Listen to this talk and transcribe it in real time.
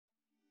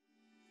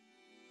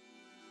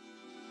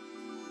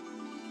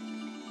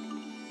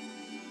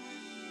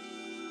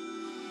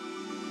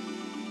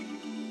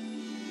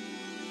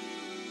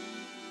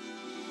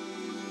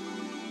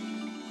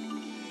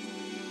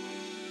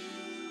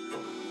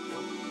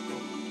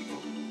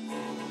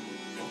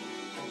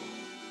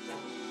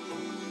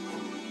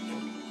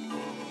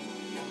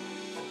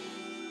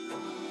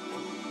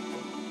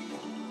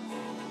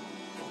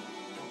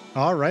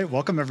All right.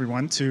 Welcome,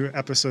 everyone, to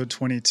episode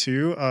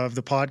 22 of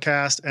the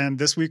podcast. And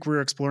this week, we're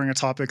exploring a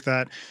topic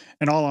that,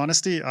 in all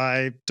honesty,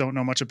 I don't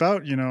know much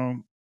about.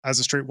 As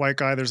a straight white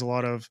guy, there's a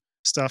lot of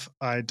stuff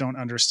I don't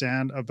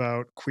understand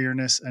about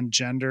queerness and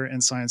gender in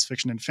science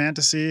fiction and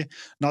fantasy,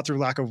 not through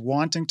lack of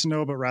wanting to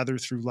know, but rather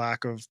through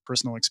lack of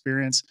personal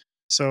experience.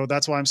 So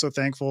that's why I'm so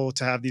thankful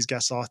to have these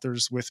guest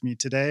authors with me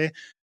today,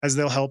 as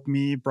they'll help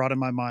me broaden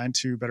my mind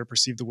to better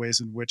perceive the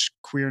ways in which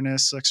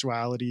queerness,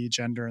 sexuality,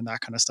 gender, and that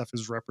kind of stuff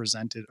is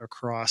represented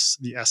across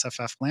the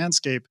SFF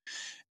landscape.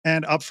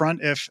 And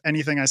upfront, if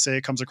anything I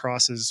say comes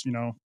across as,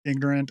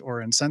 ignorant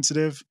or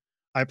insensitive,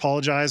 I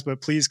apologize,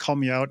 but please call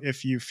me out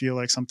if you feel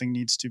like something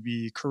needs to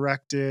be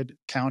corrected,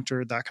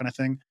 countered, that kind of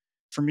thing.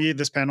 For me,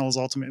 this panel is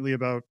ultimately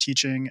about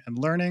teaching and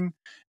learning.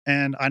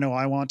 And I know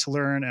I want to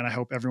learn, and I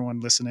hope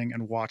everyone listening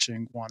and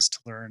watching wants to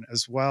learn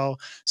as well.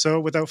 So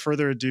without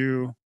further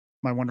ado,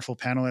 my wonderful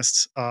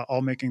panelists,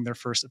 all making their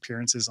first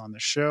appearances on the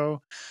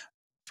show.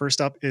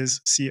 First up is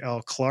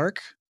C.L.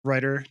 Clark,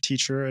 writer,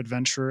 teacher,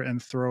 adventurer,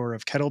 and thrower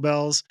of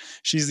kettlebells.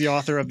 She's the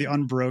author of The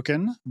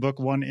Unbroken, book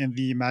one in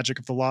the Magic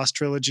of the Lost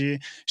trilogy.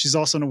 She's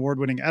also an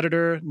award-winning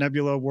editor,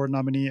 Nebula Award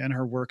nominee, and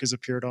her work has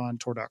appeared on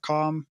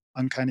Tor.com,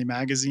 Uncanny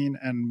Magazine,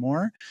 and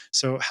more.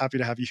 So happy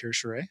to have you here,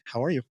 Sheree.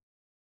 How are you?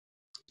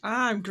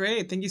 I'm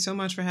great. Thank you so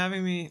much for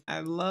having me.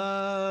 I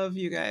love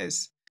you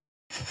guys.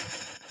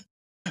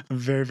 I'm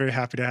very, very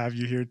happy to have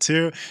you here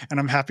too. And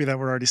I'm happy that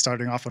we're already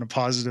starting off on a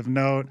positive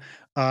note.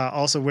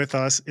 Also with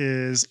us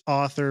is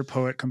author,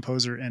 poet,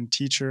 composer, and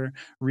teacher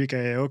Ryka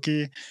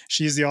Aoki.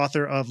 She's the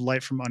author of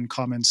Light from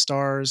Uncommon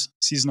Stars,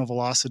 Seasonal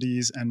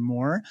Velocities, and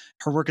more.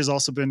 Her work has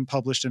also been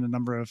published in a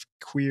number of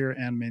queer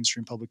and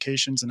mainstream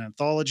publications and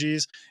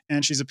anthologies,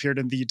 and she's appeared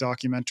in the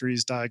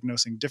documentaries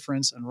Diagnosing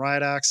Difference and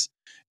Riot Acts.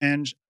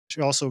 And she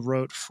also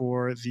wrote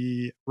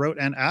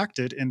and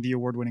acted in the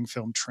award-winning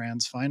film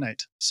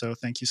Transfinite. So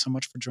thank you so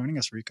much for joining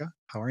us, Ryka.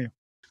 How are you?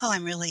 Oh,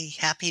 I'm really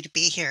happy to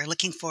be here.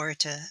 Looking forward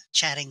to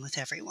chatting with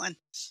everyone.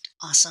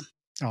 Awesome.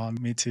 Oh,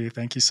 me too.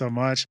 Thank you so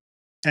much.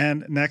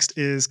 And next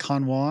is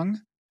Con Wong,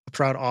 a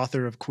proud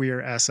author of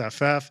Queer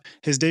SFF.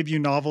 His debut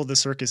novel, The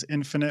Circus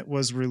Infinite,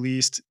 was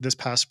released this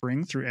past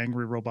spring through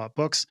Angry Robot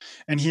Books.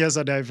 And he has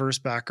a diverse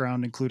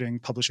background, including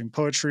publishing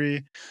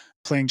poetry,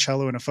 playing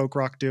cello in a folk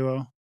rock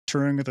duo,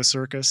 touring with a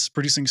circus,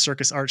 producing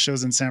circus art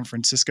shows in San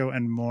Francisco,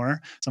 and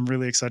more. So I'm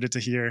really excited to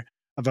hear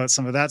about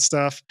some of that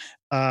stuff.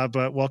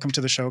 But welcome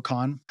to the show,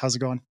 Con. How's it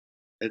going?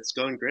 It's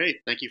going great.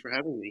 Thank you for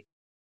having me.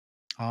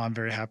 Oh, I'm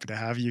very happy to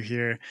have you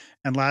here.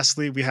 And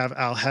lastly, we have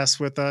Al Hess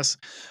with us.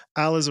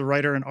 Al is a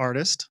writer and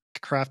artist,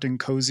 crafting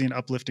cozy and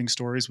uplifting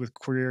stories with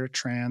queer,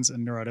 trans,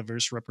 and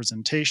neurodiverse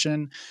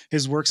representation.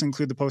 His works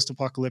include the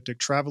post-apocalyptic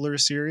Traveler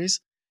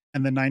series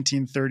and the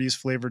 1930s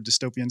flavored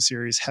dystopian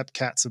series Hep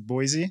Cats of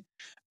Boise.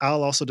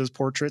 Al also does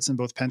portraits in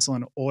both pencil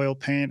and oil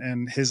paint,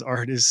 and his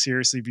art is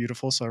seriously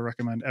beautiful, so I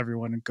recommend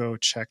everyone go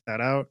check that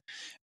out.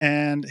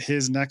 And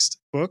his next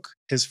book,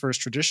 his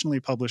first traditionally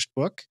published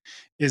book,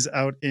 is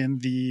out in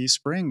the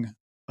spring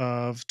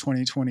of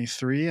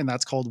 2023, and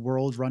that's called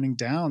World Running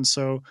Down.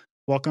 So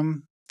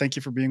welcome. Thank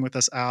you for being with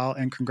us, Al,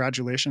 and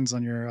congratulations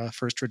on your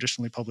first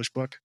traditionally published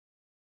book.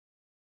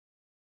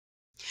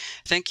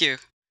 Thank you.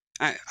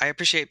 I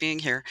appreciate being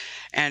here.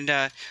 And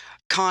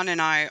Con and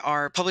I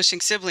are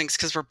publishing siblings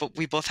because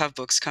we both have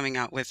books coming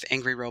out with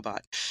Angry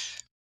Robot.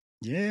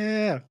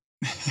 Yeah.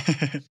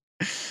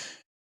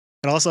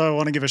 And also, I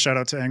want to give a shout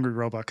out to Angry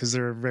Robot because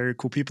they're very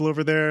cool people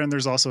over there. And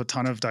there's also a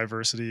ton of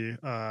diversity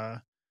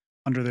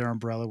under their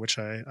umbrella, which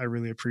I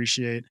really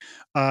appreciate.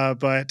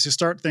 But to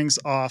start things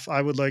off,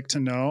 I would like to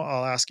know,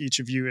 I'll ask each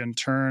of you in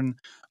turn,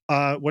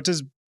 what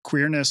does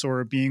queerness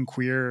or being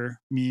queer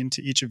mean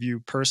to each of you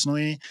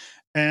personally?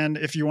 And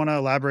if you want to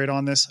elaborate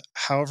on this,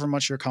 however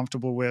much you're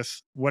comfortable with,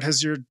 what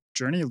has your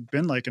journey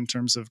been like in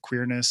terms of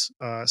queerness,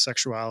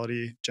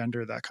 sexuality,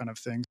 gender, that kind of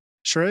thing?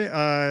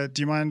 Sheree,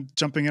 do you mind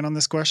jumping in on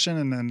this question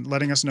and then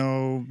letting us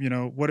know,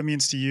 what it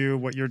means to you,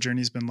 what your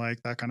journey's been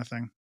like, that kind of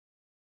thing?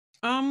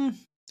 Well,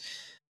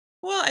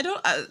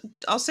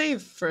 I'll say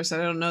first, I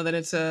don't know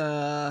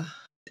that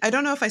I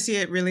don't know if I see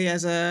it really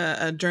as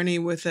a journey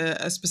with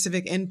a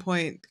specific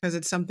endpoint, because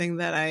it's something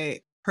that I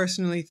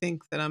personally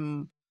think that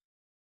I'm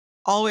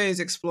always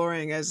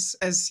exploring as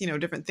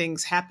different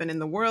things happen in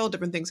the world,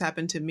 different things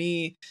happen to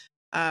me.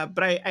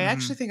 But I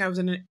actually think I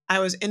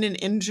was in an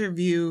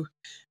interview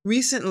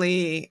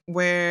recently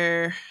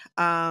where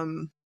I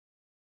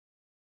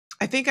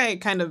think I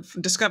kind of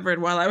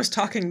discovered while I was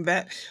talking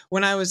that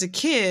when I was a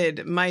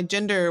kid, my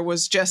gender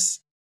was just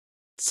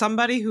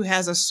somebody who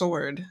has a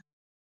sword.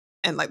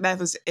 And like, that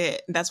was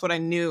it. That's what I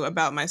knew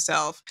about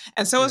myself.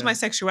 And so was my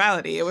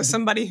sexuality. It was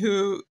somebody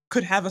who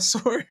could have a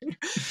sword.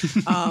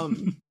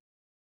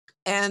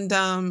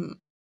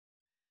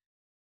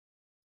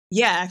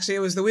 Yeah, actually, it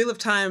was the Wheel of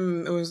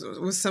Time. It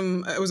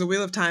was a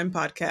Wheel of Time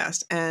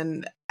podcast,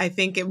 and I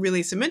think it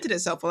really cemented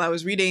itself while I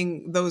was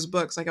reading those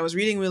books. Like, I was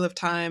reading Wheel of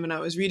Time, and I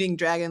was reading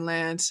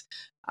Dragonlance.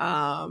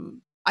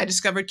 I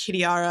discovered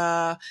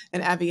Kitiara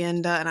and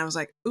Avienda, and I was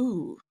like,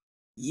 "Ooh,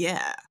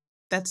 yeah,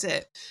 that's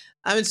it."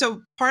 I mean,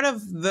 so part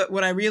of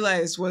what I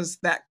realized was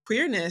that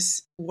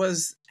queerness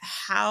was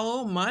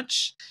how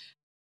much,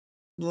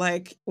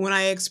 like, when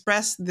I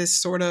expressed this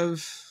sort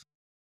of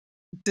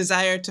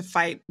desire to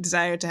fight,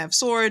 desire to have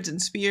swords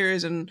and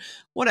spears and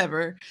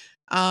whatever,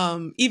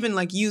 even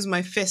like use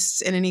my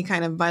fists in any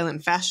kind of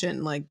violent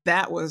fashion, like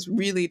that was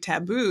really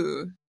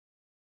taboo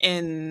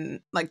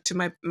in, like, to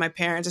my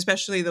parents,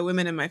 especially the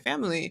women in my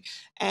family.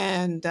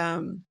 And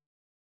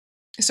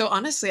so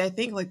honestly, I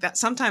think like that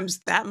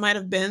sometimes that might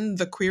have been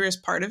the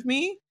queerest part of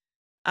me.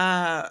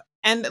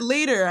 And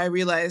later I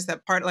realized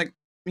that part, like,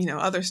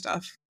 other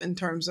stuff in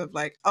terms of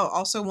like, oh,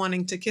 also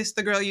wanting to kiss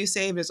the girl you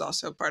saved is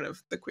also part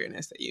of the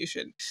queerness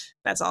that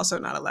that's also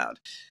not allowed.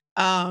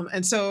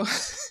 And so,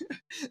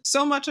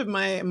 so much of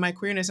my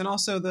queerness, and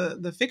also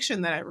the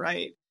fiction that I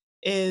write,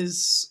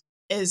 is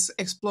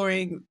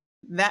exploring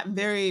that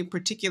very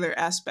particular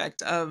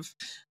aspect of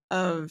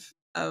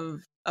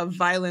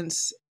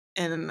violence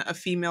in a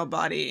female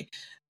body,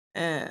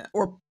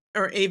 or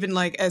even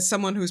like as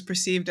someone who's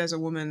perceived as a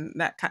woman,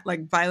 that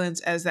like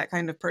violence as that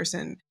kind of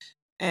person,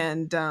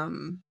 and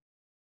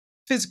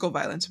physical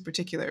violence in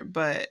particular,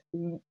 but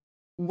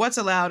what's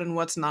allowed and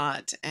what's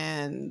not,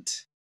 and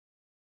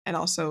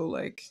also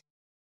like,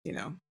 you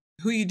know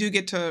who you do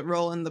get to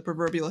roll in the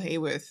proverbial hay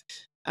with.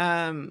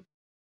 um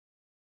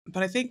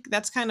but I think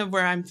that's kind of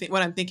where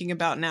what I'm thinking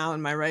about now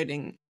in my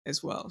writing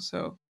as well.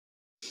 So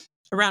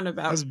a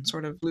roundabout As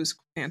sort of loose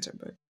answer,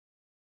 but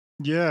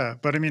Yeah,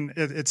 but I mean,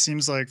 it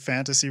seems like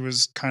fantasy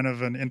was kind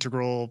of an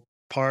integral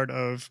part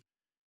of,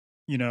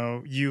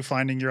 you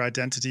finding your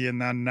identity,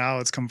 and then now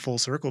it's come full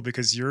circle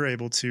because you're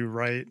able to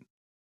write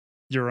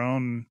your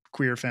own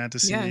queer yeah,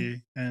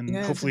 fantasy and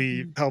yeah,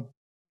 hopefully definitely.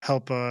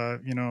 help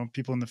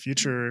people in the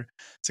future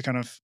to kind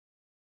of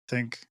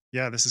think,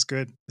 yeah, this is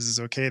good, this is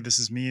okay, this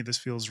is me, this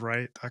feels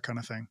right, that kind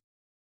of thing.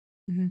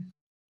 Mhm.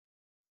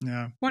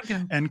 Yeah. One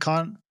can hope. And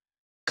Con,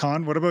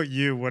 what about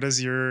you? What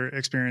has your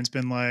experience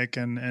been like,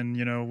 and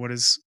what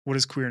is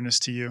queerness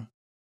to you?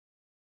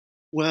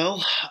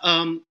 Well,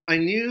 I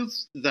knew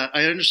that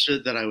I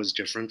understood that I was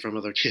different from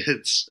other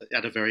kids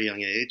at a very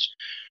young age.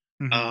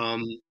 Hmm.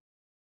 Um,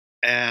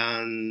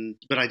 and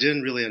but I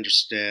didn't really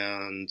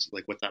understand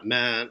like what that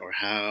meant or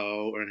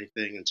how or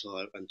anything until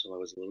I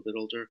was a little bit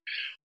older.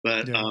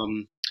 But Yeah.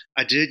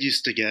 I did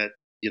used to get,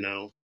 you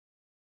know,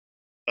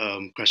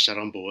 crushed out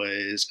on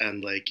boys,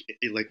 and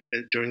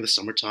during the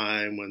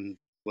summertime when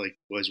like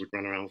boys would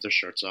run around with their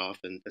shirts off,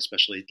 and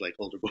especially like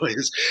older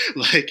boys,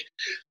 like,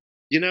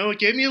 it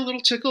gave me a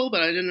little tickle,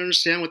 but I didn't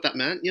understand what that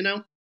meant, Hmm.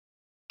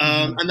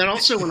 And then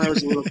also when I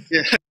was a little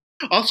yeah,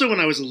 also when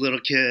I was a little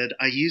kid,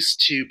 I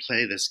used to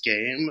play this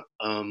game.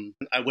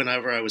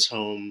 Whenever I was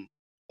home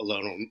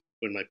alone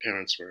when my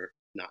parents were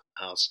not in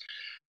the house.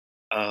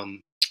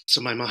 Um,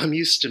 so my mom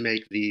used to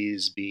make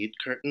these bead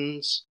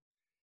curtains,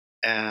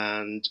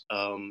 and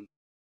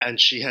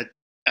she had,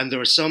 and there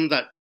were some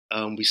that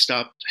we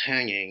stopped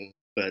hanging,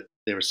 but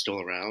they were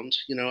still around,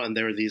 and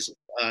there were these.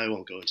 I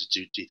won't go into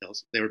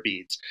details. They were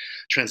beads,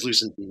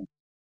 translucent beads,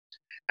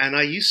 and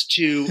I used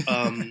to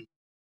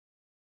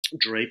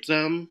drape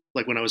them.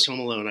 Like when I was home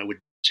alone, I would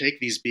take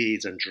these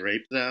beads and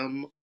drape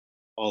them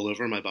all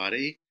over my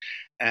body,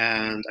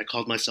 and I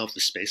called myself the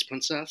Space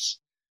Princess.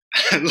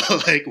 And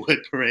like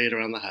would parade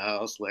around the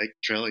house, like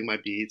trailing my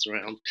beads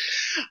around.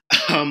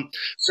 Um,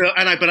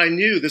 but I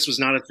knew this was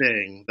not a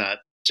thing that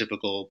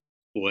typical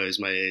boys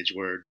my age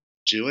were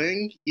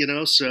doing,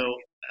 So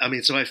I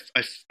mean, so I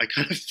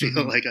kind of feel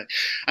Hmm. like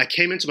I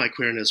came into my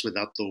queerness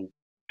without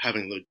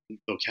having the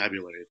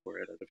vocabulary for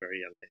it at a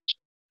very young age.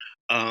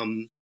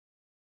 Um,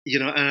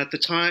 and at the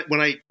time when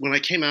I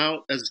came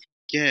out as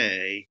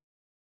gay,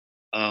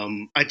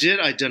 I did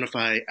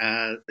identify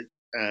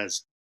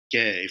as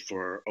gay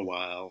for a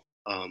while,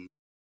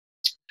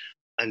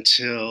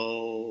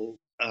 until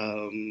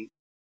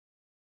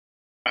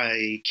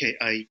I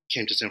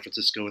came to San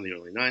Francisco in the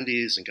early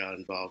 '90s and got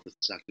involved with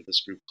this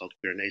activist group called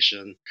Queer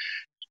Nation,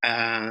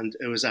 and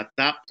it was at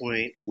that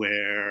point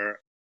where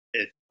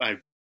I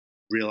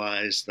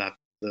realized that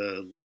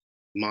the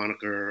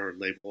moniker or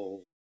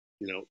label,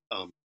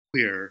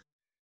 queer,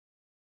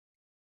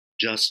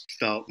 just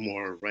felt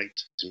more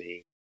right to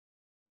me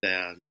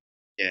than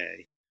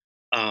gay.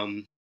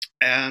 Um,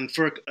 and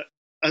for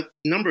a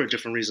number of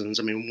different reasons.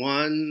 I mean,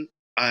 one,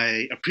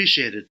 I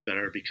appreciate it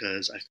better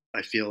because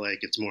I feel like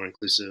it's more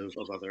inclusive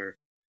of other.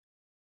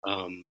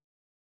 Um,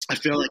 I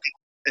feel like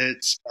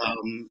it's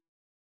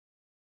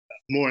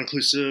more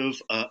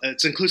inclusive.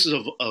 It's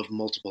inclusive of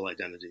multiple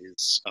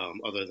identities,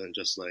 other than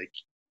just like,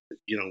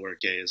 where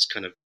gay is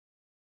kind of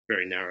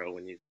very narrow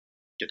when you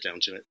get down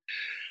to it.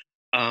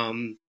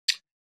 Um,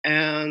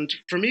 and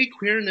for me,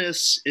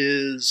 queerness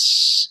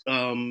is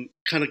kind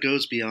of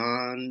goes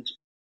beyond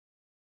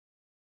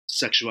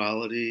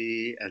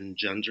sexuality and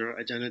gender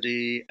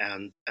identity,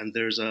 and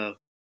there's a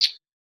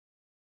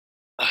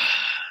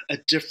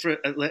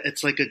different,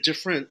 it's like a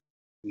different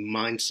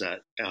mindset,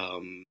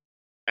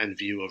 and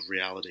view of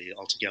reality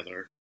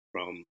altogether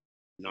from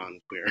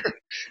non-queer,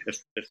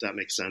 if that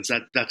makes sense.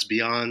 That's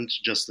beyond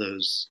just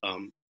those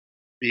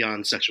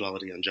beyond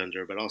sexuality and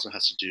gender, but also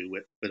has to do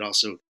with, but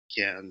also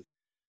can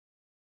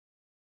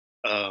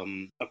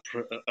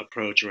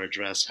approach or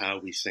address how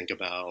we think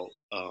about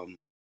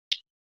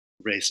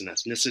race and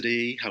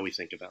ethnicity, how we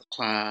think about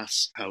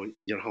class, how we,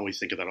 how we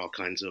think about all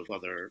kinds of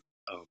other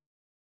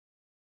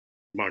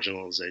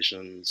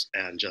marginalizations,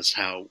 and just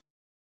how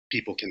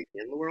people can be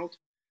in the world.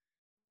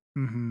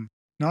 Mm-hmm.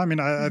 No, I mean,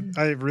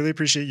 I really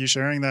appreciate you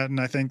sharing that, and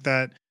I think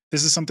that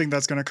this is something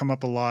that's going to come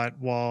up a lot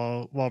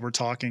while we're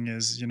talking.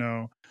 Is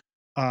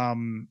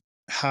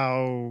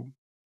how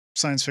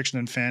science fiction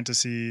and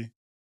fantasy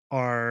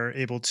are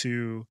able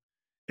to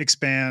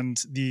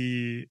expand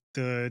the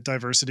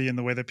diversity in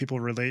the way that people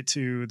relate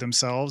to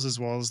themselves as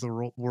well as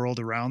the world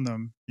around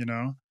them.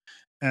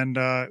 And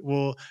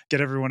we'll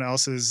get everyone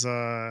else's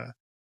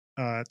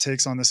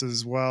takes on this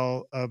as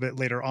well a bit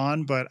later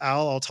on. But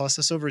Al, I'll toss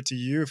this over to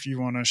you if you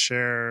want to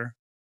share,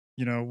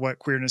 what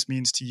queerness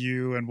means to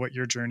you and what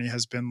your journey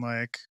has been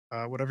like,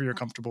 whatever you're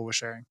comfortable with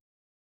sharing.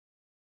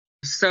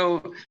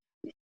 So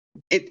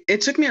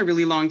it took me a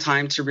really long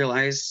time to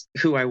realize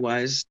who I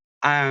was.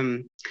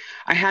 I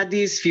had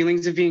these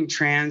feelings of being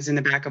trans in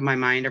the back of my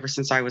mind ever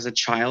since I was a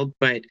child,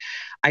 but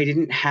I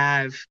didn't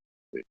have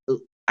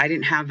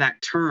that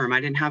term. I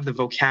didn't have the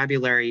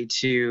vocabulary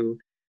to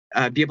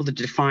be able to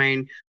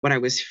define what I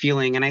was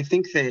feeling. And I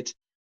think that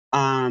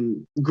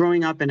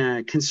growing up in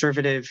a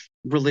conservative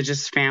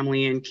religious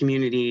family and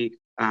community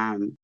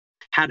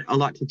had a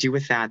lot to do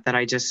with that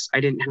I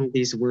didn't have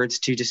these words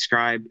to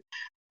describe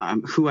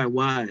who I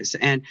was.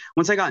 And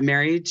once I got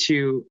married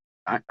to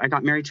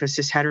a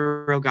cis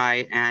hetero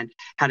guy and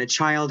had a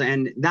child,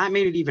 and that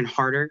made it even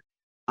harder.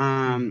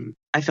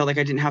 I felt like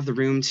I didn't have the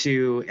room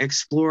to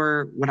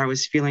explore what I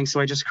was feeling, so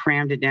I just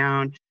crammed it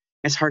down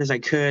as hard as I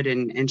could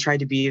and tried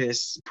to be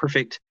this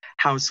perfect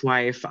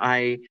housewife.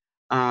 I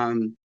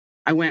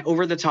went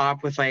over the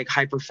top with like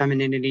hyper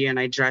femininity, and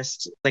I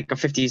dressed like a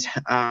 50s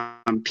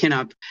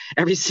pinup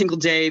every single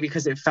day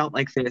because it felt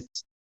like this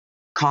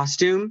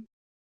costume,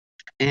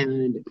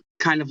 and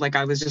kind of like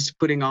I was just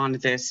putting on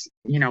this,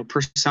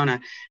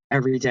 persona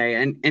every day.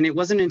 And it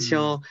wasn't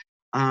until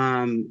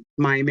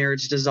my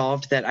marriage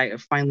dissolved that I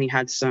finally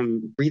had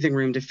some breathing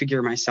room to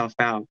figure myself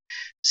out.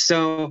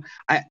 So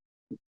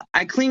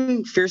I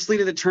cling fiercely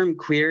to the term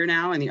queer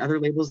now and the other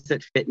labels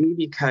that fit me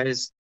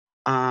because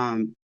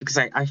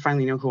I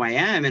finally know who I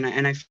am,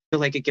 and I feel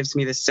like it gives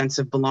me this sense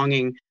of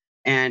belonging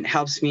and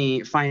helps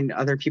me find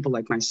other people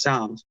like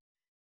myself.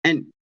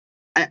 And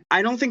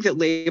I don't think that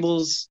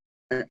labels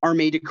are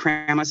made to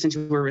cram us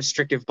into a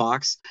restrictive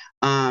box,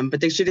 but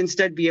they should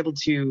instead be able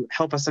to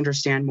help us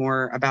understand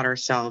more about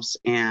ourselves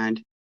and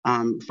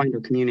find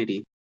our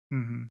community.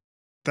 Mm-hmm.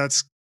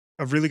 That's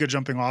a really good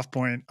jumping off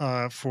point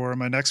for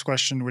my next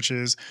question, which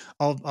is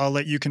I'll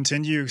let you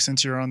continue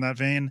since you're on that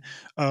vein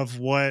of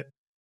what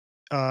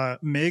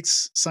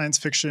makes science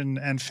fiction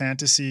and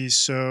fantasy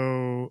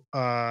so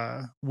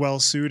well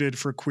suited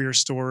for queer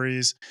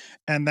stories,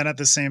 and then at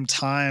the same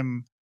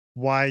time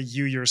why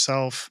you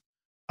yourself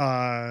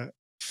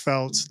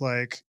felt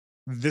like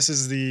this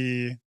is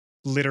the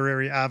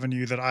literary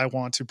avenue that I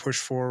want to push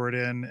forward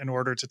in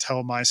order to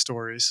tell my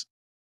stories.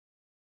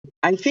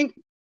 I think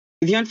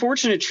the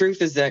unfortunate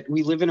truth is that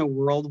we live in a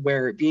world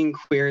where being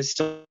queer is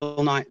still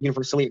not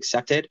universally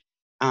accepted.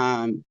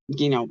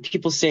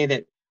 People say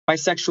that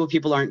bisexual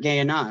people aren't gay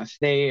enough.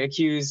 They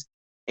accuse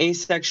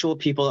asexual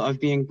people of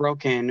being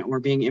broken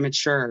or being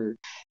immature.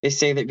 They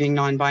say that being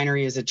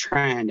non-binary is a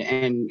trend.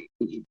 And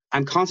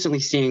I'm constantly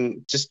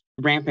seeing just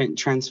rampant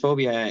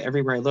transphobia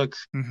everywhere I look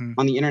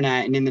on the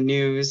internet and in the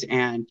news.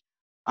 And,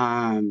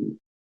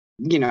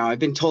 I've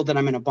been told that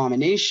I'm an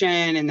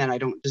abomination and that I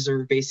don't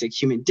deserve basic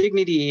human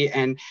dignity.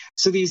 And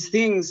so these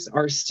things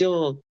are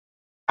still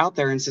out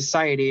there in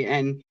society.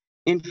 And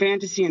in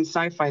fantasy and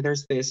sci-fi,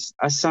 there's this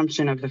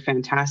assumption of the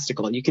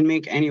fantastical. You can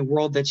make any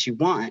world that you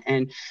want.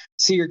 And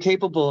so you're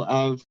capable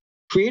of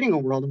creating a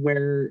world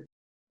where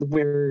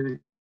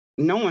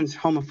no one's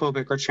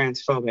homophobic or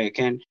transphobic.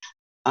 And,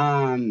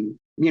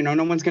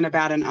 no one's going to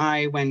bat an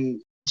eye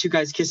when two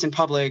guys kiss in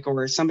public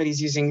or somebody's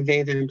using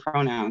they, them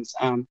pronouns.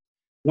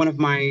 One of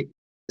my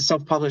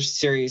self-published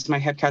series, my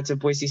Hepcats of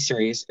Boise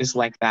series, is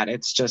like that.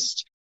 It's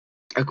just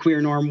a queer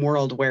norm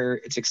world where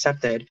it's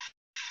accepted.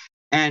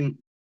 And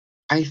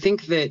I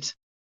think that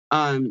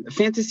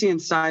fantasy and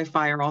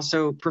sci-fi are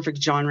also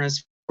perfect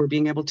genres for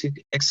being able to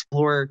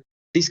explore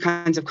these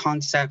kinds of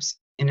concepts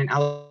in an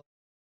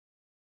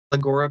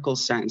allegorical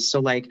sense.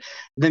 So like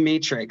The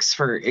Matrix,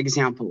 for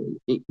example,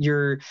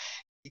 you're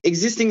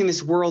existing in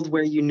this world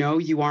where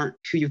you aren't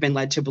who you've been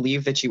led to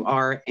believe that you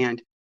are,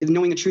 and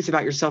knowing the truth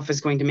about yourself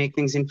is going to make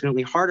things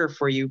infinitely harder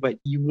for you, but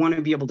you want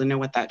to be able to know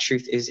what that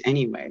truth is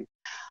anyway.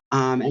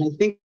 And I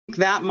think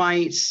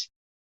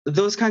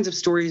those kinds of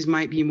stories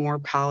might be more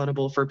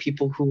palatable for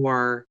people who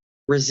are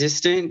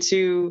resistant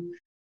to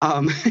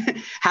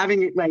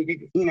having like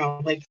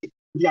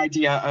the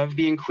idea of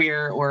being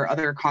queer or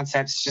other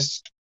concepts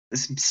just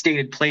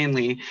stated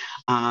plainly,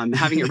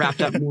 having it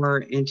wrapped up more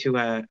into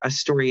a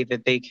story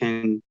that they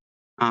can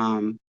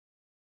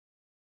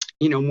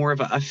more of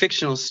a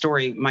fictional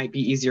story might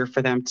be easier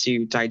for them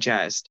to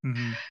digest.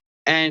 Mm-hmm.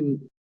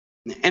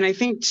 And I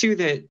think too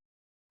that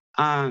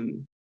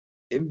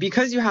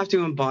because you have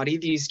to embody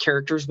these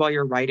characters while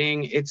you're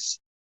writing, it's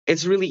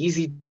really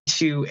easy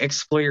to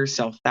explore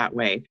yourself that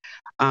way.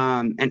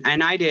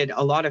 And I did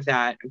a lot of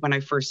that when I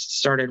first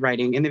started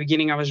writing. In the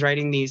beginning, I was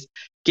writing these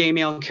gay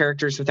male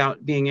characters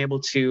without being able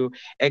to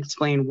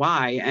explain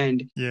why.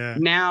 And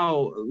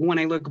now when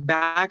I look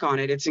back on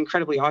it, it's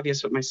incredibly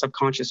obvious what my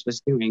subconscious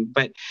was doing.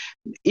 But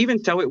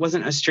even so, it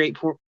wasn't a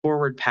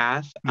straightforward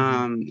path.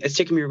 Mm-hmm. It's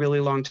taken me a really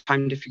long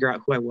time to figure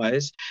out who I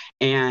was.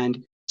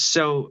 And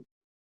so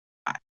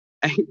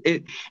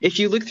if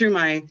you look through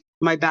my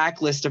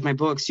backlist of my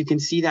books, you can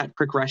see that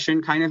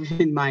progression kind of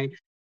in my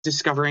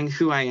discovering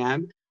who I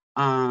am,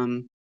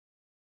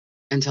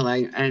 until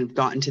I've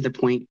gotten to the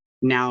point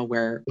now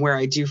where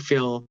I do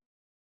feel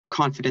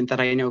confident that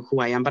I know who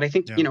I am. But I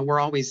think, we're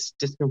always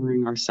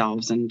discovering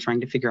ourselves and trying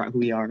to figure out who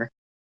we are.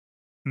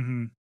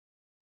 Mm-hmm.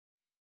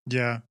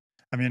 Yeah.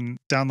 I mean,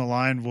 down the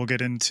line, we'll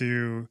get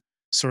into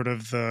sort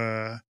of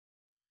the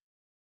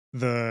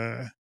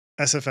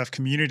SFF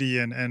community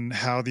and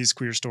how these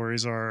queer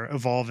stories are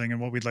evolving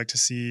and what we'd like to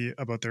see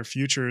about their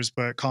futures.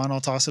 But Con, I'll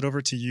toss it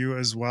over to you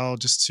as well,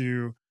 just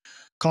to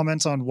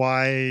comment on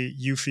why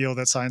you feel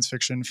that science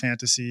fiction,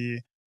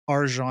 fantasy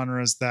are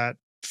genres that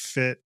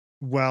fit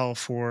well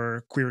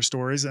for queer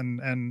stories,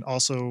 and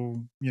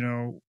also,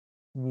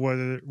 what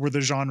were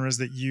the genres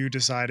that you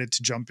decided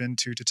to jump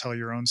into to tell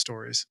your own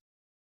stories?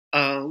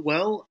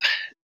 Well,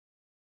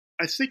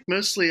 I think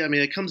mostly,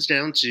 it comes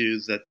down to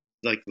that,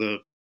 like the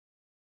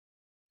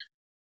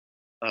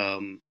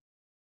kind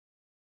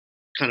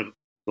of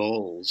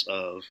goals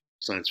of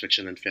science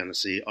fiction and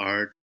fantasy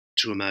are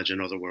to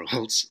imagine other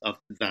worlds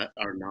that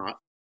are not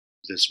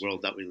this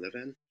world that we live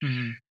in.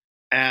 Mm-hmm.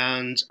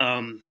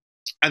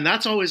 And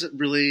that's always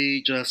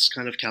really just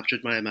kind of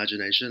captured my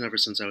imagination ever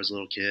since I was a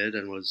little kid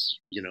and was,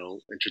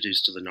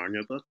 introduced to the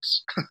Narnia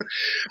books.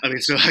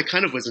 So I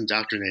kind of was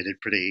indoctrinated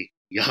pretty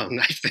young,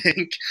 I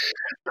think.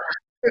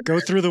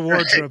 Go through the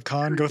wardrobe,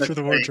 Con. Go through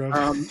the wardrobe.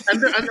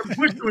 And of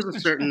course, there was a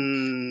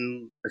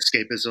certain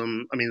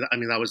escapism.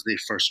 That was the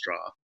first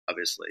draw.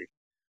 Obviously,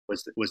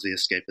 was the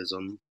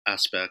escapism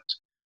aspect.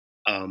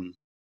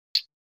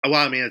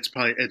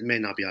 It may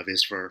not be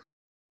obvious for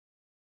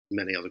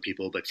many other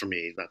people, but for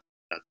me,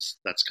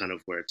 that's kind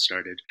of where it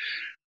started.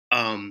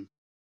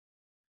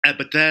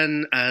 But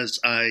then, as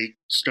I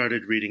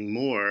started reading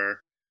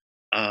more,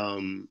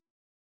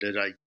 that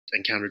I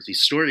encountered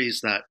these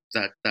stories that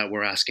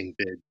were asking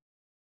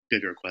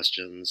bigger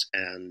questions,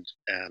 and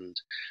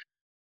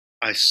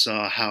I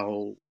saw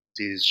how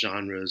these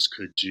genres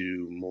could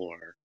do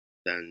more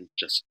than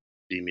just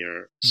be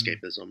mere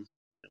escapism.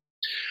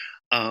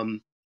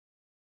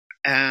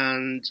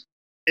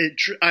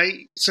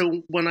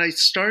 So when I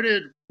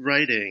started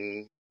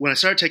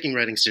taking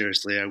writing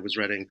seriously, I was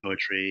writing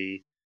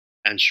poetry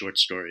and short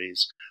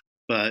stories,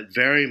 but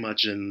very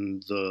much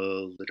in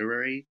the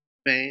literary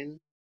vein,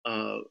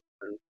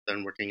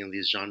 than working in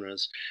these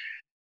genres.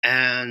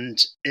 And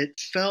it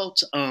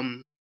felt,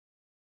 and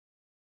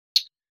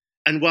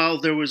while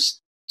there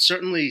was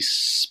certainly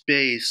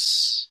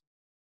space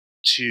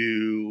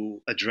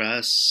to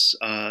address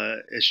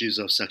issues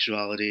of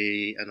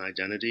sexuality and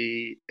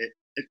identity,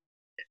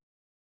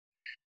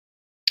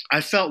 I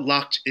felt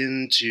locked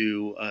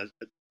into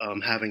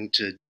having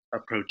to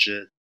approach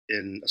it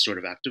in a sort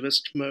of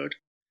activist mode.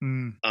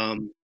 And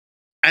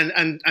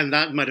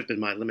that might have been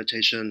my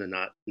limitation and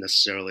not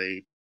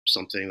necessarily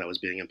something that was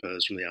being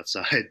imposed from the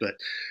outside, but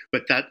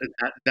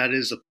that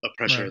is a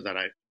pressure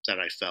right. that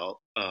I felt,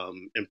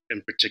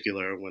 in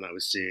particular when I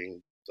was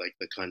seeing like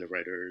the kind of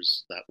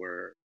writers that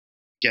were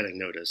getting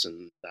notice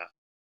in that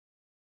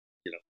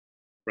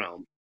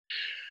realm.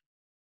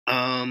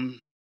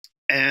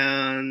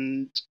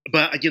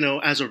 But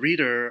as a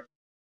reader,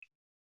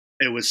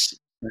 it was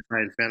sci-fi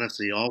and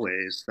fantasy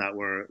always that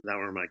were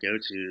my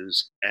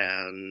go-tos.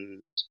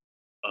 And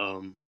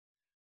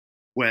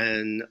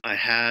when I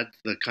had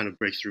the kind of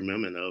breakthrough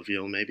moment of,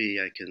 maybe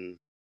I can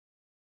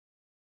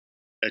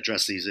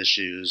address these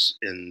issues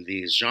in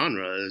these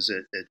genres,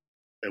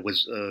 it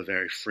was a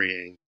very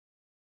freeing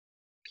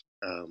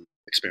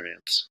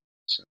experience.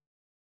 So.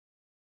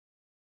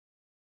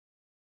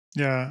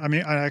 Yeah,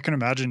 I can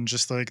imagine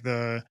just like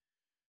the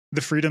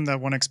freedom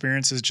that one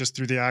experiences just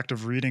through the act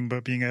of reading,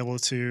 but being able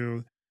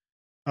to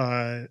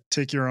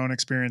take your own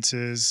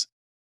experiences,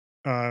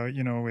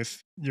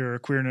 with your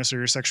queerness or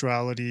your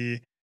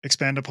sexuality,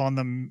 expand upon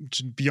them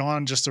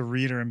beyond just a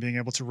reader, and being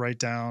able to write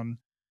down,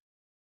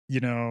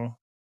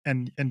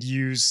 and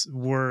use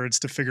words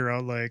to figure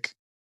out like,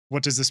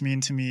 what does this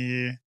mean to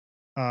me?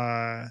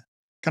 Kind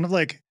of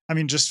like,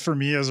 just for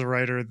me as a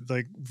writer,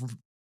 like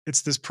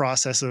it's this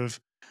process of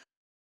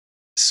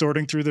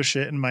sorting through the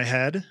shit in my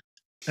head.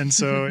 And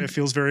so it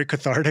feels very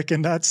cathartic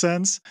in that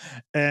sense.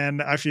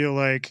 And I feel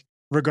like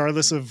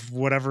regardless of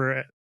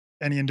whatever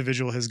any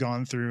individual has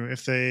gone through,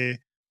 if they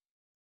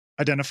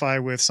identify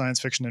with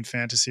science fiction and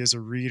fantasy as a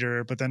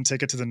reader, but then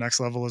take it to the next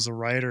level as a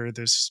writer,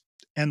 there's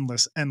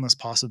endless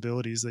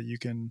possibilities that you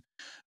can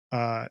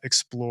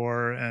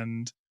explore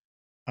and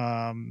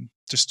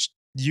just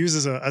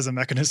use as a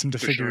mechanism to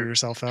For figure sure.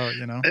 yourself out,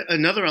 you know.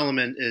 Another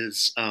element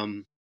is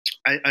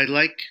I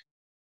like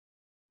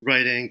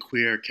writing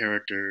queer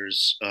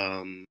characters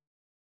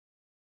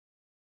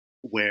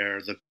where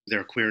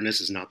their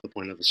queerness is not the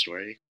point of the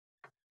story.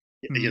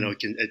 You know,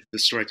 the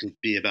story can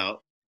be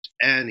about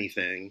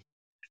anything,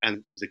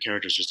 and the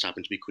characters just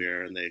happen to be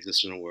queer, and they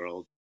exist in a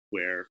world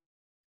where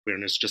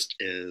queerness just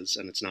is,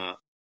 and it's not,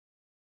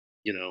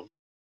 you know,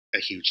 a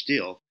huge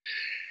deal.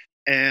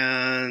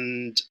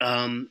 And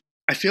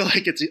I feel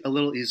like it's a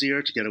little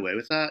easier to get away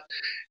with that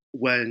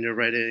when you're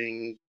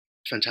writing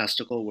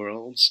fantastical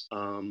worlds.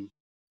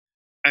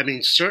 I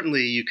mean,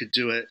 certainly you could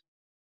do it.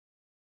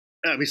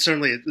 I mean,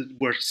 certainly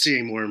we're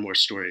seeing more and more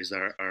stories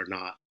that are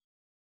not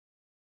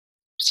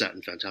set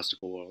in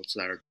fantastical worlds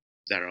that are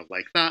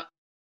like that.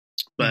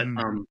 But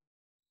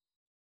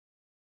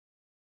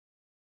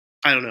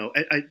I don't know.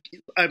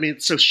 I mean,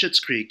 so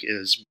Schitt's Creek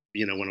is,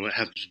 you know,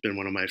 have been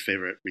one of my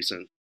favorite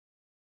recent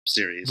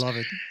series. Love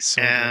it.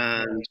 So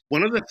and good.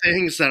 One of the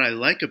things that I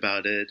like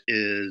about it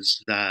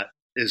is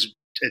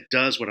it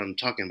does what I'm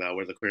talking about,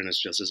 where the queerness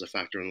just is a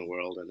factor in the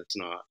world and it's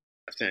not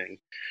a thing.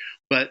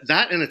 But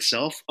that in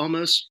itself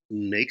almost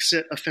makes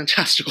it a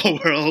fantastical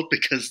world,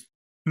 because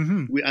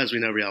as we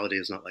know, reality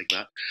is not like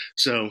that.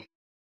 So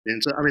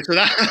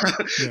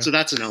that so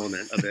that's an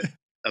element of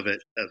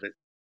it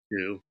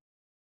too.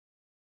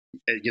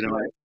 You know,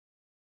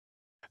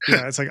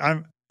 yeah, it's like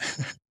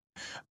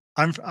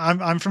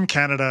I'm from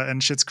Canada,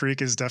 and Schitt's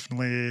Creek is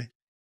definitely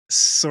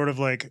sort of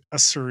like a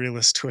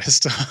surrealist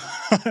twist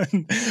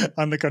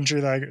on the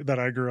country that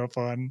I grew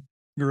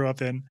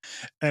up in.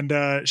 And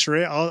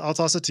Sheree, I'll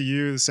toss it to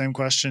you. The same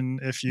question,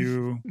 if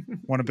you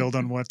want to build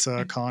on what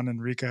Con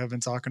and Ryka have been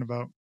talking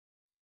about.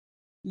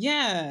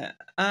 Yeah,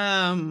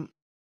 that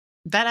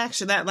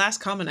last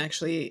comment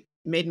actually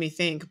made me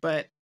think,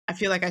 but I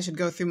feel like I should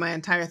go through my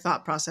entire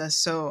thought process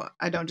so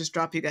I don't just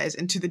drop you guys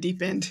into the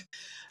deep end.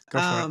 Go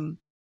for it.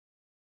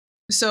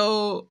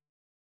 So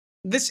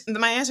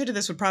my answer to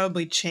this would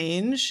probably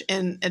change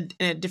in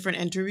a different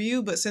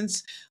interview, but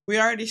since we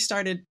already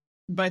started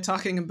by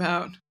talking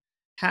about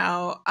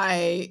how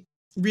I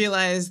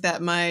realized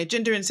that my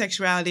gender and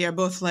sexuality are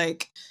both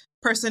like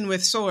person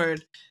with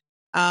sword,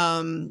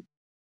 I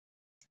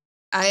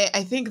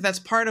think that's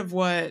part of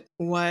what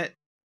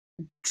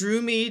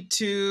drew me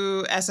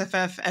to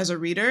SFF as a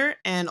reader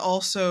and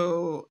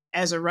also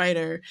as a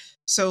writer.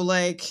 So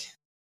like,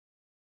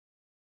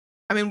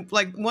 I mean,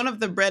 like one of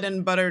the bread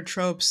and butter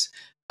tropes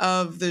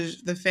of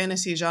the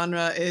fantasy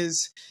genre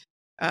is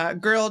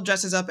girl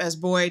dresses up as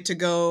boy to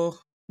go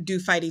do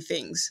fighty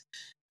things.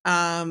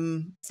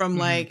 From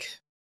like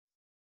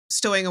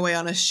stowing away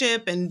on a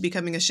ship and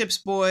becoming a ship's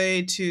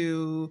boy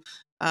to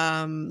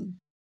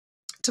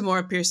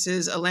Tamora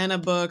Pierce's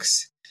Alana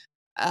books.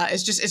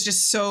 It's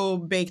just so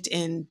baked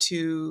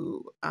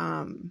into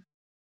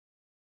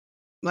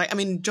like, I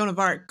mean, Joan of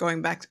Arc,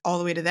 going back all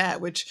the way to that,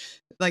 which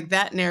like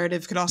that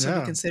narrative could also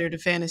be considered a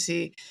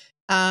fantasy.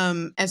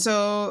 And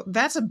so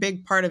that's a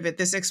big part of it,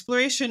 this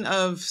exploration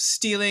of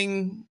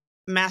stealing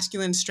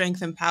masculine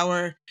strength and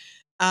power.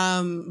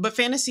 But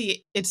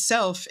fantasy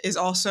itself is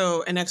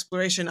also an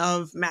exploration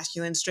of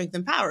masculine strength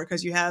and power,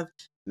 because you have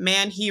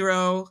man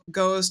hero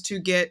goes to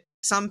get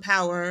some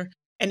power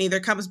and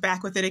either comes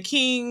back with it a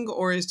king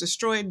or is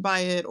destroyed by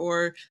it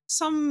or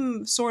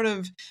some sort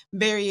of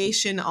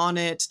variation on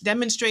it,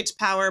 demonstrates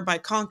power by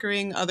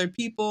conquering other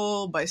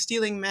people, by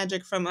stealing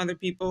magic from other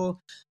people,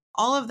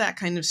 all of that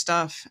kind of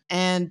stuff.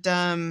 And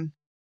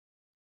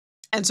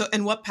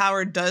what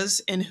power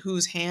does in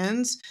whose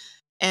hands,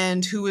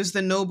 and who is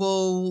the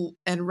noble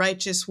and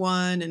righteous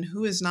one and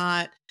who is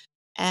not.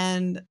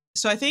 And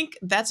so I think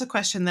that's a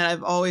question that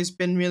I've always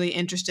been really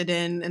interested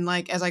in. And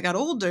like, as I got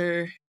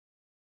older,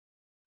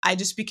 I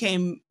just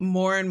became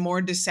more and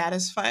more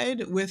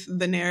dissatisfied with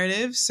the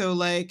narrative. So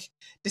like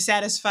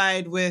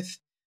dissatisfied with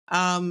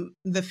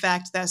the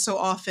fact that so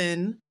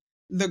often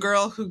the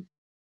girl who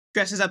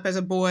dresses up as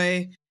a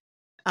boy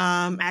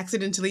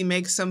accidentally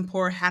makes some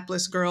poor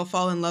hapless girl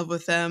fall in love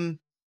with them,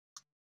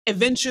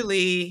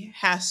 eventually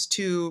has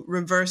to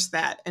reverse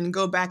that and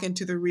go back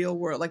into the real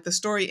world. Like the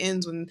story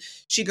ends when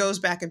she goes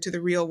back into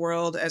the real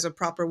world as a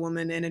proper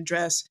woman in a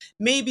dress,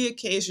 maybe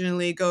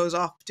occasionally goes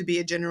off to be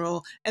a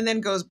general and then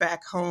goes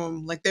back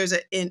home. Like there's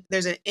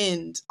an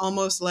end,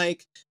 almost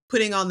like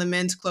putting on the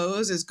men's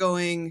clothes is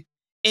going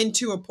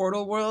into a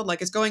portal world.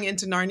 Like it's going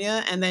into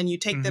Narnia, and then you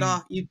take that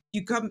off.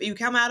 You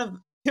come out of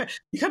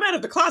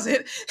the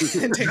closet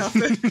and take off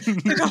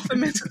the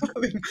men's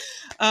clothing.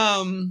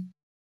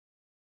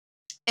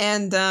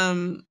 And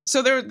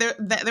so there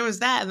was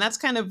that, and that's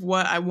kind of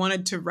what I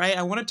wanted to write.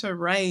 I wanted to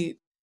write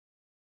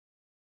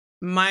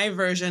my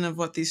version of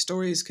what these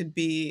stories could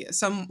be,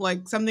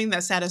 something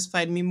that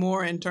satisfied me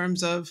more in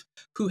terms of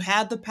who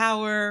had the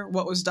power,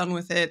 what was done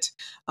with it,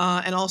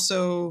 and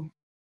also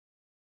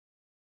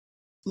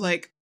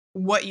like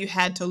what you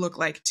had to look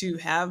like to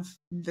have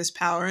this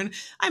power. And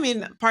I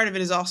mean, part of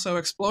it is also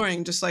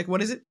exploring just like,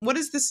 what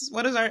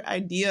does our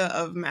idea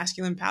of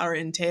masculine power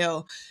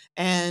entail?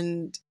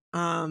 And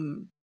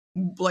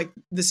like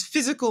this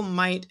physical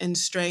might and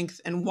strength,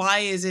 and why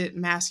is it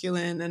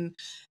masculine,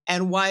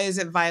 and why is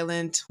it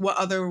violent? What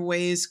other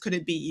ways could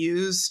it be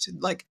used,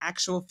 like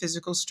actual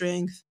physical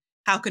strength?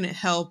 How can it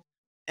help,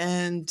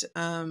 and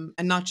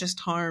not just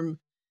harm?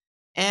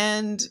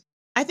 And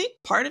I think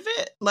part of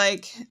it,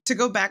 like, to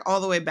go back all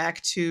the way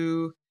back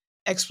to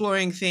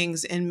exploring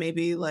things in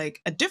maybe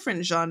like a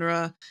different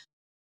genre,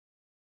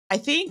 I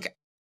think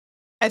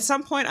at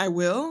some point I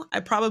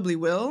probably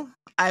will.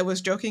 I was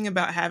joking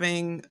about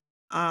having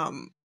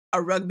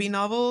a rugby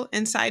novel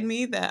inside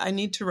me that I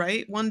need to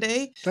write one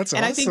day. That's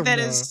and awesome. I think that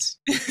is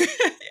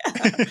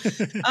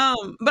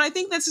but I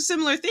think that's a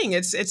similar thing.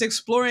 It's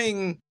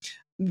exploring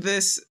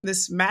this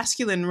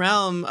masculine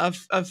realm of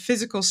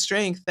physical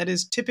strength that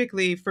is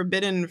typically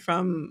forbidden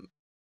from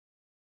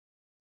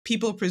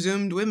people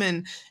presumed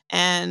women.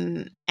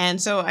 And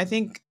so I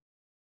think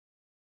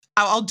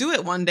I'll do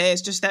it one day.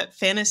 It's just that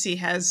fantasy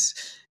has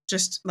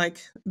just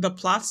like the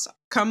plots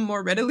come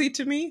more readily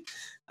to me.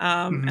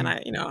 And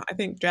I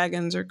think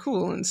dragons are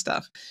cool and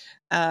stuff.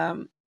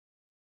 But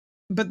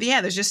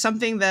yeah, there's just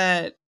something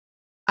that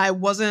I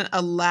wasn't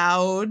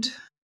allowed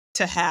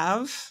to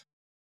have,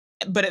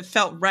 but it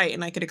felt right,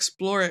 and I could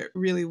explore it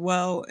really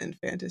well in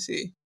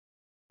fantasy.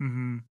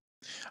 Mm-hmm.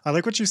 I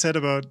like what you said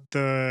about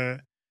the,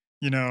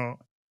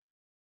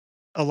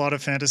 a lot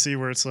of fantasy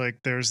where it's like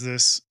there's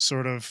this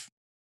sort of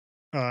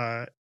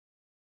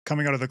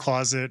coming out of the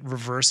closet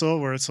reversal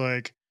where it's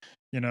like,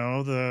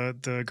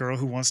 the girl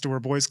who wants to wear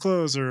boys'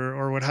 clothes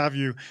or what have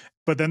you.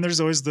 But then there's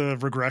always the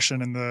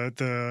regression and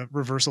the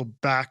reversal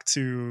back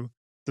to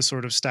the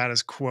sort of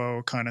status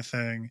quo kind of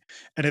thing.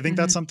 And I think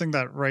that's something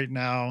that right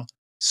now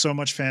so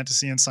much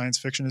fantasy and science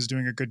fiction is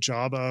doing a good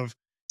job of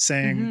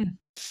saying,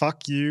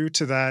 fuck you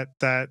to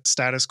that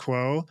status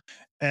quo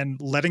and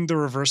letting the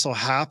reversal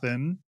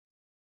happen,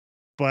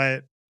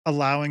 but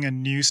allowing a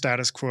new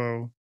status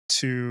quo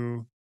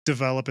to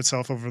develop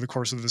itself over the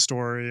course of the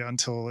story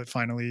until it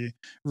finally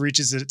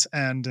reaches its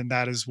end. And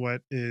that is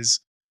what is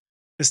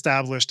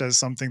established as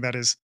something that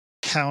is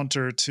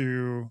counter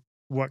to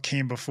what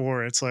came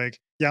before. It's like,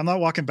 yeah, I'm not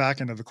walking back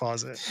into the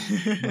closet.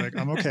 Like,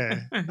 I'm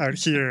okay out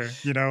here.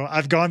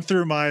 I've gone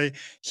through my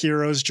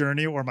hero's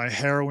journey or my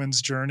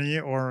heroine's journey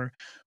or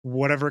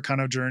whatever kind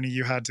of journey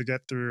you had to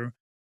get through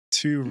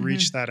to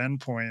reach that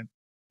end point,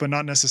 but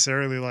not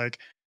necessarily like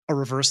a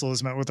reversal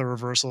is met with a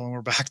reversal and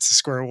we're back to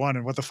square one.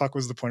 And what the fuck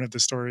was the point of the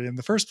story in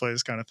the first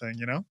place kind of thing,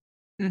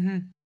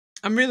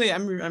 I'm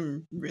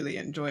really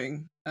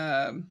enjoying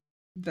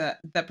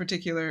that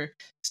particular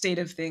state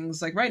of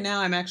things. Like right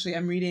now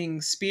I'm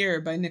reading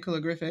Spear by Nicola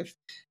Griffith,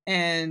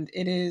 and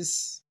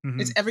it's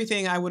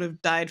everything I would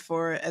have died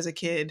for as a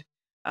kid.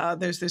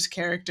 There's this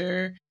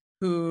character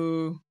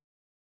who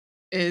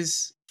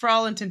is, for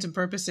all intents and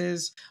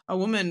purposes, a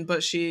woman,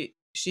 but she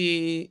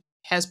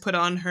has put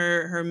on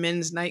her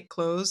men's night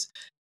clothes,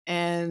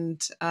 and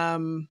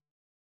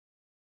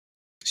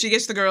she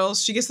gets the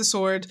girls, she gets the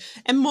sword,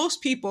 and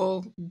most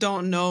people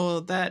don't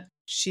know that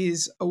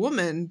she's a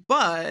woman,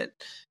 but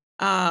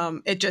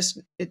it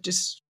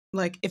just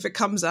like, if it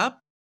comes up,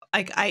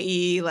 like,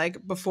 i.e.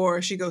 like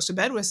before she goes to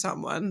bed with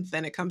someone,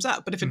 then it comes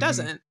up. But if it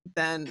doesn't,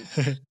 then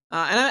and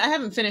I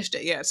haven't finished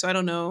it yet, so I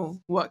don't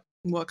know what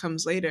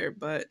comes later,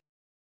 but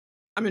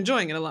I'm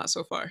enjoying it a lot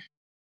so far.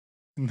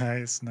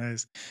 Nice.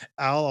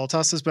 Al, I'll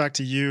toss this back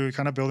to you,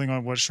 kind of building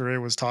on what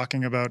Sheree was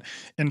talking about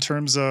in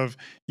terms of,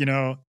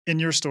 in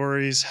your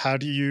stories, how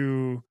do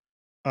you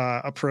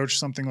approach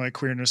something like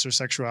queerness or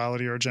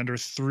sexuality or gender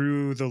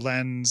through the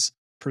lens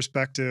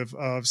perspective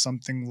of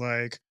something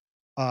like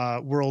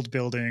world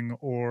building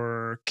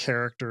or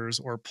characters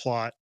or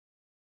plot?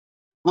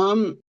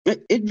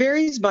 It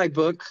varies by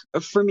book.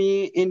 For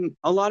me, in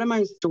a lot of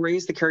my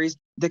stories,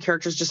 the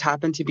characters just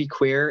happen to be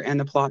queer, and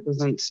the plot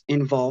doesn't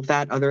involve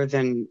that other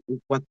than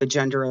what the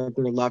gender of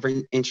their love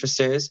and interest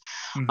is.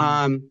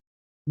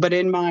 But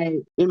in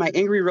my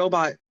Angry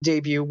Robot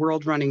debut,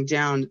 World Running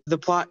Down, the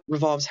plot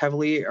revolves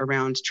heavily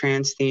around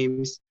trans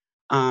themes.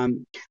 My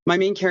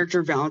main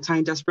character,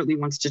 Valentine, desperately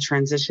wants to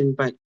transition,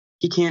 but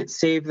he can't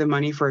save the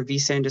money for a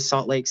visa into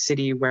Salt Lake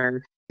City,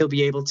 where he'll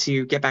be able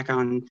to get back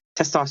on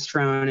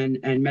testosterone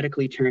and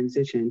medically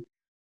transition.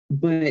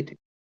 But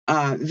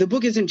the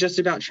book isn't just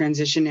about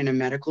transition in a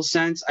medical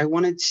sense. I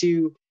wanted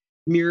to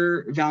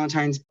mirror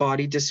Valentine's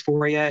body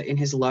dysphoria in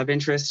his love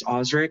interest,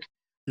 Osric.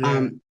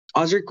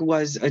 Osric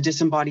was a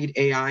disembodied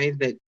AI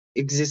that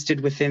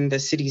existed within the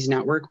city's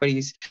network, but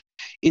he's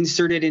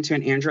inserted into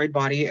an android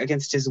body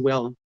against his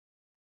will.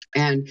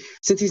 And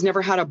since he's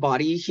never had a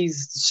body,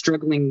 he's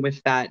struggling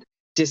with that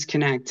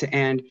disconnect.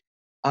 And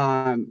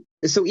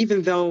so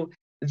even though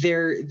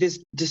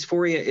this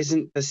dysphoria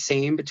isn't the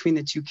same between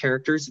the two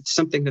characters, it's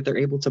something that they're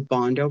able to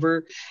bond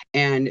over.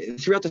 And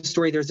throughout the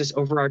story, there's this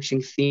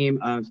overarching theme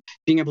of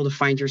being able to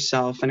find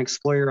yourself and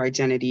explore your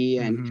identity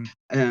and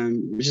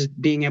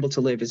just being able to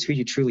live as who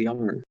you truly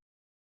are.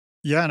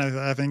 Yeah, and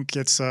I think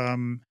it's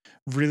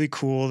really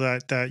cool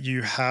that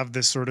you have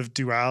this sort of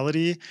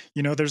duality.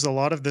 You know, there's a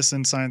lot of this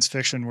in science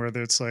fiction where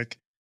it's like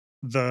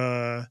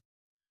the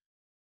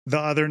the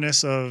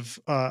otherness of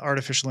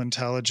artificial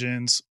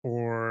intelligence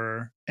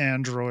or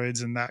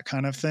androids and that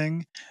kind of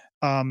thing.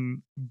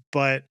 Um,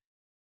 but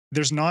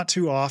there's not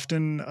too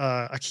often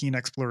a keen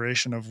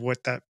exploration of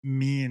what that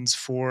means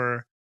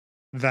for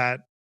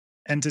that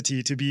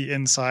entity to be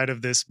inside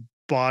of this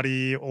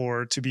body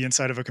or to be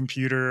inside of a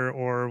computer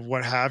or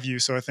what have you.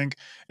 So I think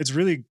it's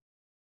really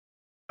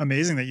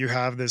amazing that you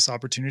have this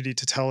opportunity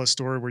to tell a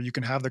story where you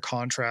can have the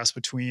contrast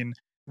between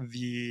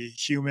the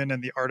human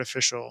and the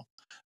artificial,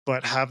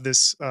 but have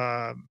this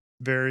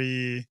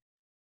very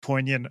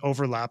poignant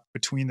overlap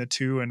between the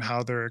two and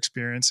how their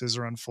experiences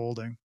are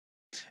unfolding.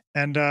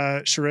 And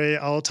Sheree,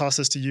 I'll toss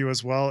this to you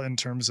as well in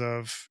terms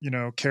of, you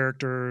know,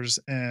 characters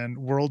and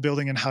world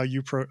building and how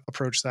you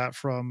approach that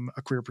from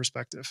a queer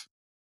perspective.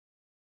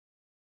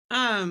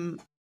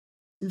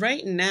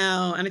 Right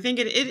now, and I think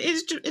it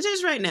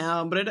is right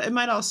now, but it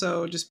might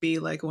also just be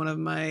like one of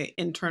my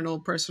internal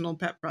personal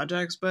pet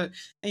projects. But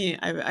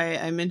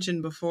I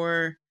mentioned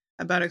before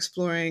about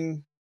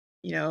exploring,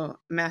 you know,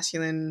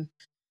 masculine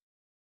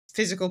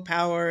physical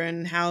power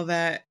and how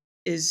that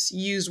is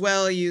used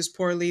well, used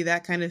poorly,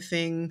 that kind of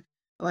thing.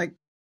 Like,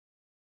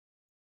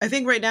 I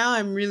think right now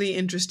I'm really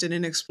interested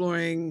in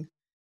exploring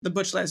the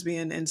butch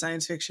lesbian in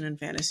science fiction and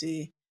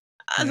fantasy.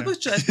 The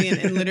butch lesbian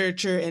in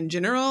literature in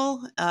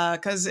general,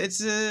 because it's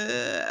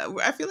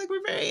I feel like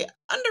we're very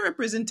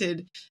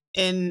underrepresented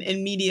in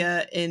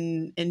media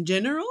in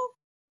general,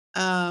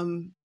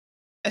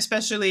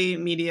 especially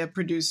media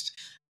produced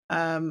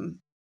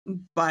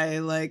by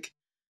like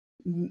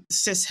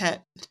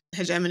cishet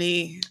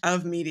hegemony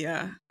of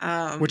media.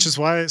 Which is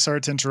why,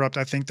 sorry to interrupt,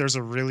 I think there's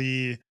a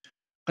really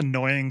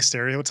annoying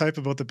stereotype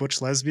about the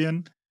butch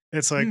lesbian.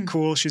 It's like,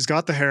 cool, she's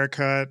got the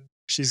haircut,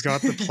 she's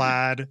got the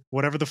plaid,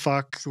 whatever the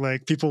fuck,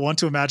 like people want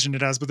to imagine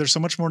it as, but there's so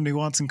much more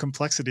nuance and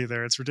complexity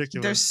there. It's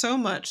ridiculous. There's so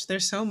much.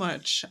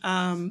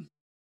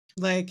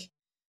 Like,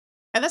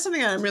 and that's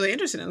something I'm really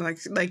interested in.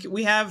 Like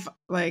we have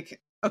like,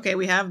 okay,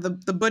 we have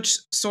the butch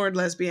sword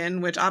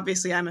lesbian, which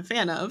obviously I'm a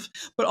fan of,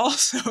 but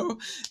also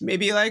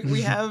maybe like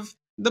we have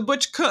the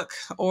butch cook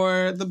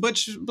or the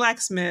butch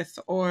blacksmith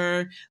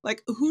or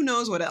like who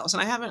knows what else.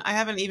 And I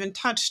haven't even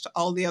touched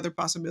all the other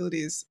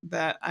possibilities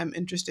that I'm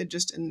interested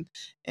just in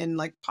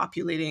like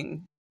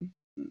populating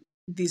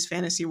these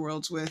fantasy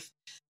worlds with,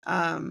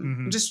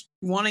 just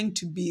wanting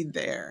to be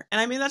there.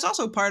 And I mean, that's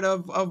also part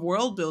of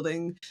world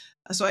building.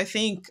 So I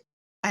think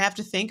I have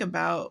to think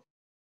about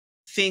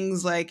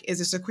things like, is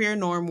this a queer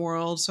norm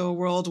world? So a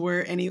world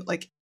where any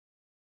like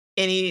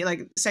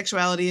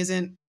sexuality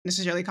isn't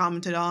necessarily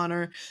commented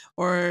on,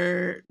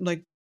 or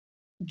like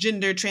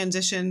gender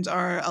transitions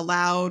are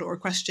allowed or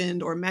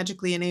questioned or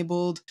magically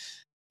enabled,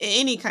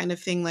 any kind of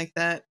thing like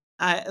that.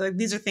 Like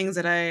these are things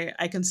that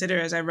I consider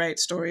as I write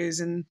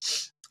stories, and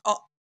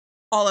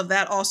all of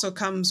that also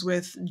comes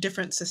with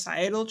different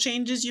societal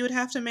changes you would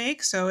have to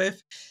make. So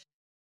if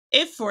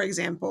for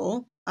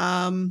example,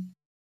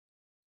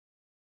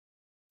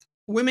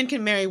 women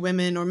can marry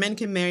women or men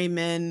can marry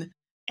men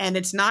and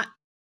it's not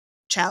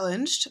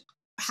challenged,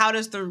 how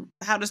does the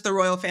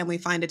royal family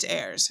find its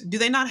heirs? Do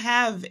they not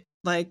have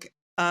like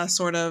a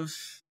sort of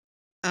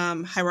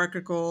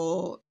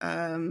hierarchical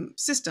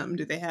system?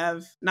 Do they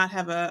not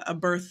have a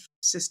birth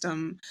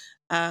system?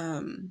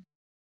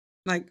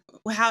 Like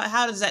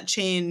how does that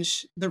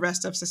change the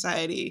rest of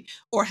society?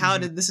 Or how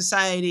did the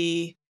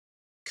society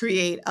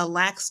create a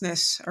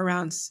laxness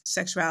around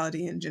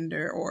sexuality and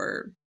gender?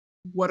 Or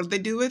what do they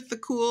do with the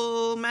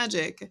cool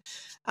magic?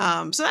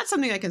 So that's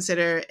something I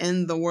consider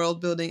in the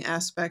world building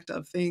aspect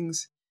of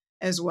things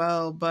as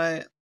well.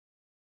 But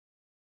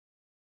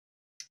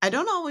I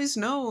don't always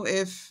know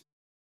if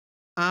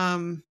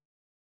I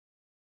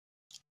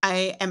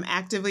am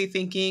actively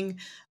thinking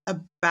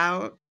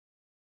about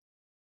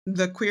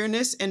the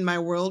queerness in my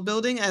world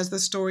building as the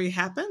story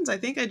happens. I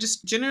think I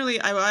just generally,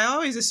 I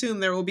always assume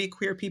there will be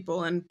queer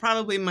people, and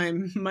probably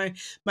my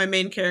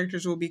main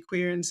characters will be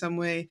queer in some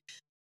way.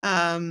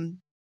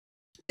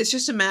 It's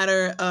just a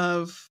matter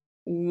of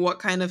what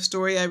kind of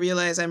story I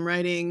realize I'm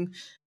writing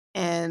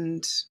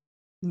and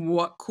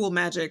what cool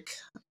magic,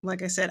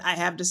 like I said, I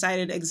have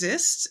decided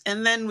exists.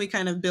 And then we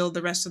kind of build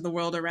the rest of the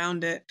world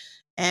around it.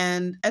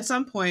 And at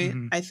some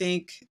point, I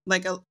think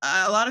like a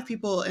lot of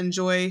people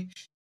enjoy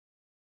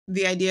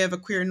the idea of a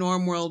queer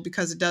norm world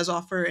because it does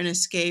offer an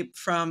escape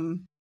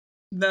from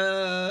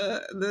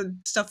the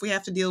stuff we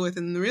have to deal with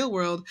in the real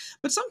world.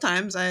 But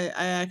sometimes I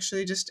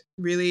actually just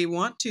really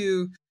want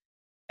to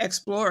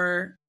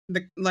explore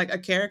a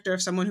character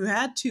of someone who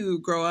had to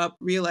grow up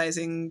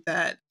realizing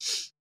that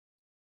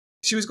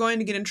she was going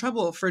to get in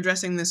trouble for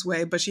dressing this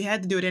way, but she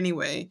had to do it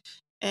anyway.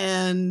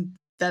 And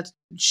that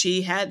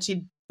she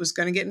was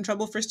going to get in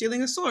trouble for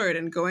stealing a sword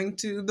and going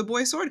to the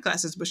boy sword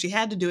classes, but she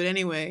had to do it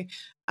anyway.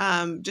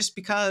 Just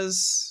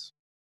because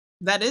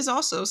that is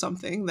also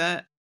something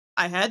that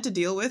I had to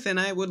deal with, and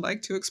I would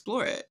like to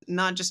explore it,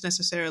 not just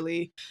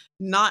necessarily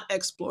not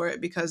explore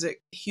it because it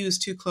hews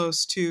too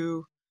close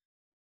to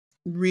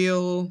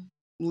real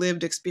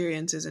lived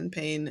experiences and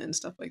pain and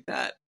stuff like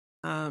that.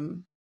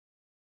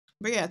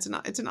 But yeah,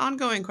 it's an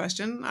ongoing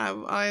question.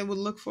 I would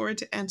look forward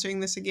to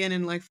answering this again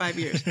in like 5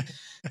 years.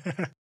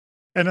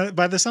 And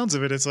by the sounds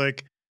of it, it's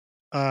like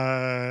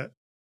a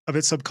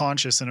bit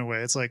subconscious in a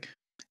way. It's like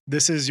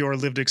this is your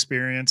lived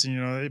experience,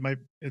 and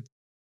it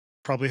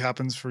probably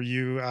happens for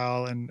you,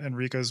 Al, and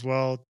Ryka as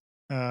well.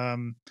 I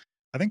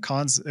think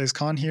is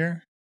Con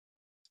here?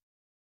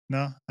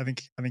 No, I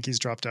think he's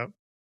dropped out.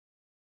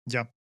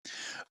 Yeah.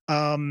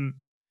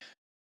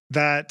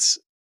 That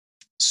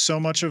so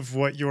much of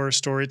what your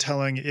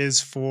storytelling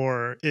is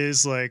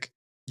like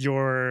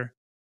your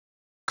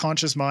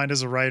conscious mind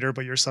as a writer,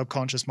 but your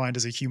subconscious mind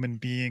as a human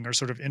being are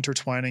sort of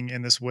intertwining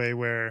in this way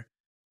where,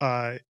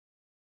 like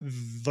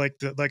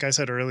I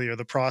said earlier,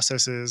 the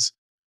process is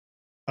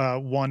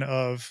one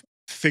of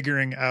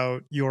figuring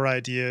out your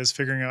ideas,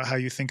 figuring out how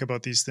you think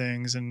about these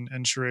things. And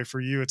Sheree, for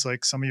you, it's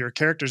like some of your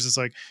characters, it's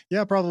like,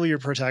 yeah, probably your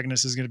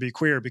protagonist is going to be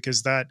queer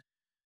because that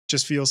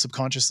just feels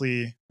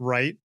subconsciously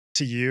right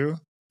to you.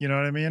 You know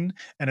what I mean?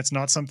 And it's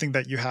not something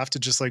that you have to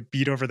just like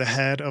beat over the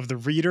head of the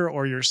reader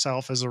or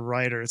yourself as a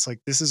writer. It's like,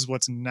 this is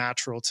what's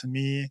natural to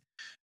me.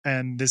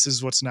 And this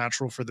is what's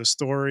natural for the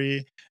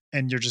story.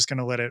 And you're just going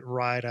to let it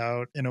ride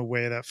out in a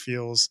way that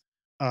feels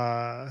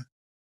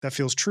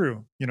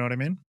true. You know what I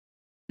mean?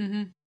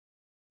 Mm-hmm.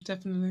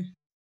 Definitely.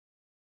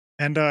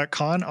 And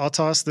Con, I'll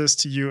toss this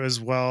to you as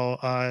well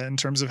in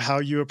terms of how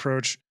you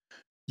approach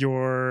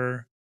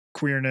your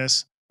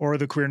queerness or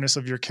the queerness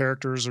of your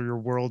characters or your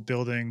world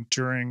building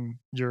during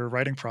your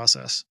writing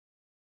process.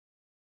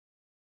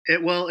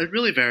 It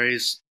really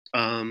varies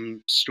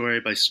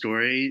story by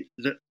story.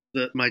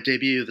 My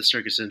debut, The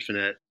Circus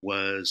Infinite,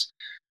 was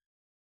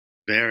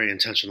very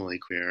intentionally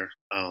queer.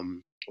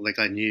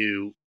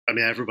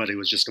 Everybody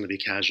was just going to be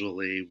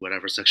casually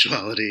whatever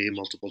sexuality,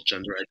 multiple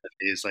gender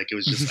identities. Like it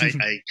was just,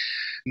 I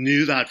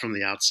knew that from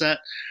the outset.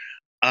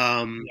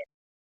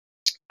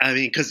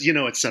 Because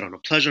it's set on a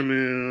pleasure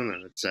moon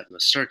and it's set in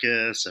a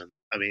circus, and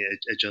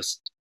it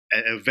just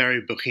a very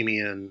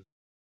bohemian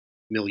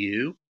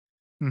milieu.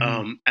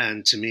 Mm-hmm.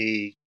 And to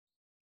me,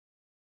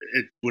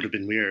 it would have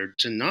been weird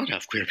to not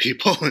have queer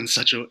people in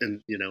such a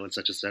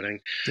setting.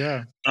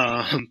 Yeah.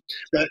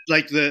 But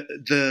like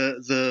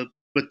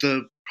but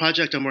the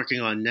project I'm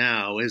working on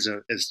now is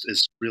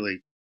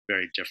really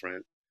very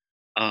different.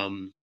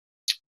 And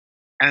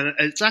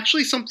it's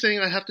actually something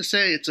I have to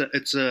say.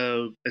 It's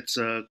a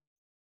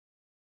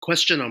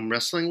question I'm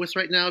wrestling with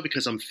right now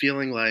because I'm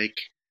feeling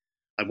like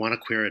I want to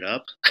queer it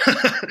up,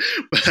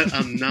 but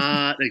I'm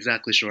not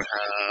exactly sure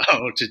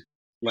how to.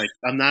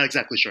 I'm not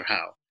exactly sure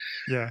how.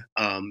 Yeah.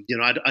 I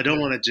don't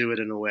want to do it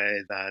in a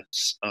way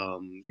that's,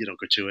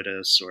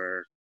 gratuitous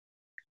or,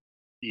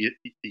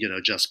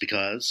 just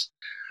because.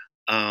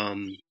 But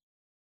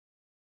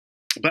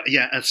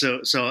yeah, it's a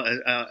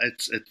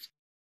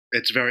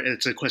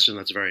question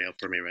that's very up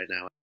for me right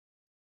now.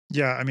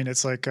 Yeah.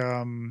 It's like,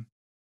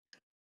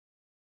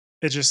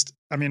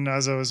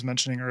 as I was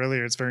mentioning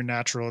earlier, it's very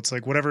natural. It's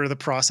like whatever the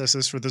process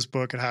is for this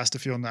book, it has to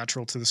feel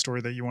natural to the story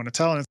that you want to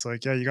tell. And it's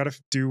like, yeah, you got to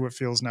do what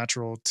feels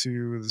natural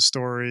to the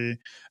story,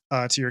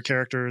 to your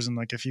characters. And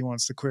like, if he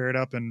wants to queer it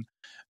up and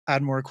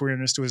add more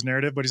queerness to his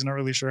narrative, but he's not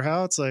really sure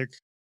how, it's like,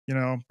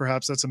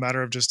 perhaps that's a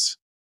matter of just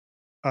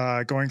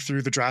going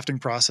through the drafting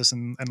process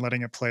and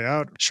letting it play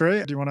out.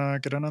 Sheree, do you want to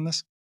get in on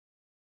this?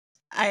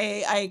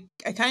 I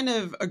kind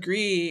of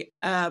agree,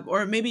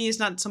 or maybe it's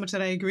not so much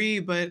that I agree,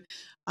 but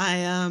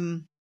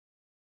I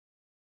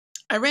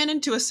ran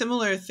into a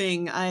similar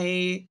thing.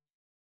 I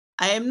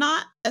am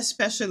not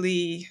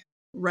especially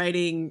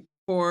writing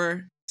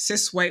for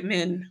cis white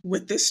men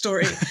with this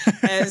story,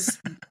 as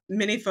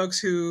many folks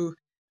who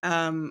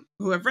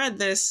have read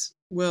this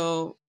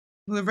who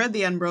have read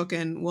The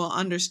Unbroken will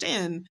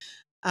understand.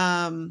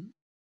 But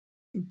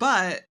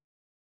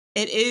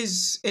it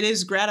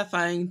is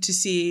gratifying to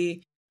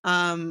see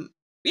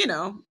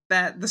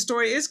that the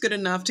story is good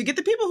enough to get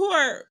the people who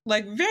are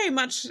like very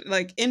much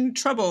like in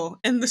trouble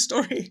in the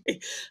story.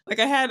 Like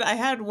I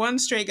had one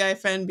straight guy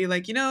friend be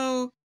like,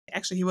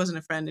 actually he wasn't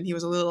a friend and he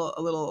was a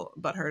little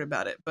butthurt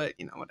about it, but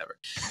whatever.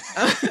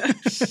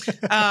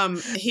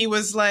 He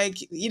was like,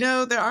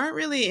 there aren't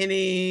really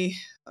any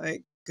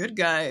like good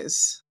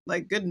guys,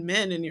 like good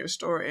men in your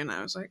story. And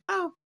I was like,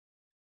 oh,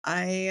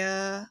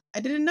 I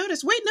didn't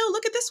notice. Wait, no,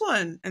 look at this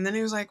one. And then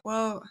he was like,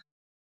 well,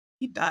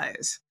 he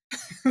dies.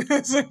 I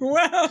was like,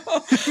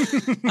 well,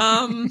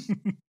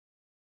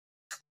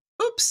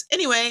 oops.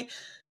 Anyway,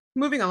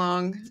 moving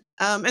along.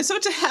 And so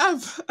to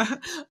have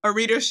a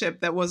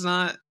readership that was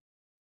not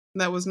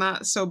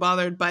so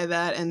bothered by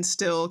that and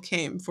still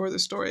came for the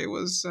story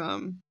was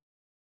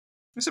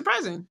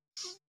surprising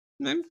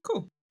and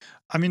cool.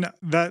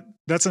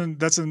 That's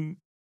an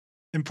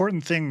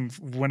important thing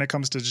when it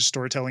comes to just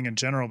storytelling in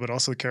general, but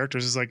also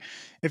characters is like,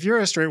 if you're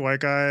a straight white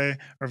guy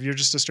or if you're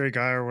just a straight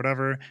guy or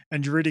whatever,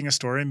 and you're reading a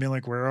story and being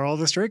like, where are all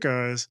the straight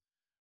guys?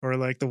 or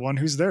like the one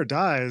who's there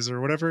dies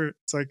or whatever.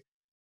 It's like,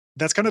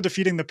 that's kind of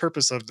defeating the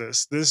purpose of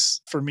this.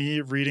 This, for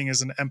me, reading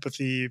is an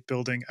empathy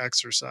building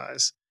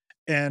exercise.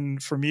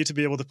 And for me to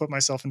be able to put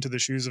myself into the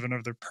shoes of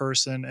another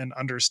person and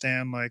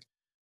understand like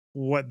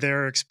what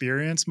their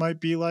experience might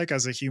be like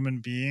as a human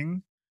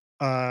being,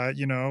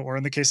 you know, or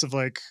in the case of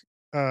like,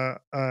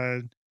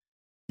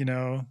 you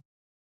know,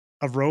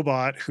 a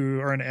robot who,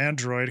 or an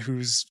android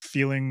who's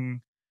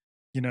feeling,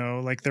 you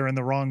know, like they're in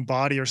the wrong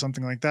body or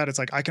something like that. It's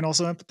like, I can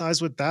also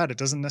empathize with that. It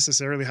doesn't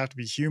necessarily have to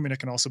be human. It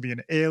can also be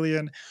an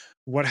alien,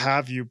 what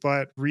have you.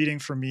 But reading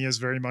for me is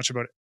very much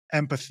about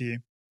empathy.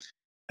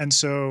 And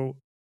so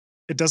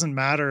it doesn't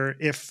matter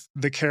if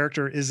the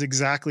character is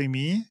exactly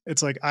me.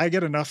 It's like, I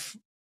get enough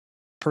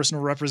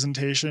personal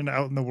representation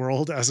out in the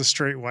world as a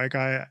straight white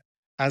guy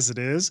as it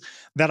is,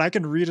 that I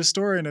can read a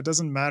story and it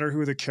doesn't matter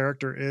who the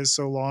character is,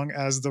 so long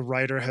as the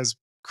writer has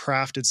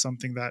crafted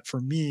something that for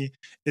me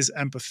is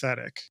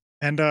empathetic.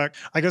 And I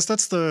guess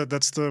that's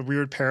the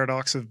weird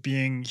paradox of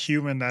being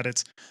human, that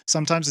it's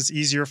sometimes it's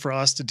easier for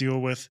us to deal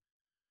with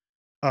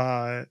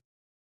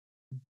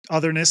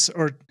otherness,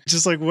 or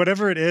just like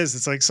whatever it is.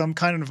 It's like some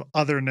kind of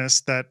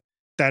otherness that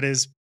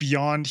is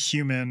beyond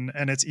human,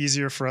 and it's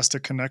easier for us to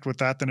connect with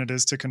that than it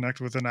is to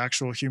connect with an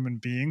actual human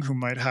being who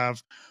might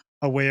have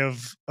a way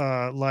of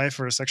life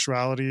or a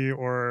sexuality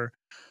or,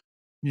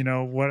 you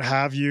know, what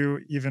have you,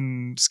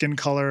 even skin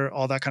color,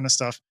 all that kind of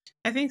stuff.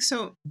 I think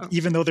so.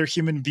 Even though they're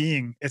human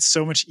being, it's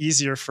so much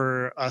easier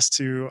for us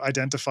to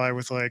identify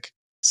with like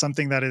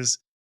something that is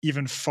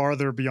even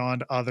farther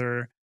beyond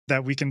other,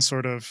 that we can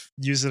sort of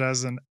use it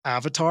as an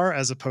avatar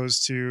as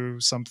opposed to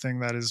something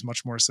that is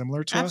much more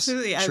similar to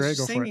Absolutely. us. I was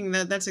just thinking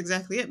that that's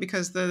exactly it,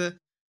 because the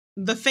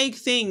fake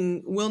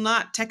thing will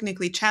not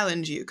technically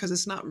challenge you because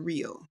it's not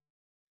real.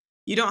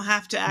 You don't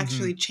have to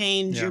actually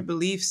change your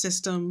belief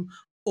system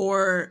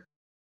or,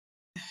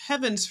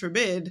 heavens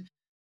forbid,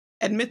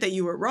 admit that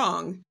you were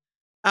wrong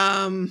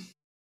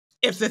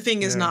if the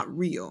thing is not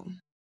real.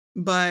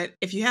 But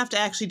if you have to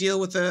actually deal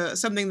with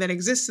something that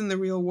exists in the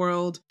real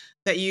world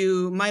that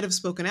you might have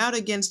spoken out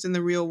against in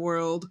the real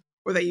world,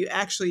 or that you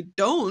actually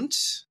don't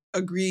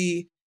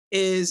agree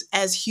is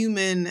as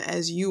human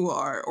as you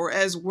are, or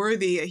as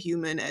worthy a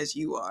human as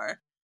you are,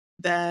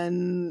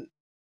 then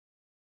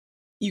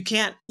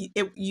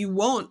you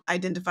won't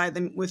identify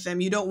with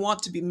them. You don't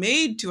want to be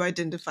made to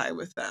identify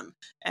with them.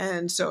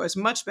 And so it's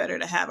much better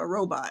to have a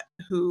robot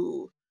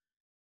who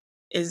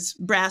is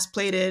brass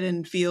plated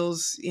and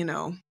feels, you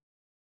know,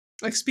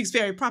 like speaks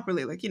very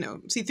properly, like, you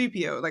know,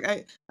 C-3PO.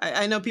 Like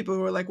I know people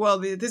who are like, well,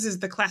 this is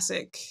the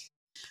classic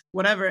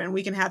whatever, and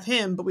we can have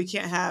him, but we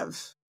can't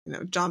have, you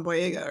know, John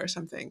Boyega or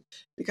something,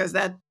 because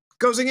that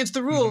goes against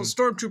the rules.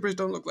 Stormtroopers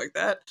don't look like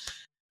that.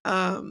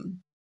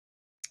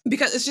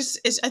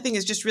 Because I think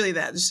it's just really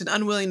that, just an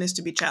unwillingness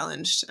to be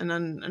challenged,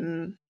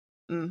 and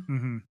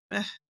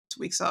it's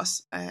weak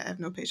sauce. I have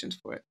no patience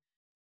for it.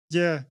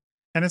 Yeah.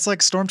 And it's like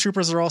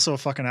stormtroopers are also a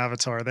fucking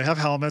avatar. They have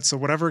helmets, so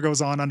whatever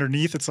goes on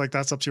underneath, it's like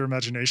that's up to your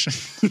imagination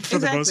for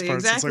the most part.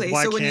 Exactly. It's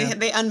like, so when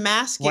they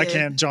unmask why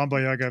can't John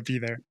Boyega be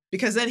there?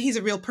 Because then he's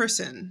a real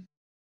person,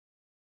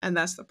 and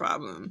that's the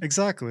problem.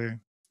 Exactly.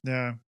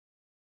 Yeah.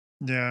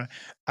 Yeah.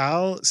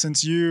 Al,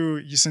 since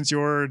your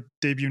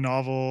debut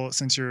novel,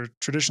 since your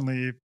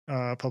traditionally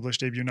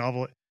published debut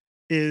novel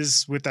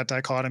is with that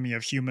dichotomy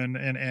of human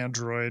and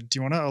android, do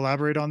you want to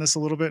elaborate on this a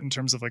little bit in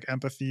terms of like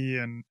empathy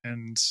and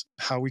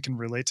how we can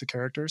relate to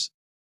characters?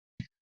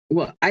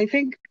 Well, I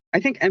think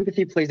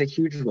empathy plays a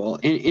huge role.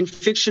 In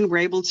fiction, we're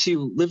able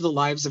to live the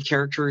lives of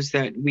characters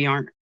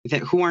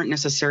who aren't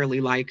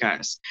necessarily like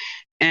us.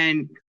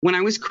 And when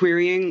I was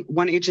querying,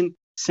 one agent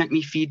sent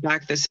me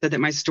feedback that said that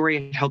my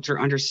story had helped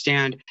her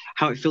understand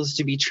how it feels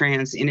to be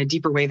trans in a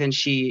deeper way than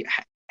she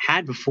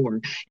had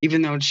before,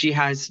 even though she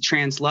has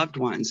trans loved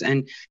ones.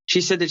 And she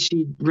said that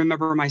she'd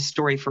remember my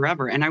story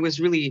forever. And I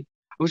was really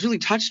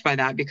touched by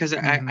that, because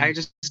I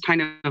just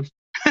kind of,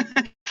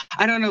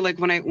 I don't know, like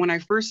when I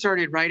first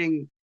started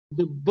writing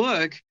the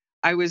book,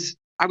 I was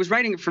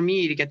writing it for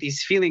me to get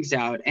these feelings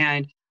out.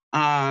 And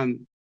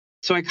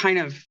so I kind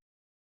of,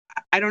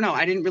 I don't know,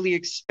 I didn't really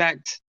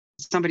expect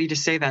somebody to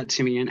say that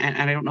to me, and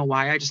I don't know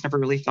why. I just never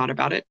really thought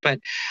about it, but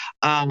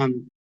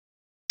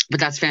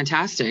that's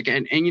fantastic.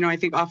 And you know, I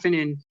think often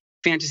in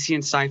fantasy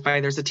and sci-fi,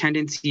 there's a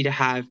tendency to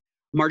have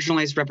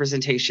marginalized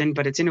representation,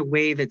 but it's in a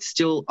way that's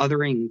still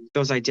othering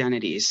those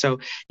identities. So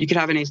you could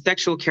have an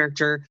asexual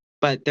character,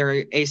 but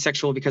they're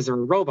asexual because they're a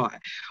robot,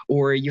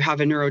 or you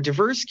have a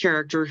neurodiverse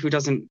character who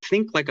doesn't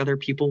think like other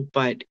people,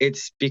 but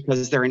it's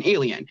because they're an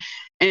alien.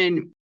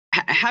 And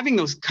having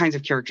those kinds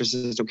of characters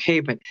is okay,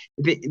 but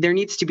there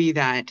needs to be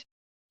that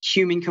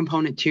human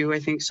component too, I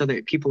think, so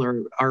that people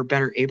are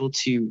better able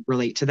to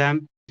relate to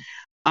them.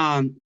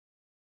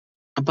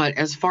 But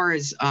as far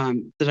as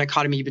the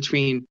dichotomy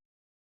between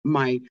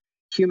my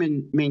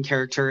human main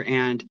character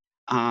and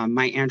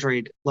my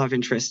android love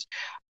interest,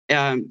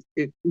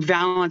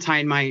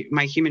 Valentine, my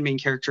human main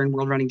character in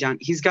World Running Down,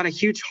 he's got a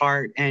huge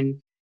heart, and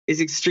is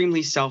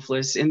extremely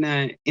selfless. In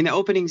the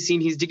opening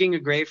scene, he's digging a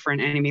grave for an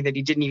enemy that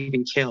he didn't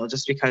even kill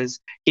just because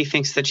he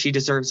thinks that she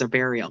deserves a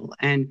burial.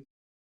 And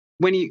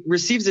when he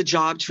receives a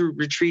job to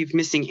retrieve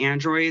missing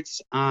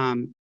androids,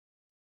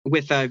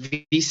 with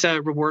a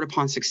visa reward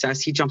upon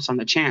success, he jumps on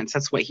the chance.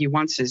 That's what he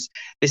wants, is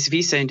this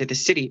visa into the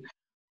city.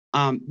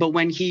 But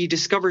when he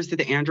discovers that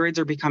the androids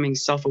are becoming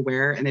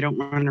self-aware and they don't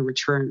want to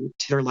return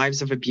to their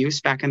lives of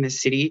abuse back in the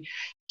city,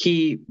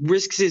 he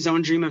risks his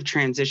own dream of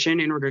transition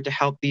in order to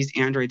help these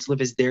androids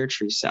live as their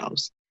true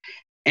selves.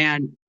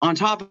 And on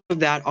top of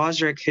that,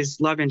 Osric, his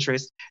love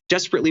interest,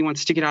 desperately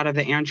wants to get out of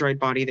the android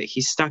body that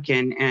he's stuck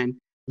in, and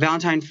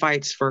Valentine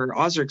fights for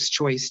Osric's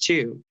choice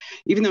too.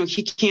 Even though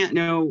he can't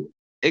know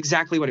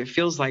exactly what it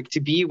feels like to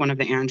be one of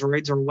the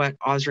androids or what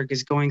Osric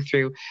is going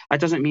through,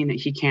 that doesn't mean that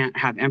he can't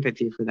have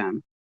empathy for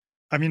them.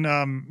 I mean,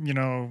 you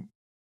know,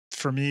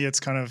 for me, it's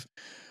kind of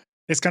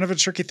a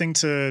tricky thing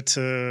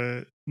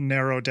to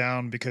narrow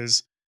down,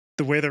 because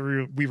the way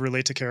that we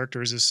relate to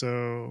characters is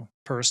so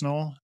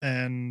personal.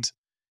 And,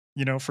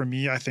 you know, for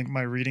me, I think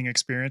my reading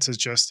experience has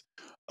just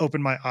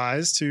opened my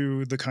eyes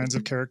to the kinds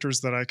of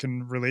characters that I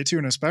can relate to.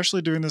 And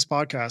especially doing this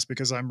podcast,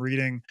 because I'm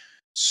reading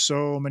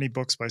so many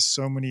books by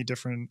so many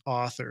different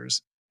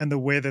authors, and the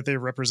way that they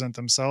represent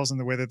themselves and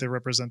the way that they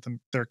represent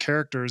their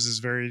characters is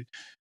very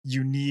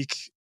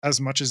unique, as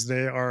much as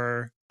they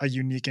are a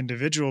unique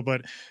individual.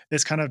 But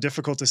it's kind of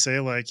difficult to say,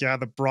 like, yeah,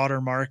 the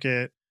broader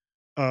market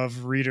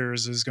of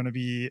readers is going to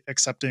be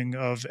accepting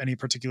of any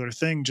particular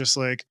thing. Just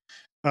like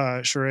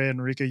Sheree and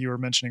Ryka, you were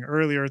mentioning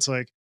earlier, it's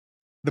like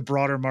the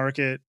broader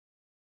market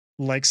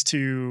likes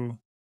to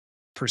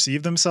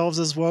perceive themselves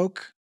as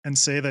woke and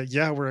say that,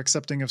 yeah, we're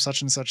accepting of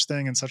such and such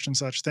thing and such and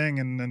such thing.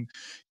 And then,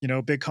 you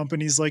know, big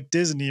companies like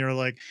Disney are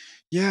like,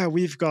 yeah,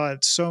 we've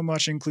got so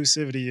much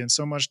inclusivity and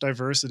so much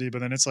diversity. But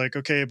then it's like,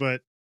 okay,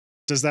 but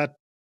does that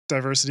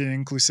diversity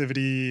and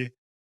inclusivity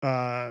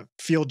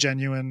feel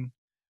genuine?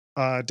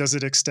 Does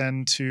it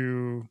extend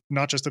to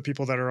not just the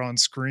people that are on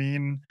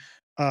screen,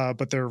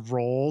 but their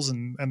roles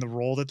and the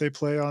role that they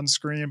play on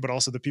screen, but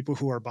also the people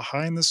who are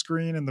behind the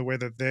screen and the way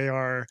that they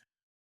are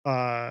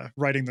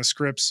writing the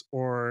scripts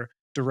or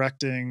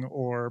directing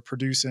or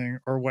producing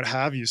or what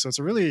have you? So it's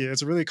a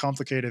really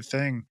complicated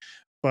thing.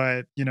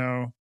 But, you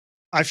know,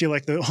 I feel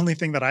like the only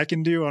thing that I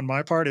can do on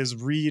my part is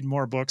read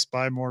more books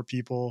by more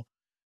people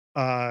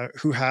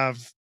who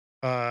have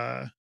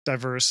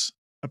diverse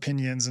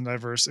opinions and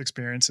diverse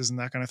experiences and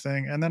that kind of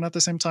thing. And then at the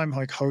same time,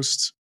 like,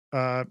 host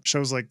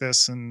shows like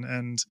this,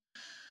 and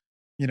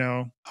you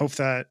know, hope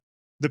that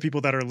the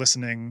people that are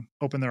listening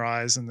open their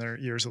eyes and their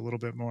ears a little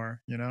bit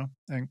more, you know.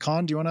 And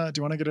Con, do you want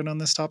to get in on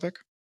this topic?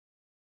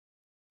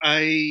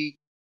 I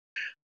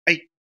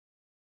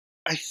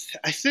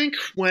think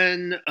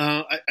when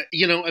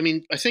you know, I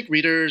mean, I think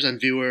readers and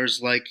viewers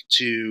like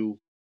to.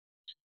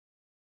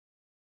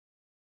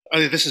 I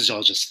mean, this is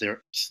all just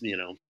their, you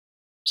know,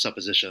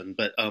 supposition,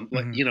 but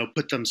like, you know,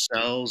 put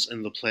themselves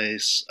in the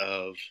place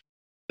of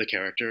the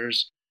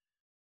characters,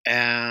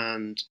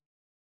 and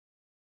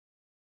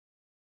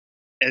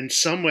in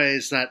some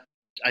ways that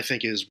I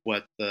think is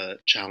what the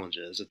challenge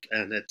is,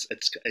 and it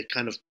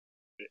kind of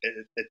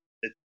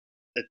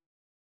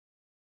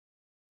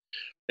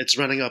it's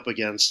running up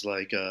against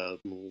like a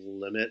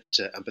limit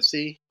to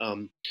empathy.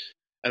 And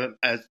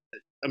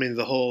I mean,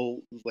 the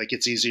whole, like,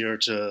 it's easier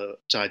to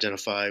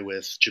identify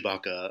with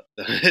Chewbacca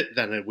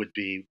than it would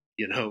be,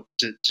 you know,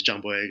 to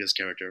John Boyega's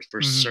character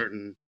for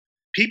certain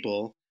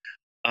people.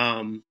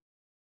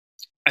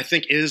 I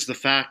think is the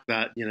fact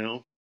that, you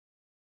know,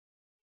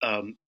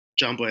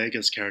 John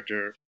Boyega's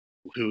character,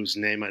 whose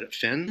name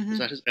Finn, is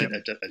that his?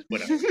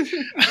 Whatever.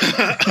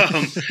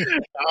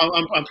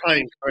 I'm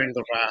probably incurring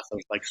the wrath of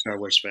like Star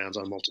Wars fans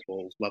on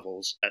multiple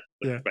levels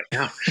right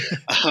now.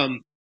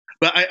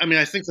 But I mean,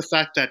 I think the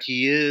fact that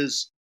he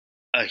is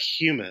a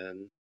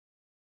human,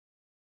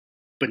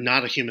 but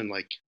not a human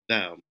like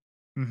them,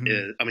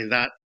 is, I mean,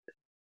 that,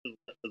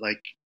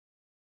 like,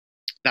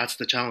 that's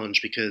the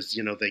challenge, because,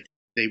 you know,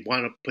 they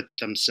want to put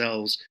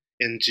themselves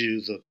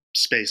into the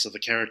space of the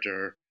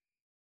character,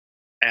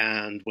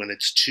 and when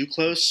it's too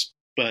close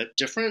but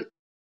different,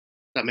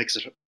 that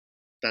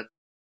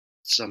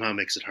somehow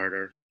makes it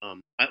harder.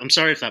 I'm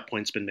sorry if that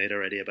point's been made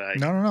already, but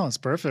No, it's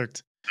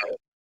perfect.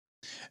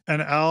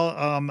 And Al,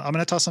 I'm going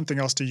to toss something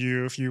else to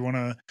you if you want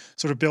to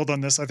sort of build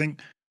on this. I think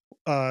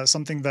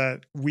something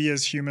that we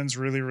as humans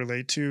really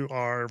relate to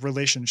are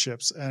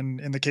relationships.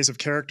 And in the case of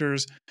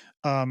characters,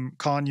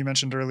 Con, you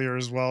mentioned earlier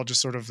as well,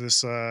 just sort of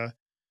this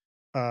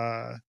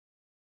found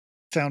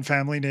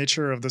family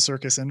nature of the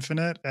Circus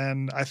Infinite.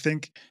 And I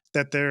think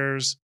that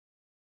there's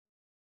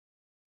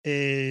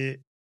a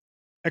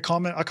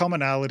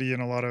commonality in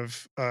a lot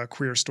of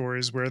queer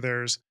stories where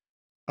there's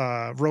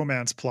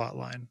romance plot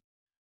line.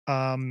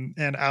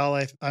 And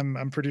Al,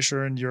 I'm pretty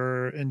sure in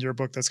your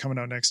book that's coming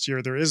out next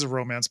year, there is a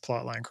romance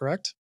plot line,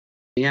 correct?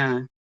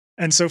 Yeah.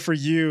 And so for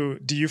you,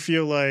 do you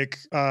feel like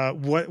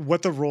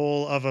what the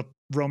role of a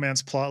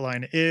romance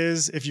plotline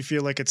is, if you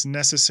feel like it's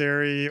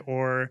necessary,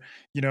 or,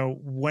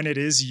 when it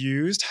is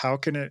used, how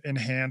can it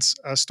enhance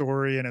a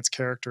story and its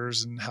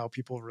characters and how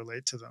people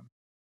relate to them?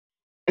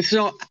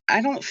 So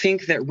I don't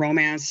think that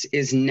romance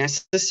is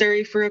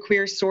necessary for a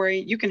queer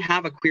story. You can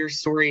have a queer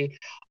story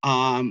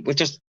with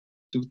just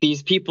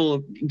these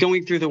people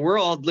going through the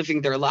world,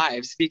 living their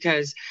lives,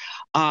 because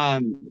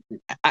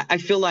I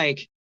feel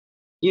like,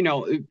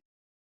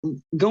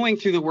 going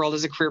through the world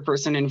as a queer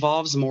person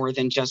involves more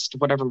than just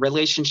whatever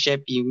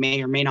relationship you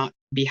may or may not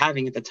be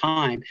having at the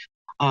time.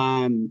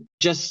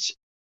 Just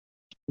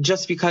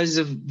because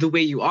of the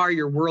way you are,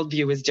 your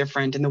worldview is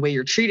different and the way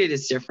you're treated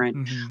is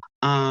different.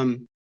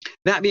 Mm-hmm.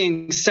 That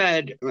being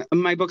said,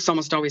 my books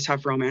almost always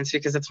have romance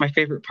because it's my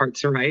favorite part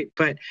to write.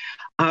 But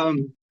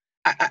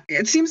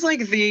it seems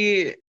like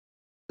the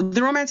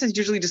romances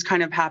usually just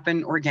kind of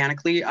happen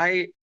organically.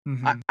 I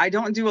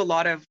don't do a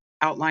lot of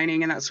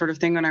outlining and that sort of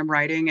thing when I'm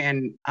writing,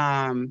 and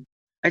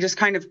I just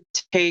kind of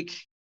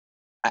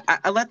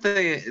I let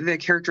the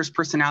characters'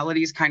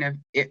 personalities kind of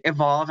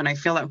evolve, and I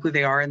feel out who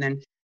they are, and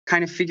then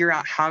kind of figure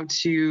out how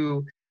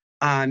to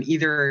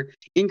either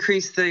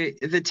increase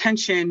the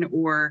tension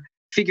or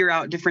figure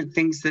out different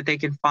things that they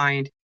can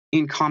find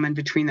in common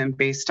between them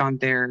based on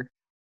their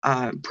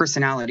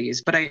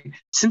personalities. But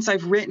since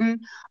I've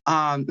written,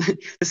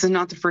 this is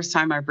not the first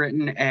time I've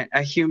written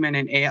a human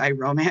and AI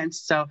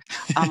romance. So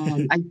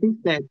I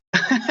think that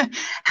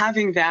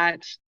having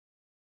that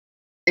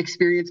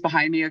experience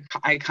behind me,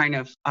 I kind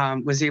of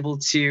was able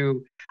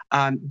to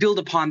build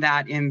upon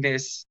that in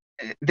this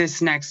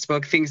next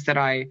book, things that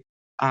I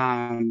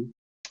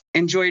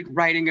enjoyed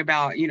writing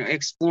about,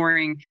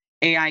 exploring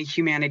AI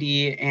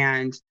humanity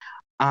and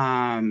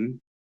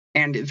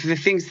the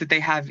things that they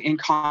have in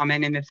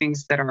common and the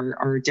things that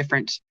are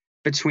different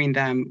between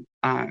them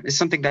is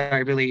something that I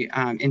really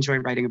enjoy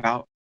writing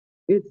about.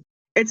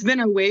 It's been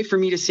a way for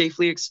me to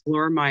safely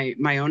explore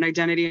my own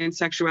identity and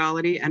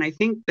sexuality, and I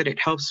think that it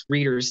helps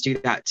readers do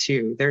that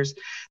too. There's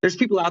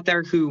people out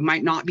there who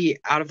might not be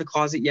out of the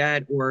closet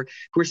yet, or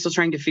who are still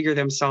trying to figure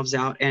themselves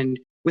out, and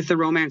with the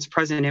romance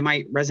present, it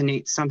might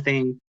resonate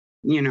something,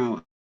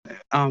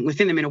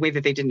 within them in a way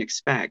that they didn't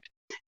expect.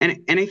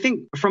 And I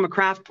think from a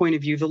craft point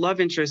of view, the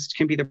love interest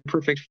can be the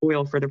perfect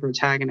foil for the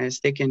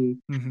protagonist. They can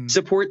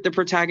support the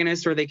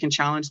protagonist, or they can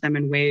challenge them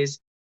in ways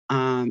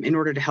in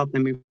order to help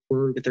them move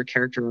forward with their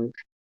character arc.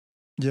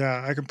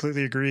 Yeah, I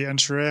completely agree. And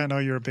Sheree, I know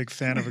you're a big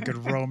fan of a good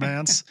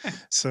romance.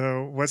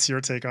 So what's your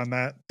take on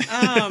that?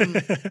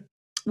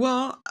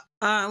 Well,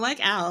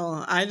 like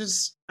Al, I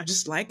just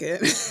like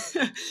it.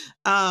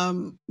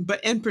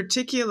 But in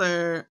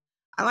particular,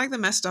 I like the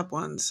messed up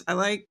ones. I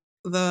like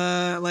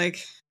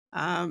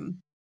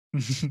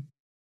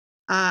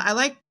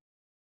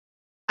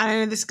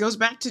this goes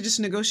back to just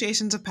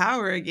negotiations of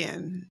power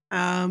again.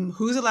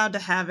 Who's allowed to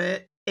have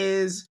it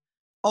is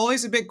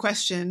always a big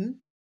question.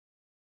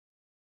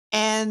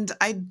 And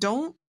I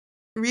don't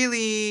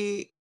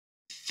really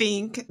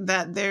think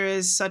that there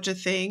is such a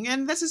thing.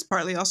 And this is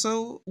partly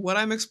also what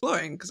I'm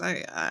exploring, because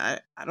I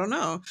don't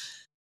know,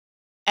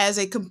 as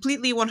a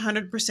completely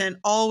 100%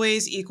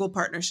 always equal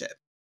partnership.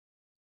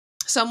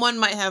 Someone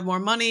might have more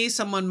money,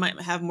 someone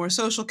might have more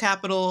social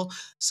capital,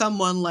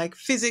 someone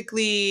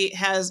physically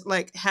has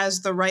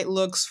the right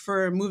looks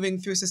for moving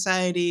through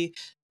society,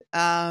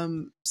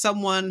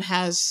 someone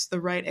has the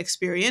right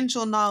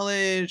experiential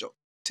knowledge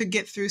to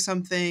get through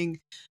something.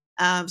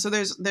 So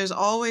there's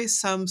always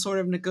some sort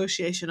of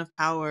negotiation of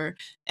power,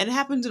 and it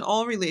happens in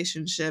all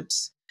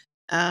relationships.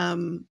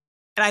 And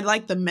I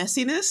like the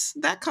messiness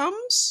that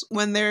comes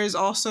when there's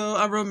also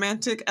a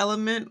romantic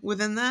element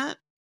within that.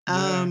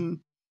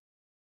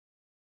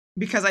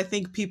 Because I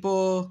think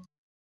people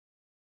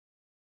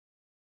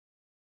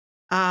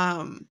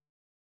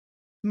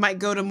might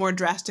go to more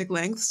drastic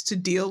lengths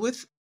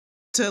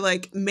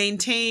to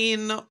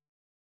maintain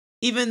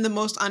even the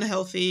most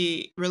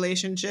unhealthy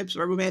relationships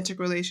or romantic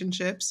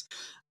relationships.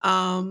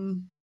 I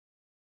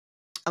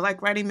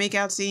like writing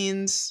makeout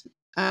scenes.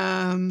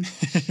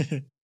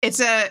 It's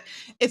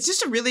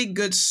just a really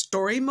good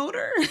story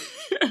motor.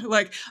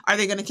 Are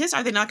they going to kiss?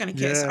 Are they not going to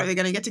kiss? Are they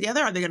going to get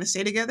together? Are they going to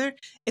stay together?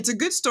 It's a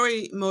good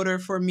story motor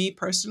for me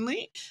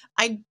personally.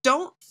 I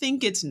don't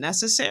think it's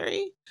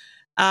necessary.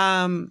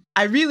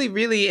 I really,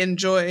 really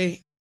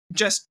enjoy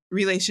just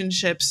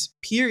relationships,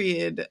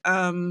 period.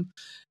 I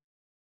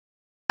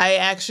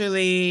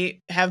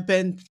actually have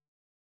been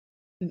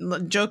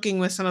joking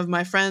with some of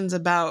my friends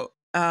about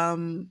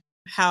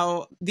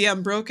how The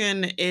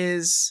Unbroken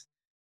is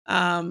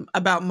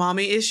about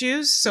mommy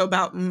issues, so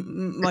about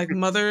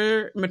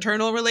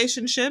maternal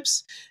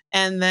relationships,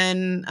 and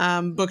then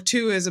book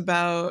 2 is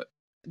about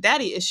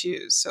daddy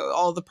issues, so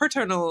all the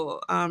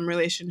paternal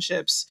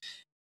relationships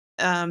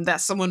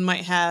that someone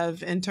might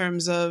have in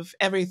terms of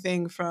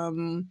everything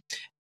from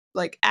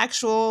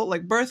actual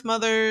birth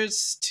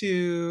mothers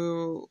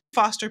to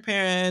foster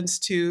parents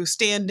to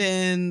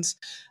stand-ins,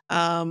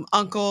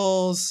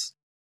 uncles,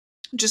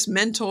 just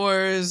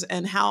mentors,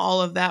 and how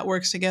all of that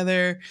works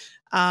together.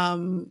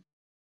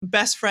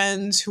 best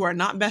friends who are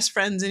not best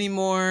friends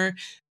anymore,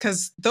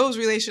 because those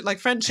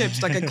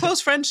friendships, like a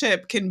close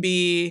friendship can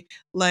be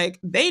like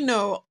they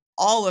know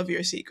all of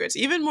your secrets,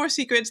 even more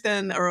secrets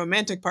than a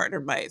romantic partner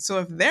might. So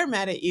if they're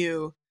mad at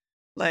you,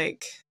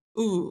 like,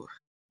 ooh,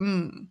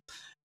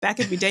 that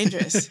could be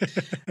dangerous.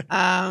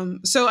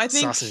 So I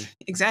think Saucy.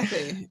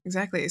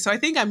 exactly. So I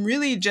think I'm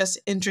really just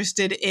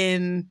interested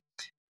in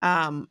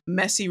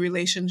messy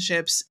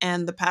relationships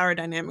and the power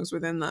dynamics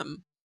within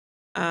them.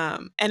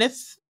 And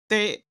if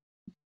they,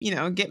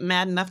 get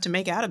mad enough to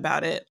make out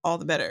about it, all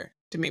the better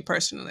to me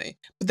personally.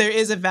 But there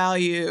is a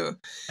value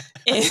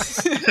in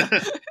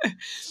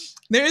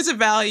there is a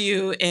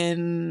value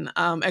in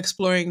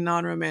exploring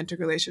non-romantic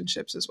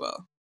relationships as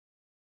well.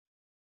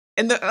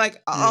 And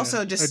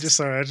also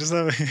just I just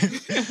have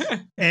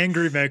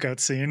angry makeout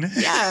scene.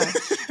 Yeah.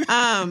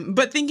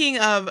 But thinking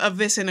of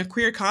this in a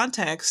queer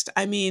context,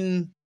 I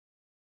mean,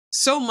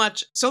 so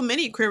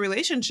many queer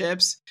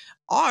relationships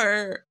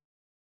are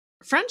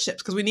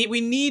friendships, because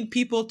we need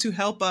people to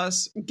help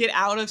us get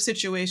out of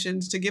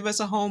situations, to give us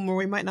a home where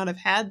we might not have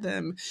had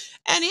them.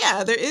 And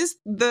yeah, there is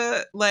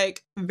the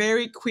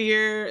very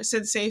queer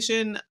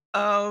sensation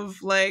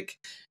of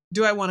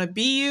do I want to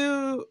be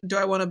you? Do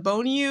I want to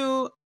bone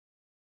you?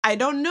 I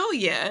don't know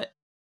yet.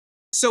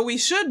 So we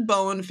should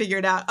bone, figure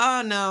it out.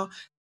 Oh no,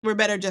 we're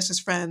better just as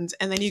friends.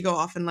 And then you go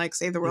off and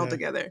save the world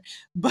together.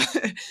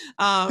 But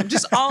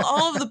just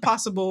all of the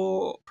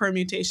possible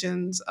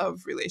permutations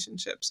of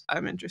relationships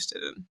I'm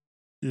interested in.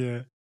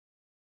 Yeah.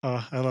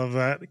 Oh, I love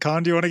that.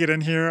 Con, do you want to get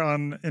in here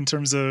in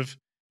terms of,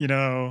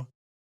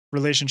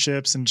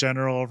 relationships in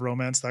general,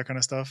 romance, that kind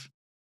of stuff?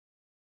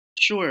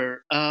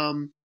 Sure.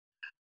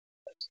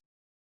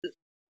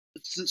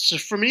 So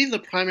for me, the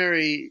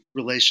primary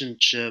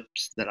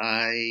relationships that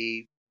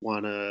I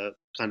want to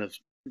kind of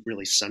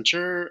really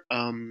center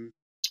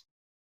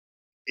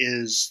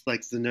is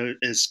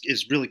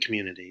is really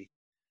community.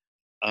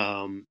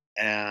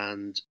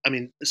 And I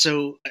mean,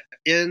 so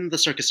in the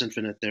Circus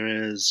Infinite,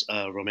 there is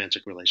a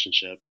romantic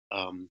relationship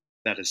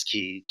that is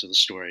key to the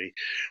story,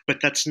 but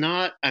that's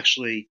not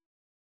actually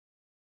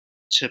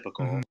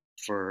typical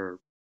for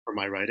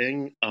my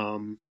writing.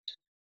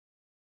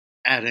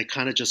 And it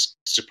kind of just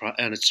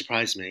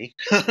surprised me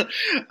that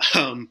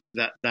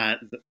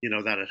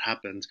it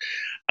happened.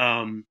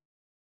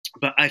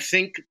 But I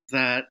think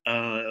that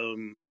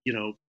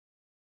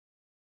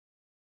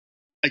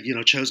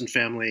chosen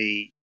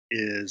family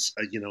is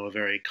a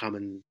very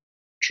common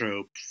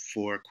trope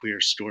for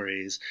queer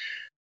stories.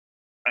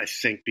 I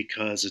think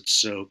because it's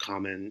so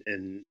common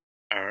in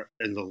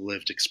the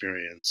lived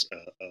experience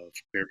of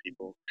queer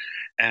people,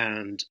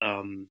 and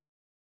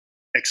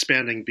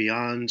expanding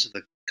beyond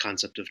the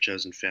concept of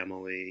chosen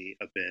family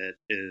a bit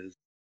is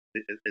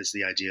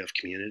the idea of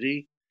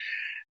community.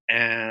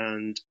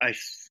 And I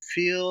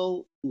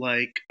feel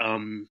like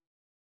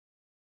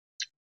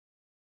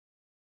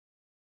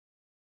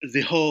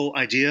the whole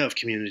idea of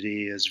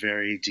community is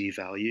very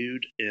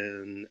devalued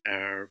in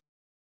our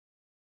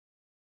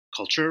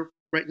culture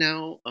right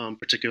now,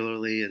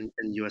 particularly in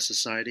U.S.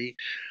 society.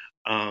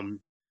 I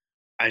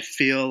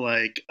feel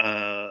like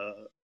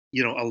a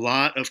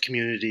lot of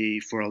community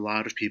for a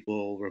lot of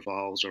people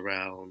revolves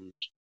around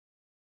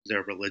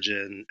their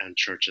religion and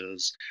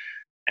churches,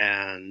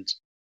 and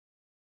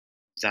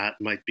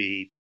that might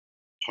be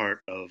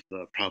part of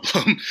the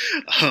problem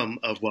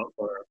of what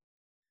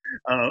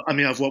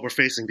we're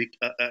facing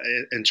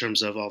in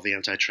terms of all the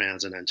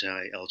anti-trans and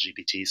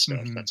anti-LGBT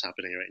stuff that's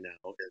happening right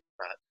now. Is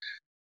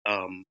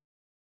that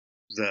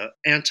the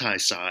anti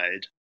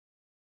side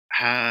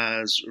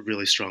has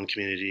really strong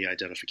community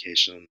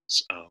identifications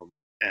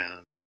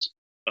and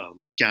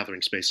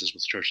gathering spaces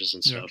with churches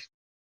and stuff.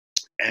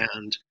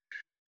 And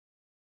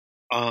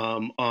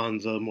on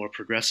the more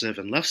progressive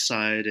and left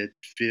side, it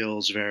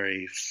feels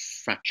very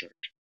fractured.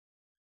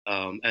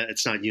 And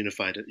it's not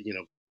unified,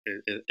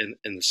 in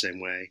the same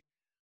way.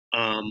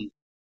 I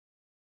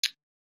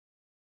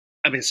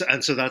mean,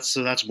 so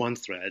that's one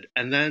thread.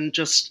 And then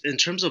just in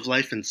terms of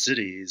life in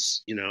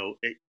cities, you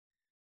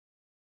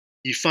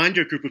find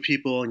your group of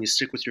people and you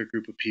stick with your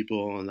group of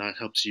people, and that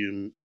helps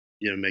you,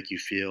 make you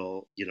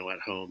feel,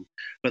 at home.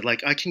 But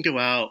I can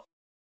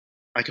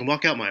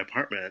walk out my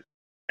apartment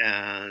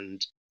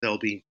and there'll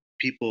be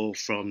people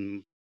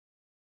from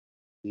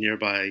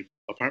nearby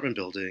apartment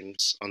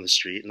buildings on the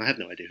street, and I have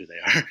no idea who they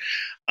are,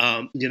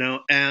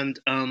 and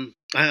I'm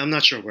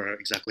not sure where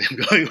exactly I'm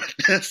going with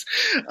this.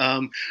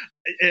 I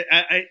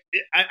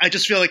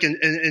just feel like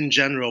in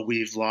general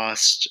we've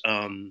lost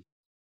a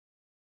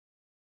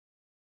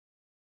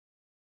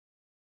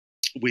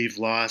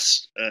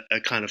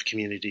kind of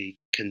community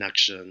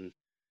connection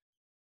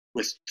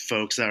with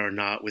folks that are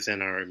not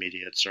within our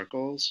immediate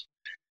circles,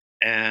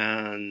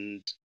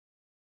 and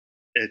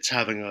it's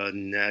having a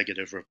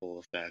negative ripple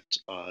effect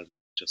on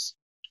just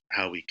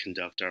how we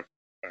conduct our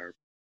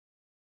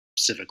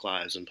civic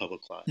lives and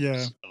public lives.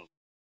 Yeah.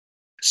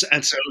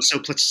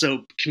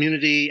 So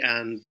community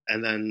and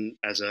then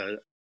as a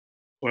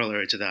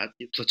corollary to that,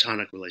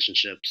 platonic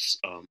relationships,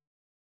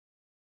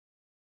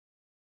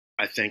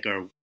 I think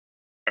are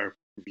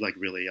like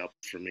really up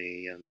for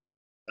me, and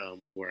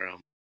where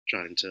I'm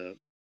trying to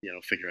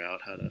figure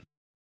out how to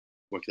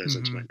work those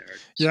into my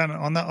narratives. Yeah, and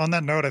on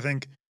that note, I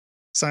think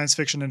science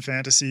fiction and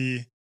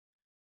fantasy,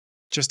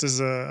 just as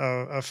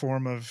a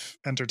form of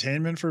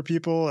entertainment for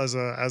people, as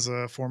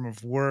a form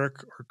of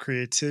work or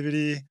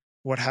creativity,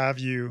 what have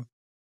you,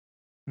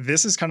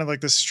 this is kind of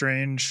like this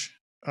strange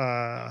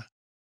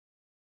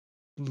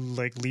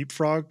like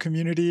leapfrog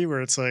community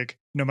where it's like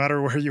no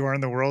matter where you are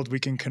in the world, we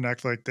can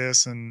connect like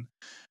this and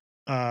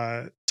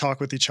talk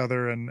with each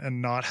other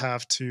and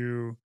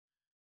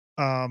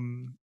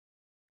um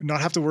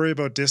not have to worry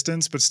about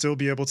distance, but still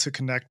be able to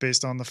connect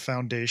based on the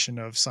foundation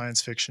of science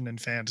fiction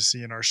and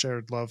fantasy and our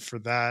shared love for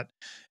that.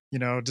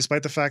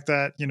 Despite the fact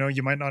that,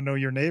 you might not know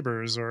your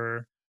neighbors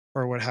or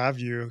what have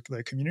you,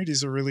 like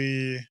communities are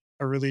really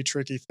a really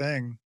tricky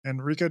thing.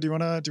 And Ryka, do you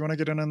wanna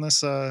get in on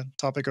this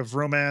topic of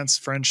romance,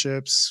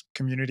 friendships,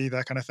 community,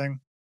 that kind of thing?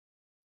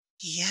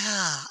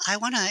 Yeah, I'm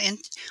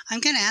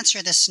going to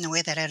answer this in a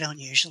way that I don't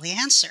usually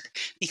answer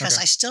because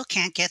Okay. I still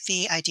can't get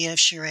the idea of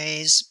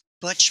Sheree's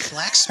butch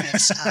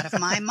blacksmiths out of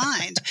my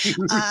mind.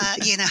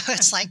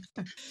 It's like,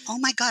 oh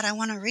my God, I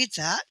want to read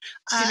that.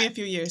 Give me Uh, a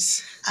few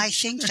years. I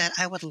think that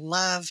I would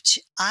love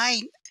to.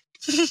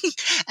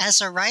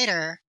 As a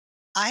writer,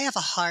 I have a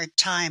hard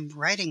time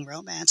writing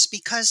romance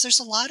because there's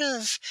a lot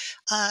of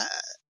uh,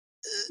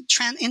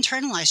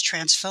 internalized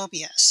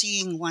transphobia,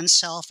 seeing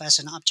oneself as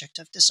an object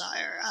of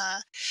desire.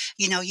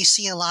 You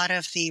see a lot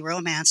of the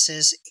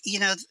romances,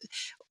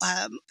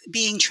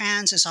 being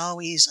trans is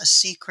always a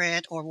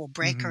secret or will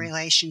break a Hmm.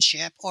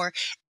 relationship, or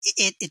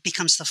it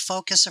becomes the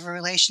focus of a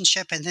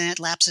relationship and then it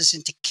lapses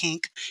into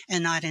kink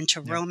and not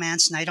into Yeah.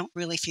 romance. And I don't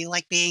really feel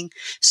like being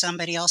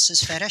somebody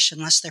else's fetish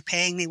unless they're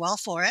paying me well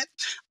for it.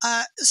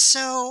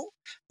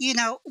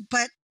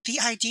 But the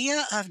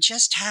idea of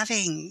just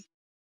having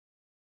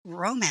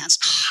romance,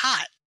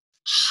 hot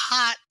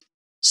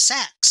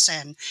sex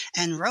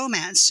and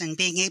romance and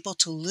being able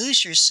to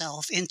lose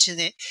yourself into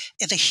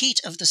the heat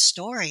of the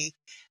story.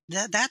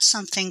 That's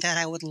something that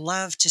I would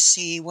love to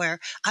see, where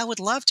I would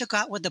love to go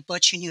out with the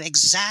butch and knew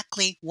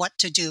exactly what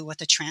to do with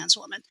a trans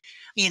woman.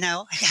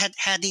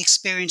 Had the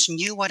experience,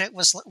 knew what it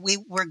was. We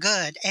were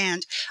good,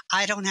 and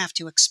I don't have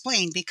to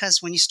explain,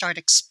 because when you start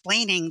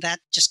explaining,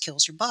 that just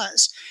kills your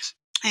buzz.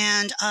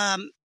 And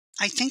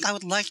I think I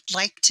would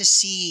like to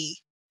see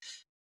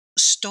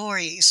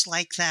stories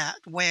like that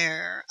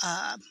where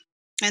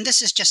and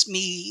this is just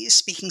me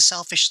speaking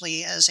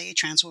selfishly as a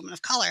trans woman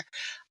of color,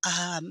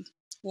 um,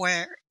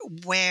 where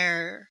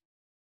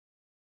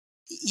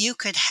you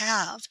could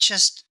have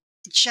just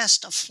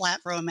a flat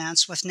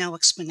romance with no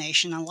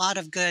explanation, a lot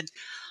of good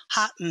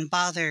hot and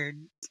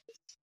bothered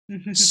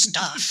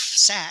stuff,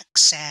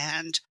 sex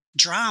and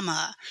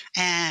drama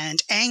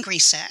and angry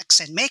sex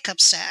and makeup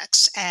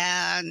sex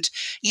and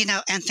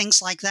and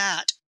things like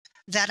that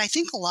I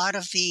think a lot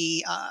of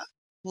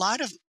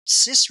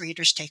cis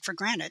readers take for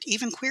granted,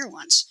 even queer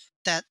ones,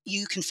 that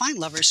you can find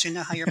lovers who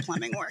know how your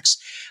plumbing works,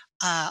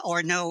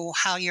 or know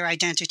how your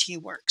identity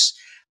works.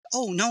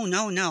 Oh, no,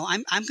 no, no.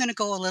 I'm going to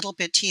go a little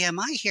bit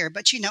TMI here,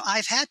 but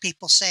I've had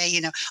people say,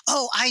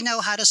 oh, I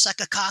know how to suck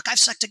a cock. I've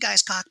sucked a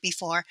guy's cock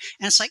before.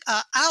 And it's like,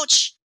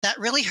 ouch, that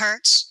really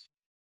hurts.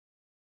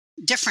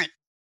 Different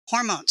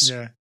hormones,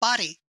 Yeah.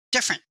 body,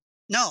 different.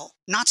 No,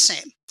 not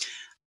same.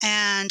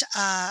 And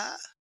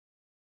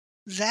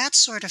that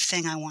sort of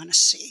thing I want to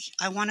see.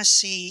 I want to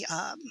see,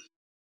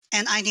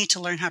 and I need to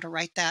learn how to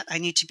write that. I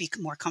need to be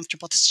more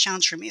comfortable. This is a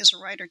challenge for me as a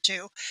writer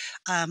too.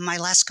 My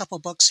last couple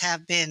books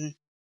have been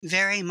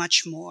very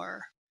much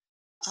more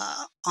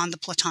on the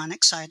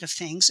platonic side of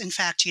things. In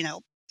fact, in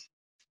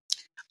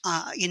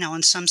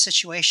some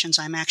situations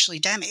I'm actually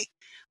demi,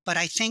 but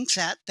I think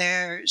that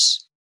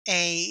there's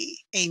a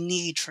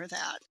need for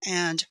that,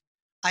 and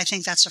I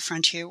think that's a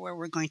frontier where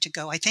we're going to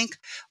go. I think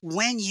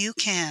when you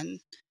can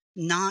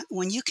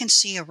when you can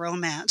see a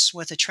romance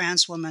with a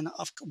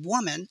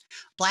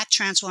black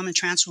trans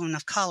woman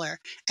of color,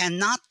 and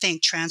not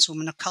think trans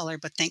woman of color,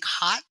 but think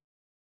hot,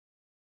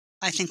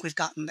 I think we've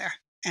gotten there.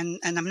 And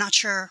I'm not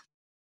sure.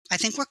 I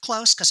think we're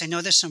close because I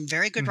know there's some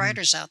very good Hmm.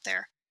 writers out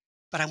there,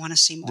 but I want to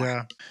see more.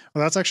 Yeah.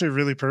 Well, that's actually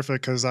really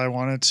perfect because I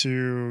wanted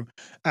to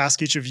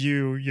ask each of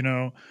you,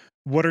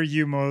 what are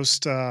you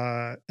most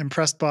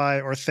impressed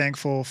by or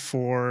thankful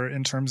for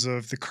in terms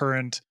of the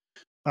current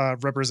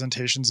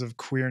representations of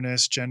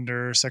queerness,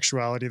 gender,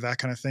 sexuality, that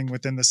kind of thing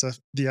within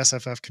the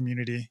SFF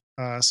community?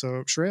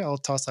 So, Sheree, I'll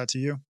toss that to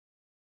you.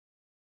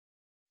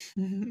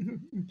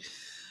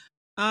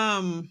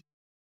 um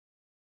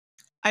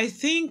I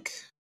think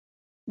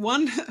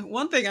one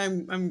thing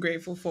I'm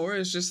grateful for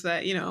is just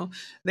that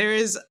there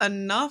is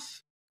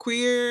enough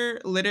queer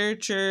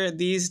literature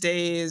these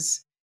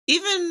days,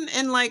 even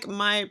in like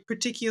my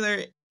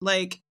particular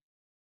like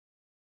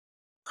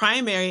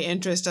primary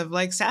interest of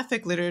like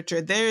sapphic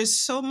literature. There's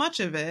so much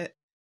of it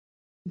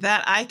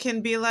that I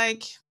can be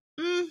like,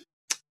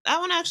 that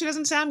one actually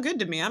doesn't sound good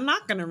to me. I'm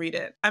not going to read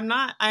it.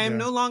 I am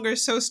no longer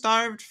so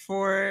starved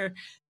for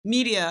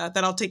media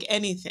that I'll take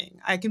anything.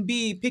 I can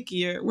be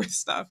pickier with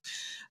stuff.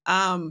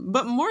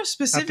 But more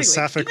specifically, at the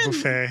Sapphic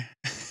buffet.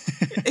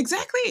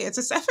 Exactly. It's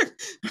a Sapphic.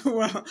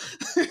 Well,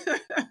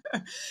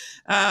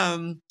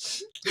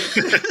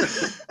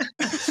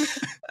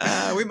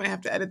 we might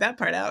have to edit that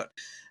part out.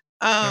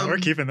 No, we're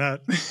keeping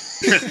that.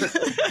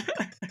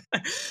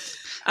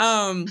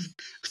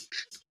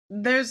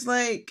 There's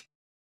like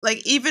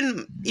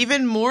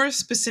even more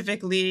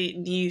specifically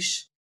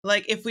niche,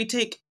 like if we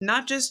take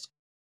not just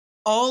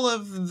all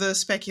of the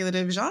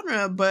speculative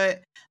genre,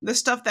 but the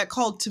stuff that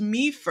called to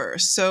me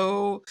first.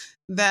 So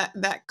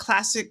that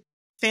classic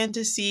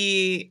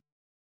fantasy,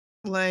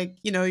 like,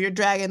 you know, your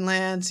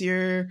Dragonlance,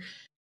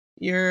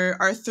 your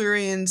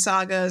Arthurian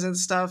sagas and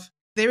stuff.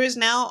 There is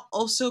now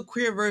also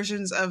queer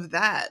versions of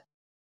that.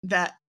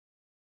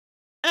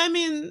 I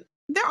mean,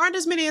 there aren't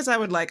as many as I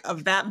would like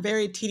of that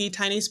very teeny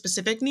tiny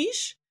specific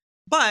niche,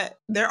 but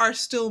there are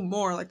still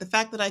more. Like the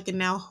fact that I can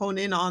now hone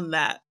in on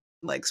that,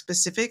 like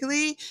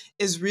specifically,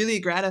 is really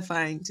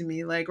gratifying to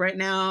me. Like right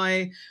now,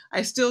 I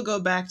still go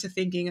back to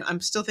thinking.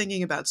 I'm still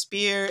thinking about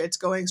Spear. It's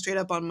going straight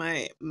up on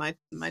my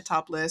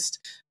top list.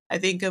 I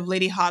think of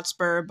Lady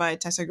Hotspur by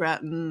Tessa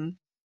Gratton.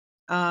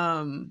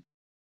 Oh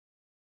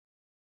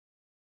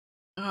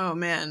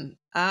man.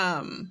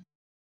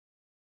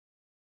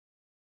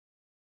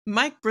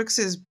 Mike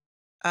Brooks's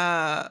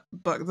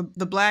book,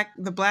 the black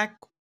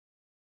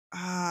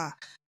I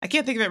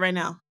can't think of it right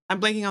now. I'm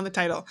blanking on the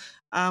title.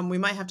 We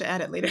might have to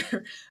add it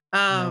later.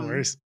 No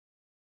worries.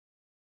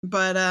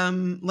 But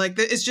like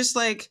it's just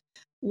like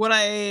what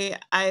I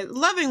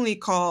lovingly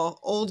call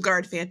old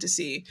guard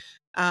fantasy.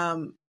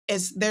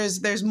 Is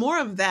there's more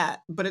of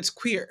that, but it's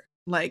queer,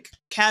 like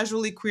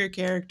casually queer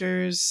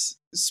characters,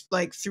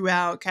 like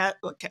throughout,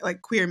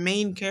 like queer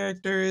main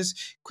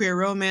characters, queer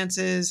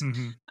romances.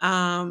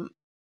 Mm-hmm.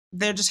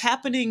 They're just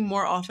happening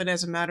more often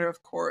as a matter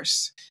of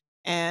course.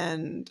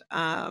 And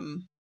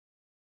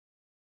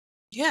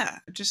yeah,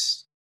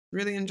 just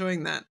really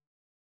enjoying that.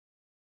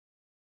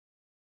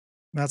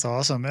 That's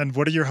awesome. And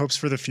what are your hopes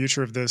for the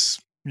future of this,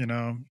 you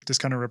know, this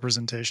kind of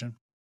representation?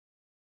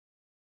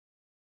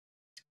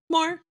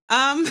 More,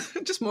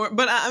 just more.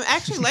 But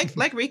actually, like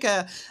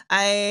Ryka,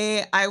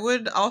 I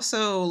would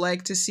also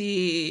like to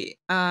see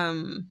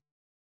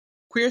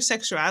queer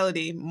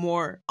sexuality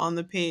more on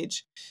the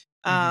page.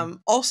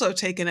 Also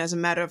taken as a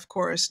matter of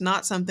course,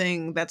 not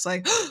something that's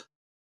like,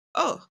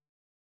 oh,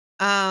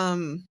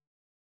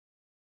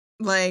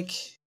 like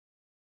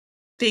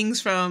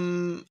things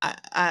from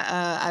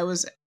I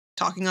was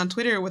talking on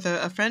Twitter with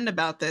a friend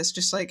about this,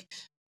 just like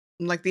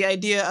the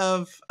idea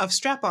of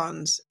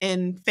strap-ons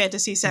in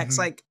fantasy sex,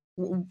 like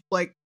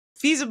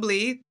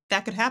feasibly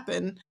that could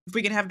happen. If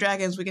we could have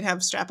dragons, we could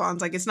have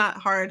strap-ons. Like it's not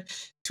hard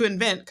to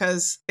invent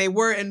because they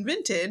were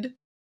invented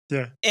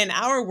in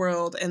our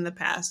world in the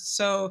past.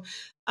 So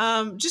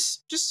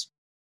just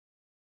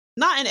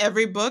not in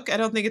every book. I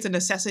don't think it's a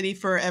necessity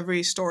for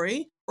every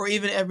story or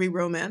even every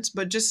romance,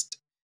 but just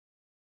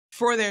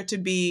for there to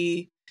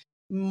be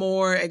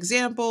more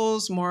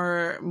examples,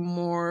 more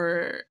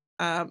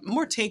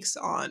takes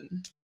on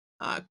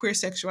queer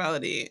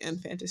sexuality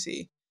and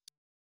fantasy.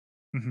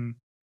 Mm-hmm.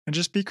 And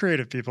just be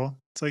creative, people.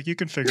 It's like you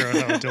can figure out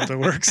how a dildo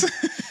works.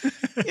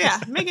 Yeah,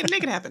 make it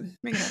happen.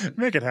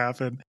 Make it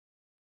happen.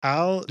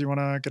 Al, do you want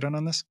to get in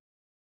on this?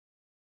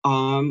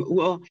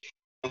 Well,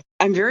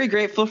 I'm very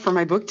grateful for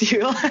my book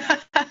deal.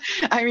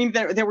 I mean,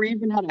 there were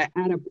even at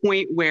a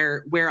point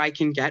where I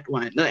can get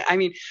one. I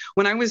mean,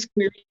 when I was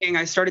querying,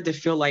 I started to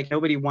feel like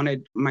nobody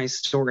wanted my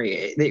story.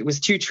 It was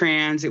too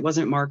trans. It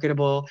wasn't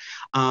marketable.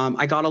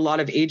 I got a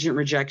lot of agent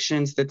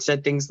rejections that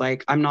said things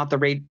like, I'm not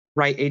the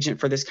right agent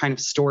for this kind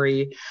of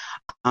story.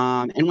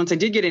 And once I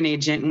did get an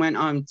agent and went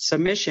on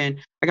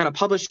submission, I got a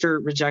publisher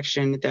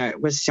rejection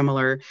that was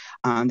similar.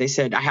 They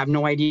said, I have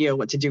no idea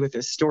what to do with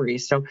this story.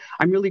 So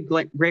I'm really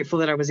grateful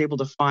that I was able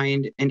to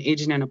find an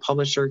agent and a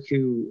publisher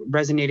who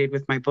resonated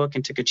with my book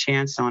and took a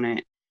chance on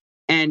it.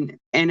 And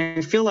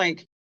I feel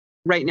like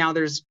right now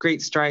there's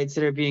great strides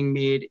that are being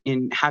made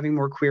in having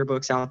more queer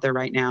books out there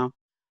right now.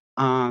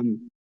 I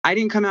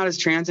didn't come out as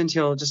trans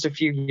until just a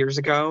few years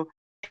ago.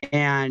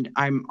 And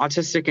I'm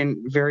autistic and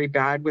very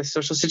bad with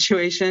social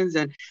situations.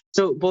 And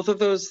so both of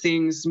those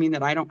things mean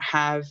that I don't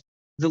have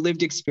the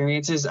lived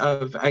experiences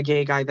of a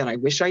gay guy that I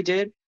wish I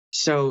did.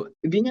 So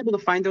being able to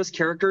find those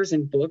characters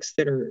in books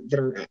that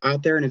are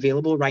out there and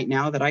available right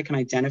now that I can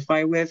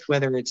identify with,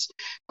 whether it's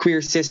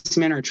queer cis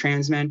men or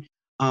trans men,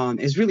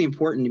 is really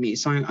important to me.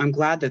 So I'm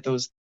glad that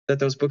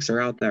those books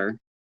are out there.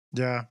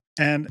 Yeah.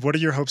 And what are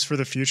your hopes for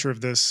the future of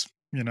this,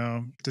 you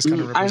know, this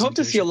kind of representation? I hope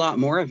to see a lot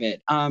more of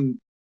it.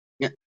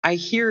 I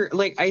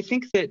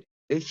think that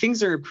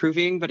things are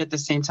improving, but at the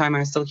same time,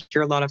 I still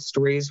hear a lot of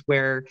stories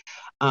where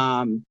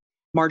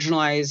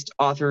marginalized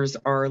authors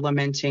are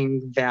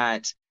lamenting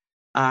that,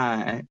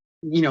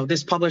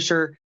 this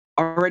publisher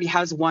already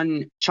has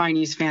one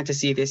Chinese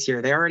fantasy this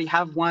year. They already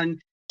have one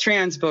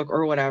trans book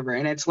or whatever.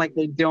 And it's like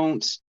they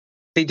don't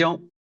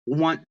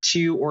want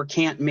to or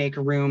can't make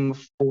room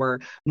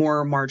for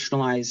more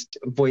marginalized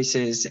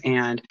voices.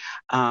 And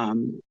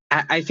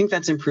I think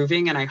that's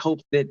improving, and I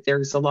hope that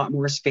there's a lot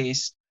more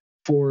space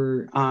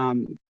for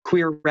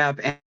queer rep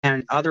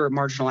and other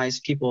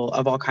marginalized people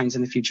of all kinds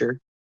in the future.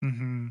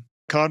 Mm-hmm.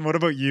 Con, what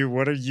about you?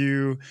 What are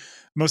you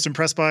most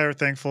impressed by or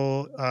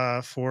thankful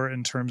for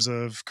in terms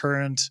of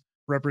current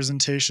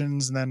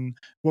representations? And then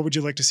what would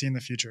you like to see in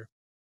the future?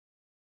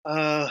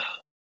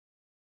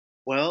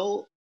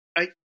 Well,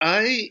 I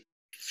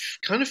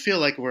kind of feel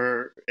like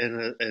we're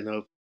in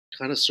a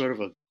kind of sort of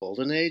a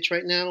golden age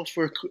right now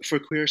for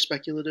queer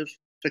speculative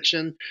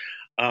fiction.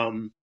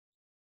 And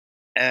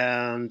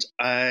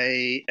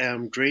I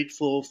am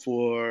grateful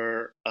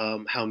for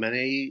how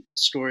many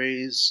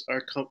stories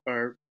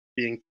are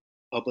being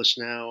published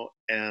now,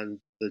 and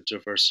the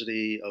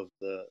diversity of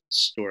the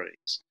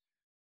stories.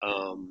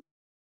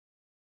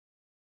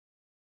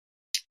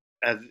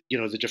 And,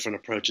 the different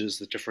approaches,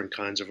 the different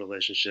kinds of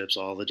relationships,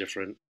 all the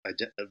different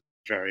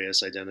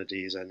various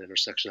identities and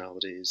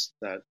intersectionalities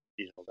that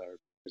that are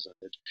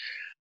presented.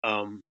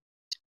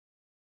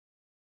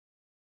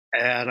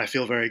 And I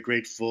feel very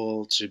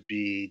grateful to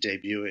be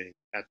debuting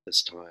at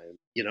this time.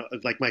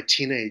 Like my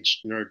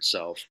teenage nerd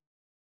self,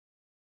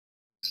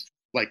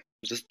 like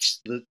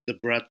the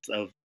breadth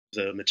of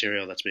the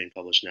material that's being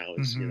published now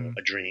is,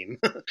 a dream.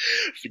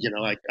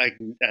 I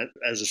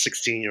as a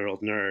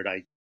 16-year-old nerd,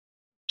 I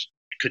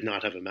could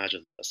not have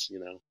imagined this.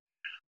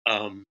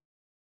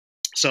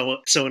 So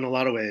in a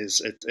lot of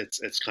ways,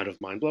 it's kind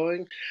of mind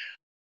blowing.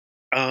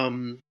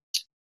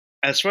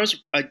 As far as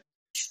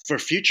for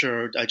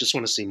future, I just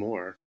want to see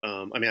more.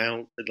 I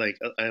don't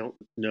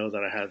know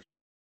that I have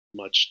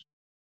much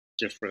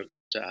different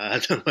to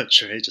add than what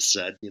Trey just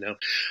said.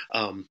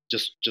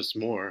 Just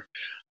more.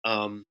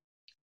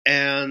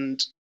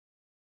 And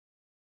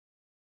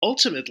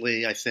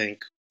ultimately, I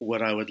think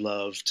what I would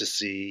love to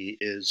see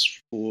is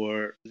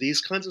for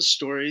these kinds of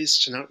stories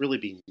to not really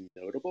be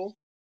notable.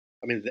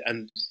 I mean,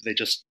 and they're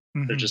just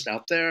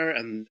out there,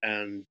 and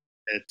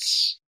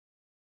it's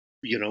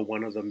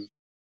one of the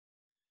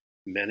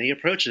many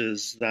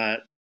approaches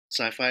that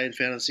sci-fi and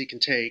fantasy can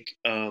take,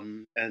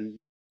 and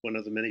one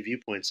of the many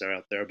viewpoints that are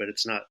out there. But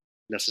it's not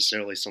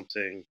necessarily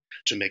something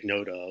to make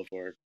note of,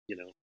 or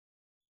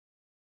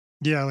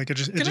Yeah, like it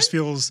just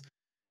feels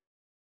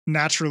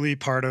naturally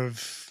part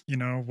of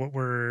what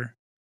we're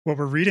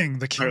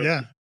reading.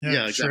 Yeah,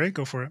 exactly. Sure,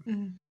 go for it.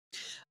 Mm-hmm.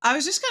 I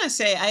was just gonna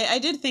say I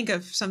did think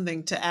of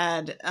something to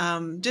add.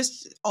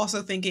 Just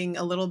also thinking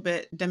a little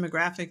bit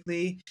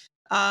demographically.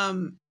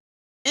 In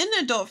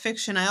adult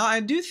fiction, I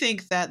do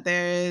think that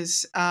there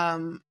is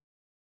not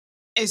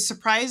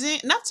surprising.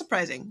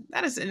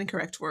 That is an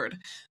incorrect word.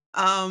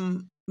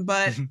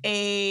 But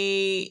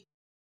a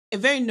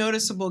very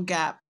noticeable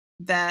gap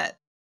that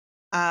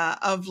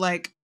of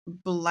like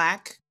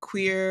Black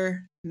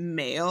queer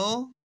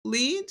male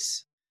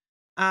leads.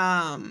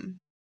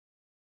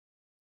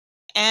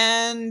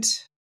 And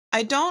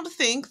I don't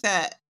think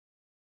that,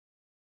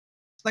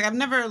 like, I've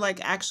never like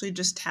actually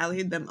just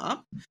tallied them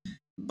up,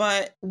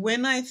 but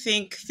when I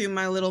think through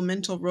my little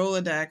mental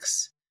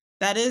Rolodex,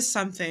 that is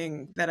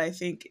something that I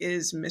think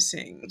is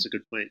missing. That's a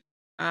good point.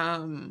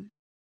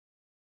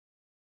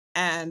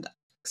 And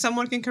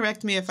someone can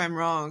correct me if I'm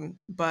wrong,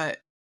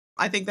 but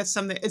I think that's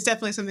something. It's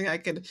definitely something I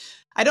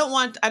don't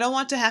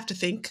want to have to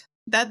think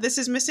that this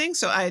is missing.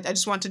 So I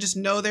just want to just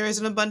know there is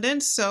an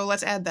abundance. So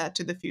let's add that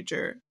to the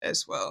future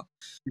as well.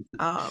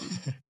 And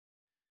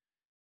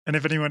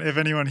if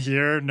anyone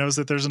here knows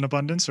that there's an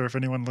abundance, or if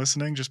anyone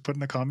listening, just put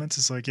in the comments.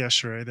 It's like, yeah,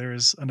 sure, there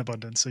is an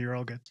abundance, so you're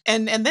all good.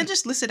 And then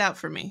just list it out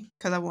for me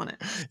because I want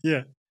it.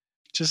 Yeah,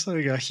 just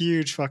like a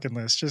huge fucking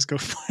list. Just go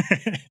for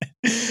it.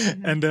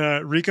 And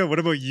Ryka, what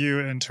about you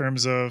in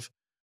terms of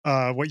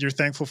what you're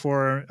thankful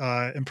for,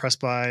 impressed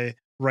by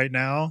right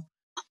now?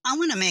 I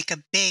want to make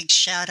a big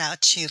shout out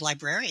to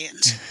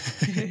librarians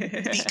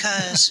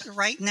because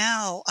right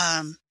now,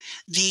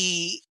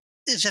 the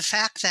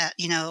fact that,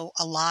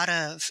 a lot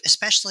of,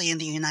 especially in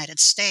the United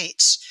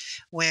States,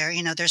 where,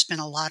 there's been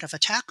a lot of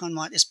attack on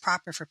what is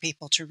proper for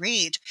people to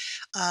read,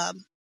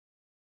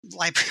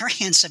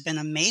 librarians have been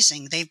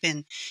amazing. They've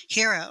been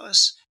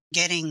heroes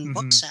getting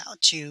books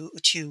out to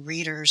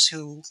readers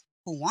who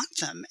want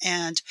them.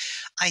 And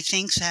I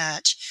think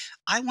that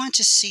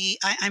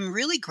I'm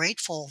really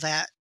grateful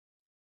that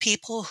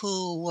people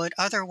who would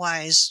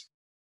otherwise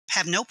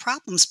have no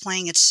problems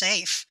playing it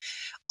safe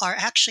are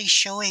actually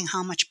showing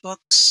how much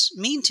books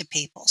mean to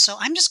people. So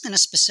I'm just going to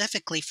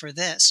specifically for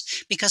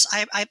this, because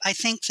I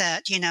think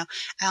that,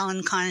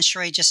 Alan, Con, and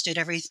Sheree just did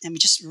everything,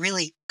 just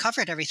really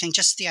covered everything.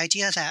 Just the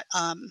idea that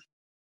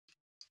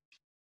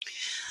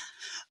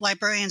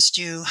librarians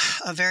do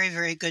a very,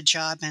 very good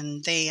job,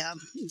 and they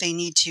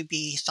need to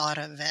be thought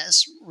of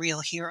as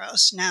real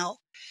heroes. Now,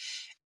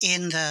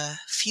 in the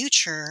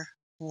future,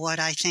 what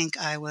I think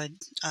I would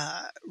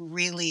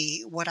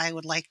what I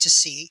would like to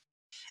see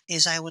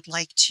is I would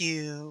like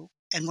to,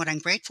 and what I'm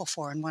grateful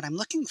for and what I'm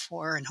looking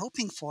for and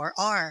hoping for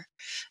are,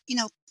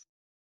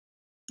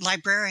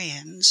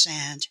 librarians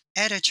and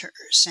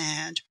editors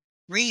and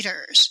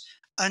readers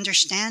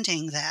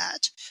understanding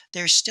that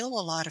there's still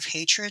a lot of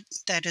hatred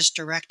that is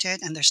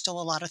directed, and there's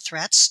still a lot of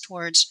threats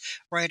towards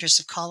writers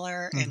of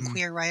color and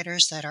queer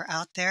writers that are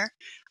out there.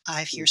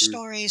 I've heard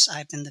stories.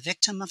 I've been the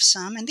victim of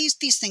some, and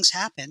these things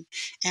happen.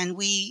 And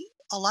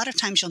a lot of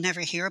times you'll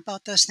never hear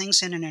about those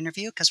things in an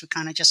interview because we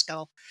kind of just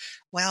go,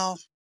 well,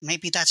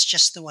 maybe that's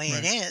just the way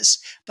it is,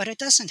 but it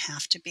doesn't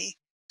have to be.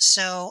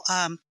 So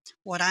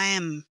what I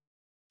am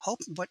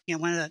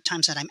one of the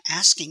times that I'm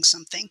asking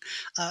something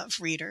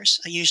of readers,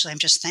 usually I'm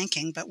just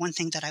thanking, but one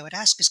thing that I would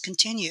ask is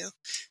continue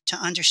to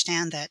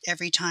understand that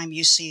every time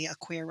you see a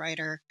queer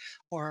writer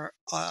or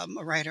a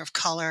writer of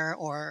color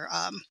or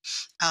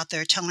out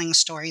there telling a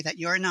story that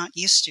you're not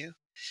used to,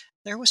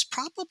 there was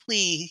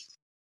probably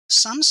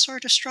some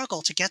sort of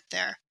struggle to get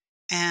there.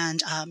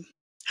 And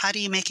how do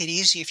you make it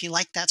easy? If you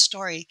like that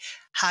story,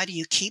 how do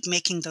you keep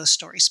making those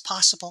stories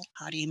possible?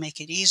 How do you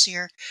make it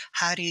easier?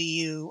 How do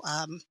you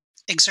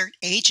exert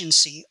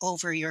agency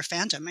over your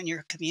fandom and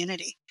your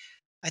community?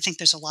 I think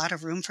there's a lot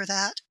of room for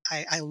that.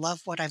 I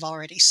love what I've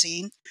already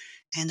seen,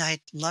 and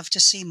I'd love to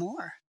see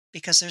more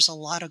because there's a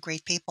lot of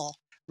great people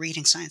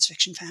reading science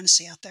fiction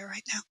fantasy out there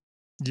right now.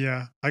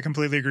 Yeah, I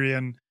completely agree.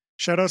 And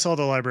shout out to all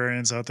the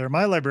librarians out there.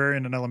 My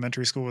librarian in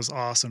elementary school was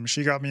awesome.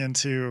 She got me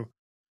into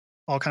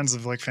all kinds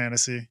of like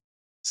fantasy.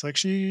 It's like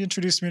she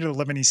introduced me to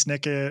Lemony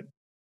Snicket,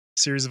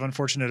 Series of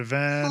Unfortunate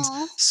Events,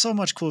 Aww. so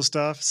much cool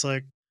stuff. It's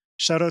like,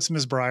 shout out to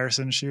Ms.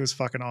 Brierson. She was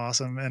fucking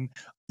awesome. And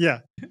yeah,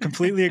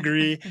 completely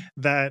agree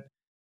that,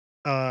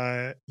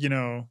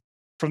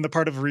 from the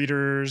part of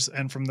readers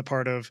and from the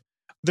part of,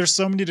 there's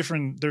so many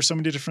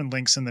different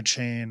links in the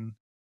chain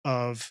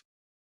of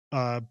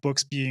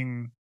books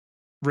being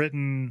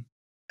written,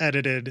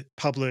 edited,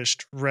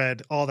 published,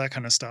 read, all that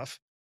kind of stuff.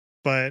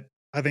 But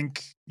I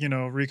think,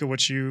 Ryka,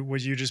 what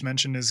you just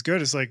mentioned is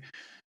good. It's like,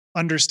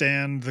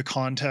 understand the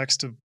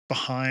context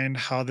behind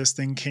how this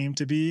thing came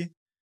to be.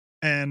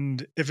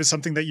 And if it's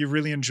something that you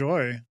really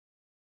enjoy,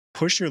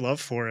 push your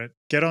love for it.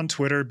 Get on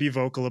Twitter, be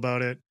vocal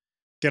about it.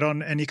 Get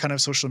on any kind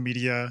of social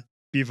media,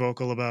 be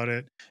vocal about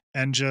it,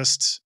 and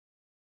just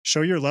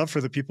show your love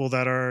for the people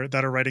that are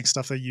writing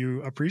stuff that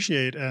you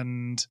appreciate.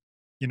 And,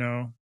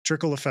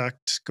 trickle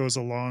effect goes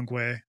a long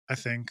way, I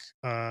think,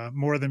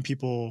 more than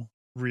people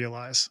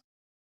realize.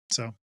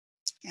 So.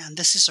 Yeah, and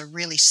this is a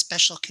really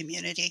special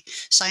community.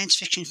 Science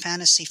fiction,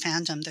 fantasy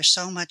fandom. There's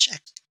so much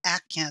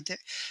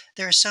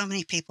there are so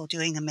many people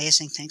doing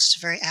amazing things. It's a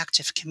very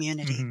active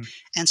community.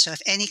 And so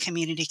if any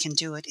community can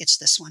do it, it's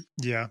this one.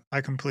 Yeah, I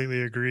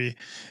completely agree.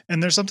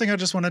 And there's something I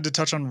just wanted to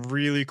touch on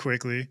really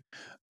quickly.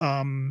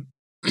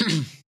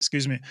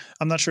 Excuse me.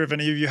 I'm not sure if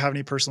any of you have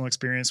any personal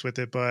experience with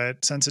it,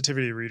 but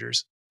sensitivity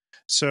readers.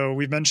 So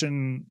we've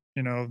mentioned,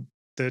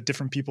 the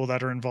different people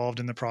that are involved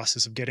in the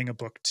process of getting a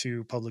book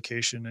to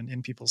publication and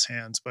in people's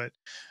hands. But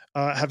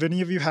have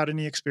any of you had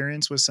any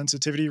experience with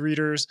sensitivity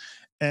readers?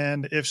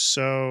 And if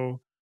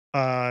so,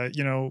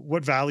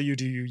 what value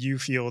do you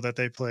feel that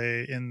they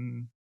play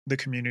in the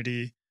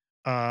community?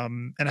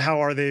 And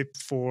how are they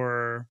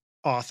for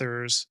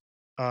authors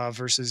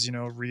versus,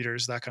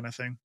 readers, that kind of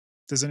thing?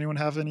 Does anyone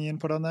have any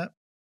input on that?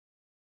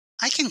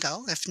 I can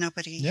go if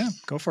nobody. Yeah,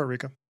 go for it,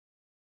 Ryka.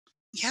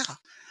 Yeah.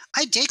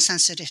 I dig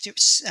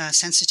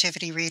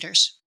sensitivity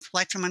readers.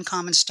 Flight from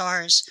Uncommon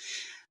Stars,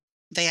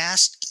 they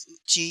asked,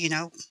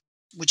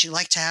 would you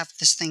like to have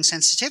this thing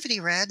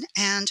sensitivity read?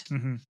 And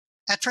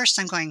at first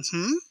I'm going,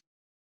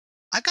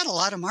 I've got a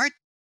lot of art.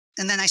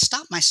 And then I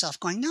stopped myself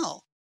going,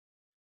 no,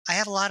 I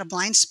have a lot of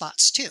blind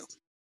spots too.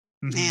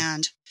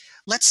 And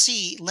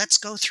let's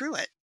go through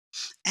it.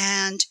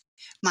 And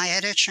my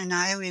editor and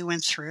I, we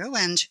went through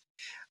and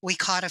we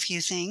caught a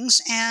few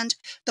things. And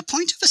the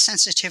point of a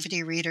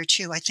sensitivity reader,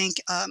 too, I think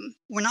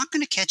we're not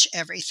going to catch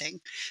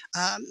everything.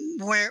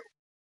 Where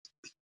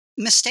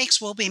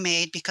mistakes will be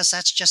made because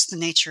that's just the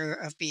nature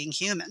of being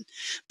human.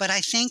 But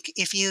I think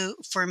if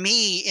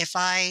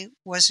I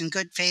was in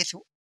good faith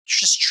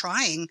just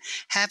trying,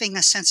 having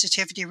a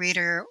sensitivity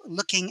reader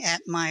looking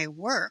at my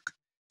work.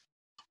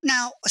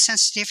 Now, a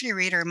sensitivity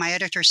reader, my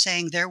editor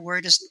saying their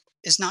word is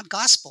not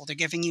gospel. They're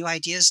giving you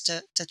ideas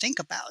to think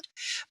about.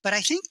 But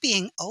I think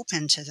being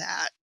open to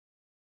that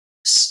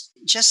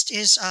just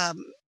is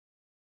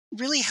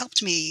really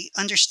helped me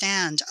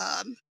understand,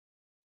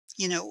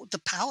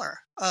 the power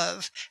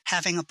of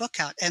having a book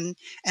out and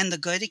the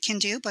good it can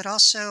do, but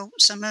also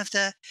some of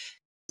the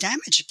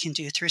damage it can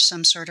do through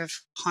some sort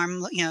of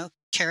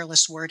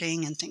careless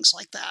wording and things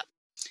like that.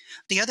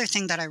 The other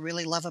thing that I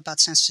really love about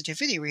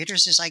sensitivity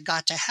readers is I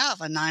got to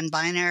have a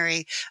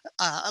non-binary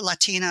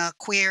Latina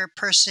queer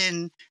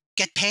person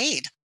get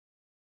paid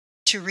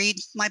to read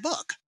my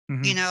book,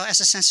 as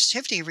a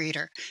sensitivity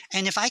reader.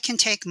 And if I can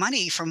take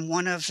money from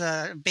one of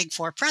the big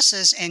four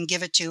presses and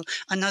give it to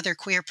another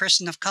queer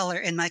person of color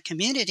in my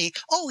community,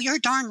 oh, you're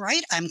darn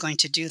right I'm going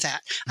to do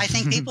that. I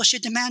think people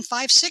should demand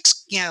 5,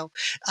 6,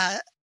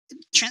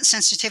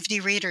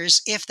 sensitivity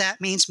readers if that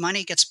means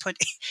money gets put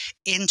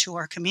into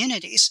our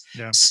communities.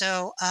 Yeah.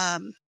 So, I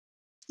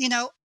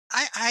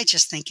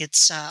just think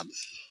it's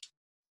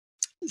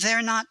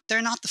they're not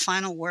the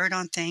final word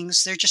on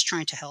things. They're just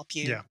trying to help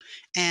you. Yeah.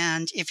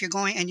 And if you're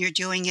going and you're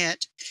doing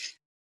it,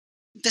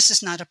 this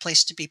is not a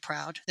place to be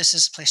proud. This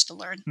is a place to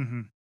learn.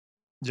 Mm-hmm.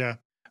 Yeah.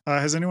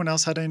 Has anyone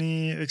else had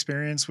any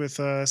experience with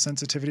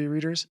sensitivity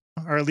readers,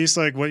 or at least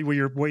like what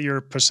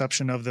your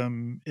perception of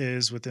them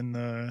is within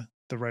the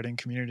writing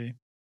community?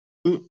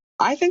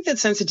 I think that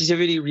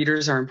sensitivity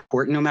readers are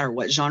important no matter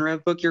what genre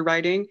of book you're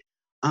writing.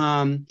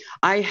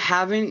 I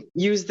haven't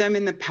used them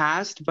in the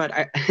past,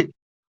 but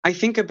I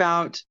think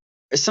about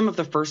some of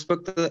the first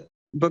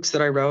books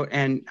that I wrote,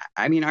 and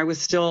I mean, I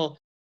was still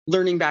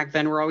learning back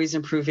then. We're always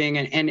improving,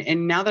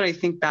 and now that I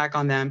think back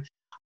on them,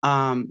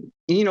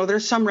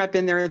 there's some rep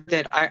in there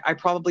that I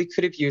probably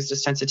could have used a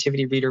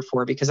sensitivity reader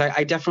for, because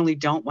I definitely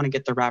don't want to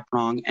get the rap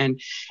wrong, and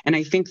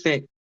I think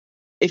that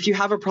if you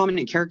have a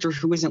prominent character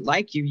who isn't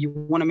like you, you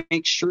want to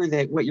make sure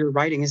that what you're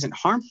writing isn't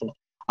harmful.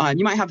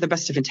 You might have the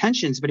best of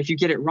intentions, but if you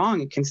get it wrong,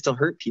 it can still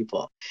hurt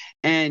people.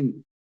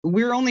 And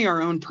we're only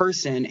our own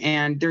person,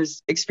 and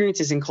there's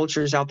experiences and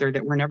cultures out there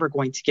that we're never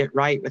going to get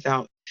right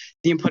without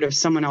the input of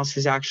someone else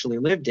who's actually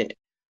lived it.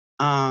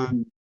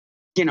 So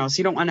you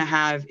don't want to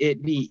have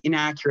it be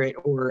inaccurate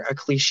or a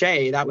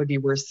cliche. That would be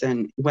worse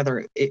than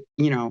whether it,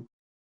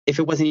 if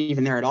it wasn't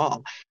even there at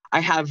all. I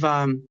have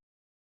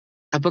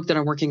a book that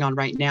I'm working on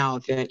right now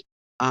that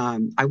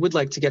I would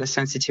like to get a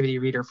sensitivity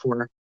reader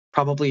for,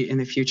 probably in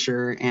the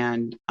future.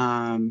 And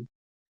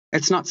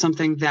it's not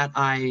something that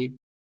I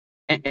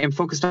am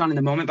focused on in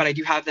the moment, but I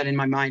do have that in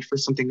my mind for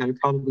something that I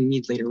probably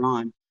need later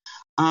on.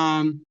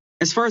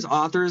 As far as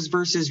authors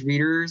versus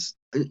readers,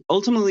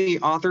 ultimately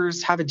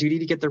authors have a duty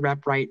to get the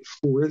rep right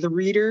for the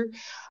reader.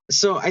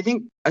 So I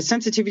think a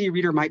sensitivity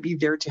reader might be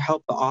there to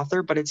help the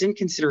author, but it's in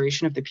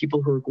consideration of the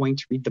people who are going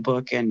to read the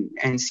book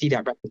and see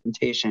that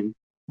representation.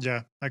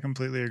 Yeah, I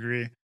completely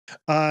agree.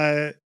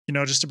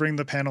 Just to bring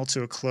the panel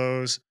to a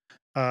close,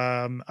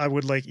 I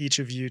would like each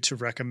of you to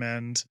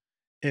recommend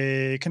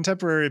a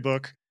contemporary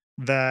book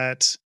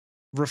that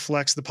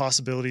reflects the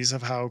possibilities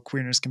of how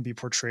queerness can be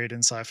portrayed in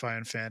sci-fi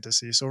and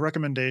fantasy. So a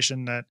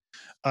recommendation that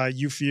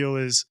you feel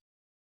is,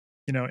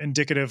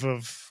 indicative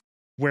of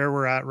where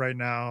we're at right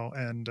now,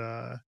 and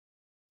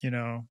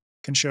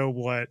can show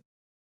what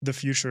the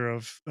future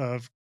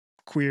of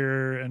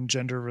queer and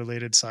gender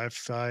related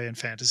sci-fi and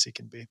fantasy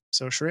can be.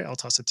 So Sheree, I'll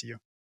toss it to you.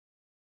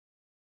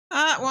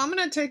 Well, I'm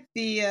gonna take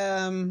the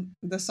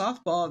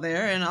softball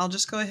there, and I'll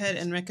just go ahead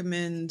and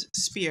recommend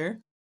Sphere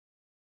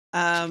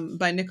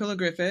by Nicola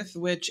Griffith,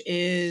 which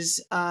is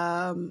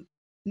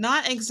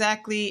not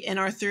exactly an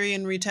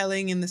Arthurian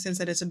retelling in the sense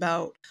that it's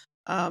about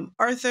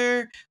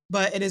Arthur,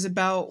 but it is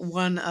about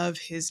one of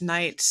his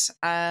knights.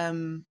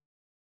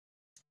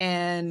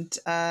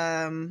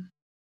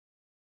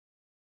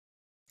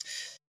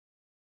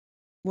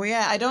 Well,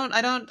 yeah, I don't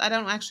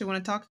actually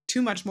want to talk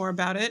too much more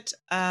about it,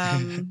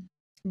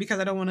 because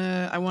I want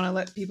to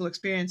let people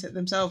experience it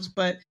themselves.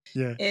 But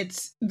yeah,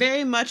 it's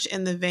very much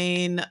in the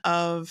vein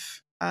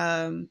of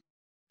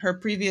her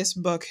previous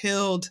book,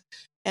 Hild,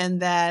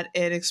 and that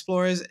it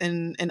explores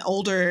an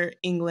older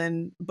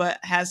England, but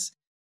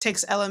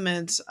takes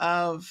elements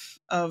of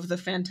the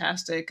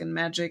fantastic and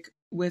magic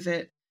with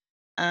it,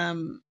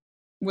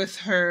 with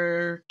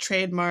her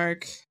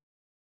trademark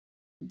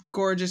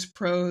gorgeous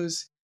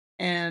prose.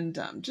 And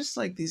just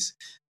like these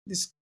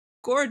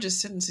gorgeous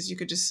sentences you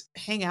could just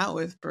hang out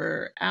with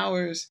for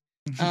hours.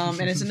 And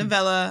it's a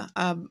novella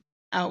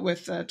out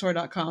with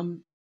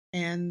Tor.com.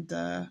 And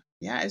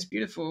yeah, it's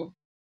beautiful.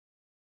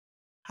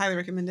 Highly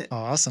recommend it. Oh,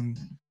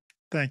 awesome.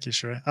 Thank you,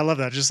 Sheree. I love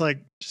that. Just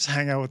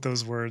hang out with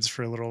those words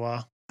for a little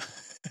while.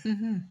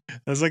 Mm-hmm.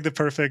 That's like the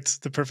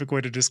perfect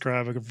way to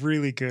describe a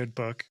really good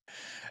book.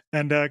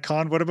 And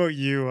Con, what about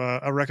you?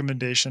 A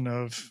recommendation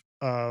of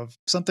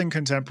something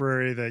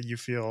contemporary that you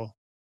feel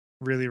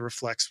really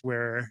reflects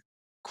where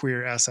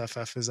queer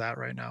SFF is at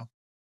right now?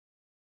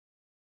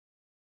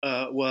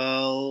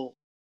 Well,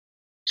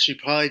 she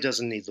probably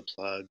doesn't need the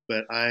plug,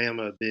 but I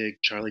am a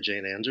big Charlie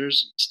Jane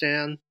Anders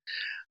stan.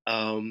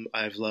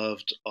 I've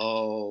loved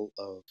all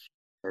of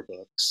her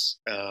books.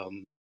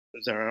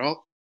 They're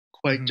all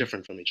quite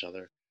different from each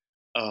other,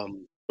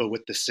 but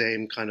with the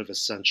same kind of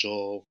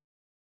essential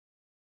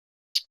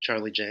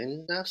Charlie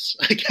Jane-ness,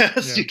 I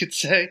guess you could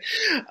say.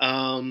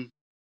 And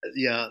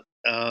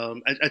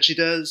she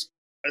does.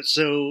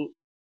 So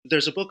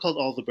there's a book called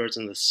All the Birds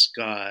in the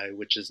Sky,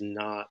 which is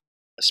not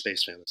a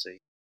space fantasy.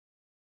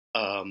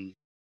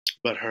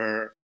 But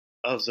her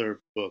other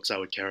books I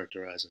would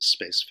characterize as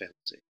space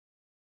fantasy.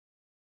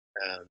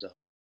 And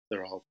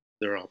they're all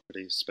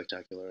pretty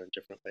spectacular in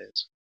different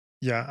ways.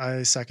 Yeah,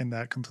 I second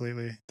that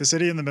completely. The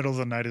City in the Middle of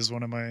the Night is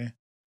one of my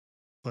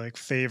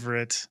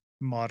favorite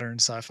modern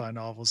sci-fi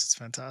novels. It's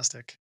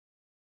fantastic.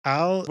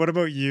 Al, what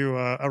about you?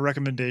 A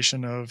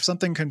recommendation of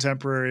something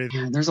contemporary?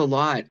 Yeah, there's a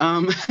lot.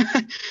 I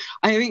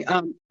think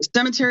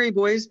Cemetery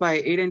Boys by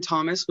Aidan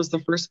Thomas was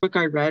the first book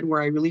I read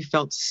where I really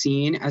felt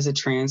seen as a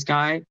trans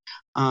guy.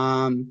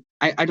 I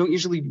don't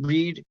usually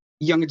read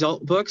young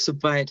adult books,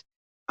 but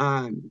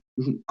I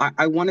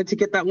wanted to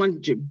get that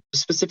one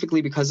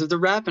specifically because of the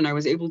rep, and I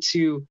was able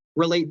to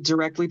relate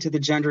directly to the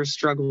gender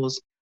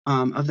struggles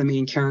of the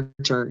main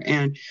character.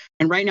 And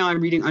right now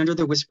I'm reading Under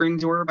the Whispering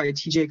Door by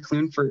T.J.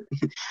 Klune for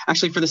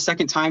actually for the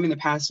second time in the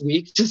past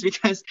week, just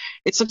because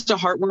it's such a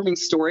heartwarming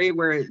story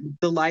where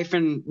the life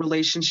and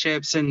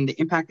relationships and the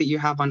impact that you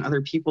have on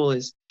other people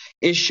is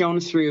shown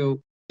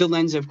through the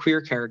lens of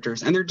queer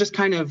characters. And they're just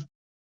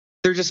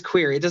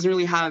queer. It doesn't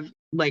really have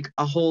like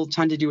a whole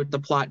ton to do with the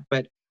plot,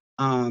 but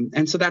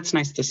and so that's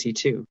nice to see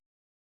too.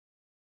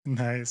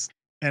 Nice.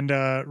 And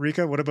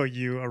Ryka, what about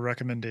you? A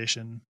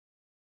recommendation?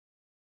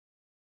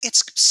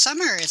 It's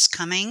summer is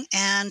coming,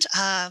 and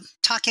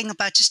talking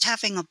about just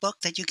having a book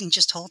that you can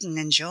just hold and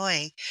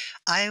enjoy,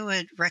 I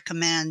would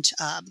recommend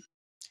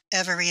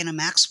Everina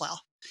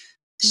Maxwell.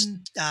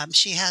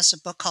 She has a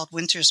book called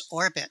Winter's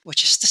Orbit,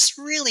 which is this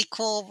really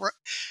cool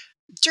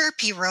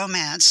derpy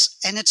romance,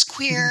 and it's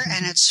queer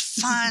and it's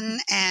fun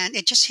and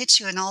it just hits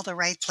you in all the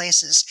right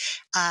places.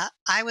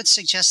 I would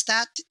suggest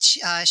that.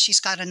 She's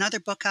got another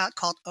book out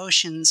called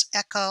Ocean's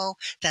Echo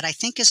that I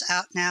think is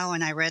out now,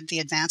 and I read the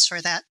advance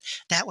for that.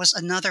 That was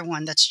another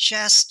one that's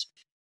just,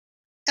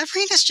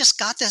 Everina's just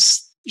got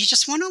this, you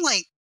just want to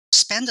like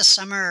spend a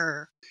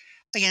summer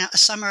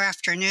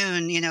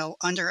afternoon,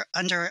 under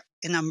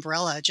an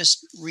umbrella,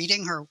 just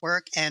reading her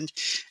work and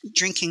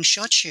drinking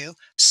shochu.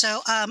 So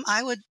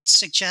I would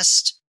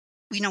suggest,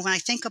 when I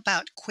think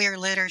about queer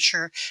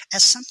literature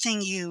as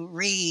something you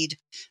read,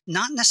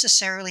 not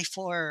necessarily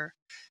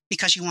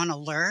because you want to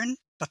learn,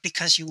 but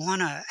because you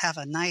want to have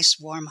a nice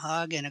warm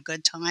hug and a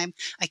good time,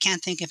 I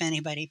can't think of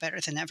anybody better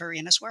than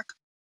Everina's work.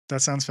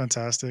 That sounds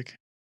fantastic.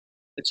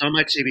 It's on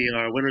my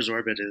TBR. Winter's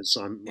Orbit is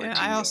on my TBR.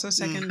 I also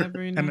second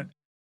Everina. And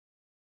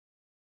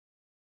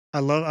I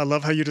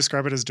love how you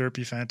describe it as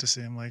derpy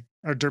fantasy. I'm like,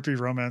 or derpy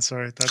romance.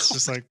 Sorry, that's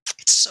just like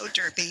it's so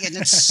derpy and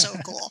it's so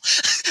cool.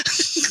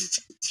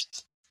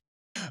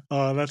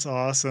 Oh, that's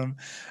awesome.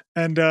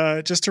 And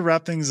just to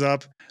wrap things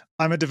up,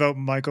 I'm a devout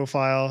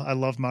mycophile. I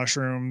love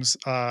mushrooms.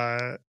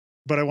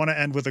 But I want to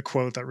end with a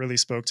quote that really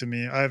spoke to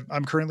me.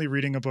 I'm currently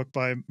reading a book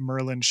by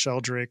Merlin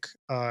Sheldrake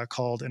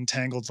called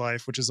Entangled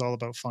Life, which is all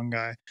about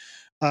fungi,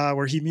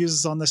 where he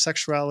muses on the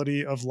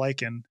sexuality of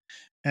lichen.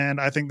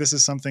 And I think this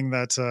is something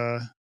that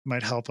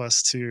might help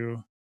us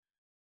to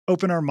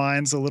open our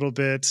minds a little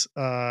bit,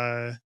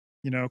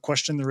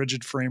 question the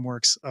rigid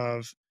frameworks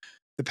of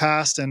the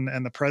past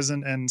and the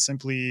present, and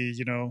simply,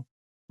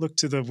 look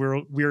to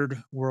the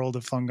weird world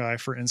of fungi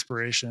for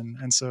inspiration.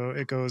 And so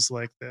it goes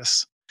like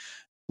this.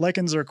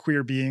 Lichens are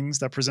queer beings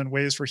that present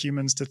ways for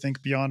humans to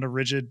think beyond a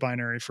rigid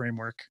binary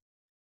framework.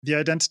 The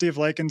identity of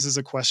lichens is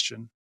a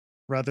question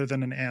rather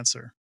than an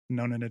answer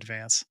known in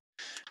advance.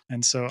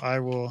 And so I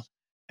will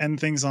end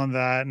things on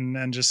that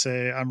and just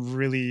say I'm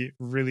really,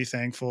 really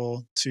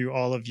thankful to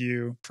all of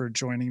you for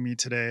joining me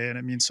today. And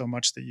it means so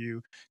much that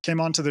you came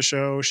onto the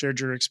show, shared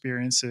your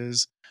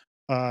experiences,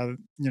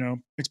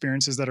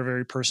 experiences that are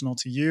very personal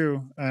to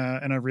you.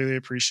 And I really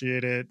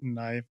appreciate it. And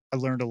I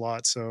learned a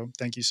lot. So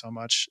thank you so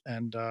much.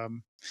 And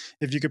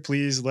if you could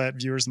please let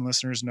viewers and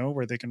listeners know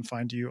where they can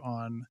find you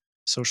on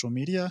social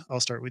media. I'll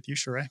start with you,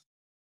 Sheree.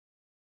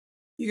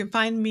 You can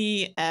find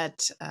me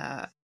at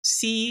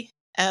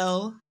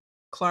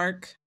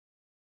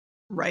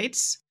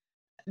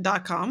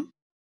clclarkwrites.com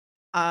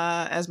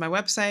as my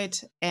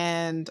website.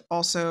 And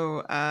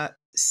also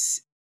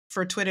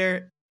for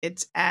Twitter,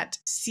 it's at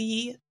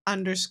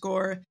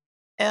C_L_CLARK.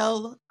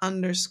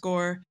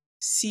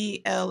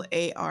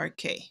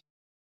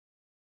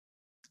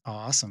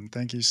 Awesome.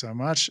 Thank you so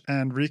much.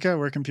 And Ryka,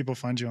 where can people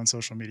find you on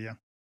social media?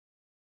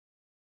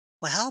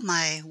 Well,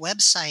 my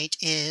website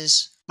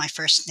is my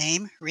first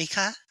name,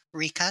 Ryka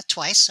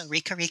twice, so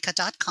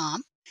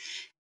rykarika.com.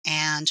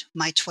 And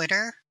my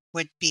Twitter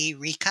would be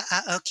Ryka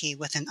Aoki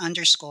with an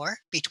underscore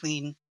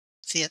between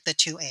the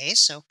two A's.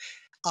 So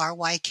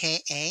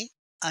RYKA_AOKI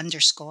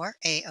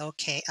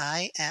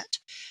at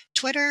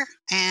Twitter.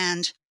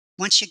 And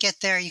once you get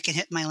there, you can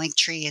hit my link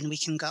tree and we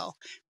can go.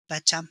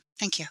 But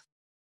thank you.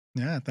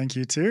 Yeah, thank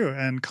you too.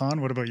 And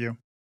Con, what about you?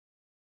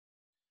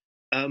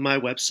 My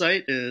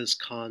website is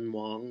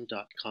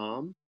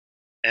conwong.com,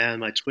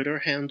 and my Twitter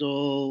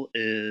handle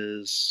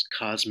is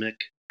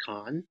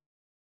CosmicCon,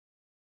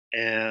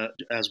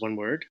 as one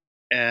word.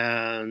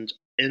 And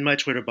in my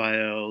Twitter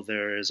bio,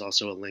 there is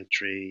also a link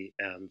tree,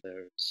 and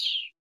there's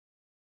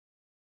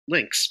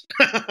links.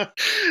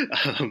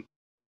 And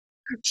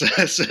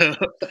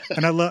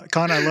I love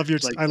Con. I love your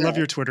love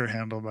your Twitter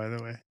handle, by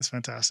the way. It's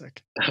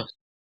fantastic. Oh,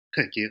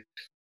 thank you.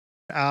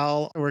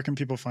 Al, where can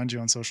people find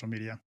you on social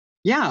media?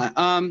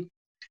 Yeah,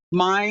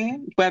 my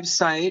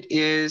website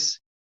is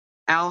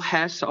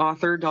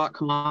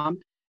alhessauthor.com,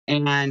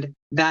 and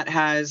that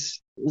has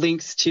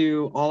links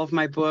to all of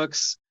my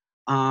books,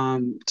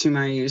 to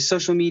my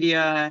social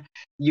media.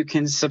 You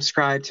can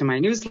subscribe to my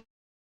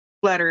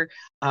newsletter.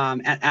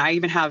 And I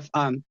even have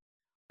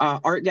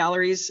art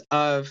galleries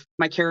of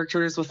my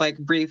characters with like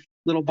brief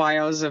little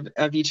bios of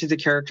each of the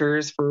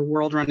characters for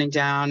World Running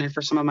Down and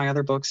for some of my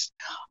other books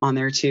on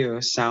there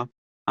too. So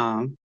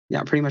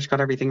yeah, pretty much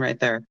got everything right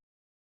there.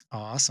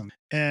 Awesome.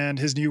 And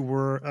his new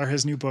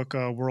book,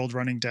 World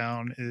Running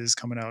Down, is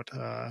coming out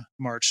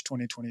March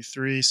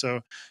 2023.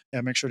 So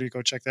yeah, make sure to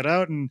go check that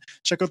out and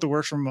check out the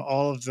work from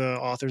all of the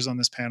authors on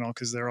this panel,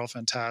 because they're all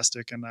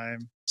fantastic. And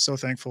I'm so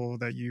thankful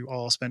that you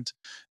all spent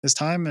this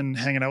time and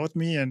hanging out with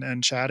me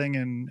and chatting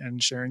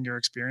and sharing your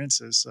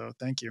experiences. So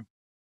thank you.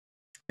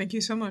 Thank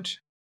you so much.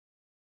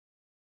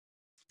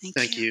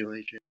 Thank you,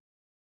 Adrian.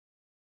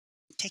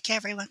 Take care,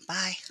 everyone.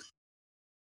 Bye.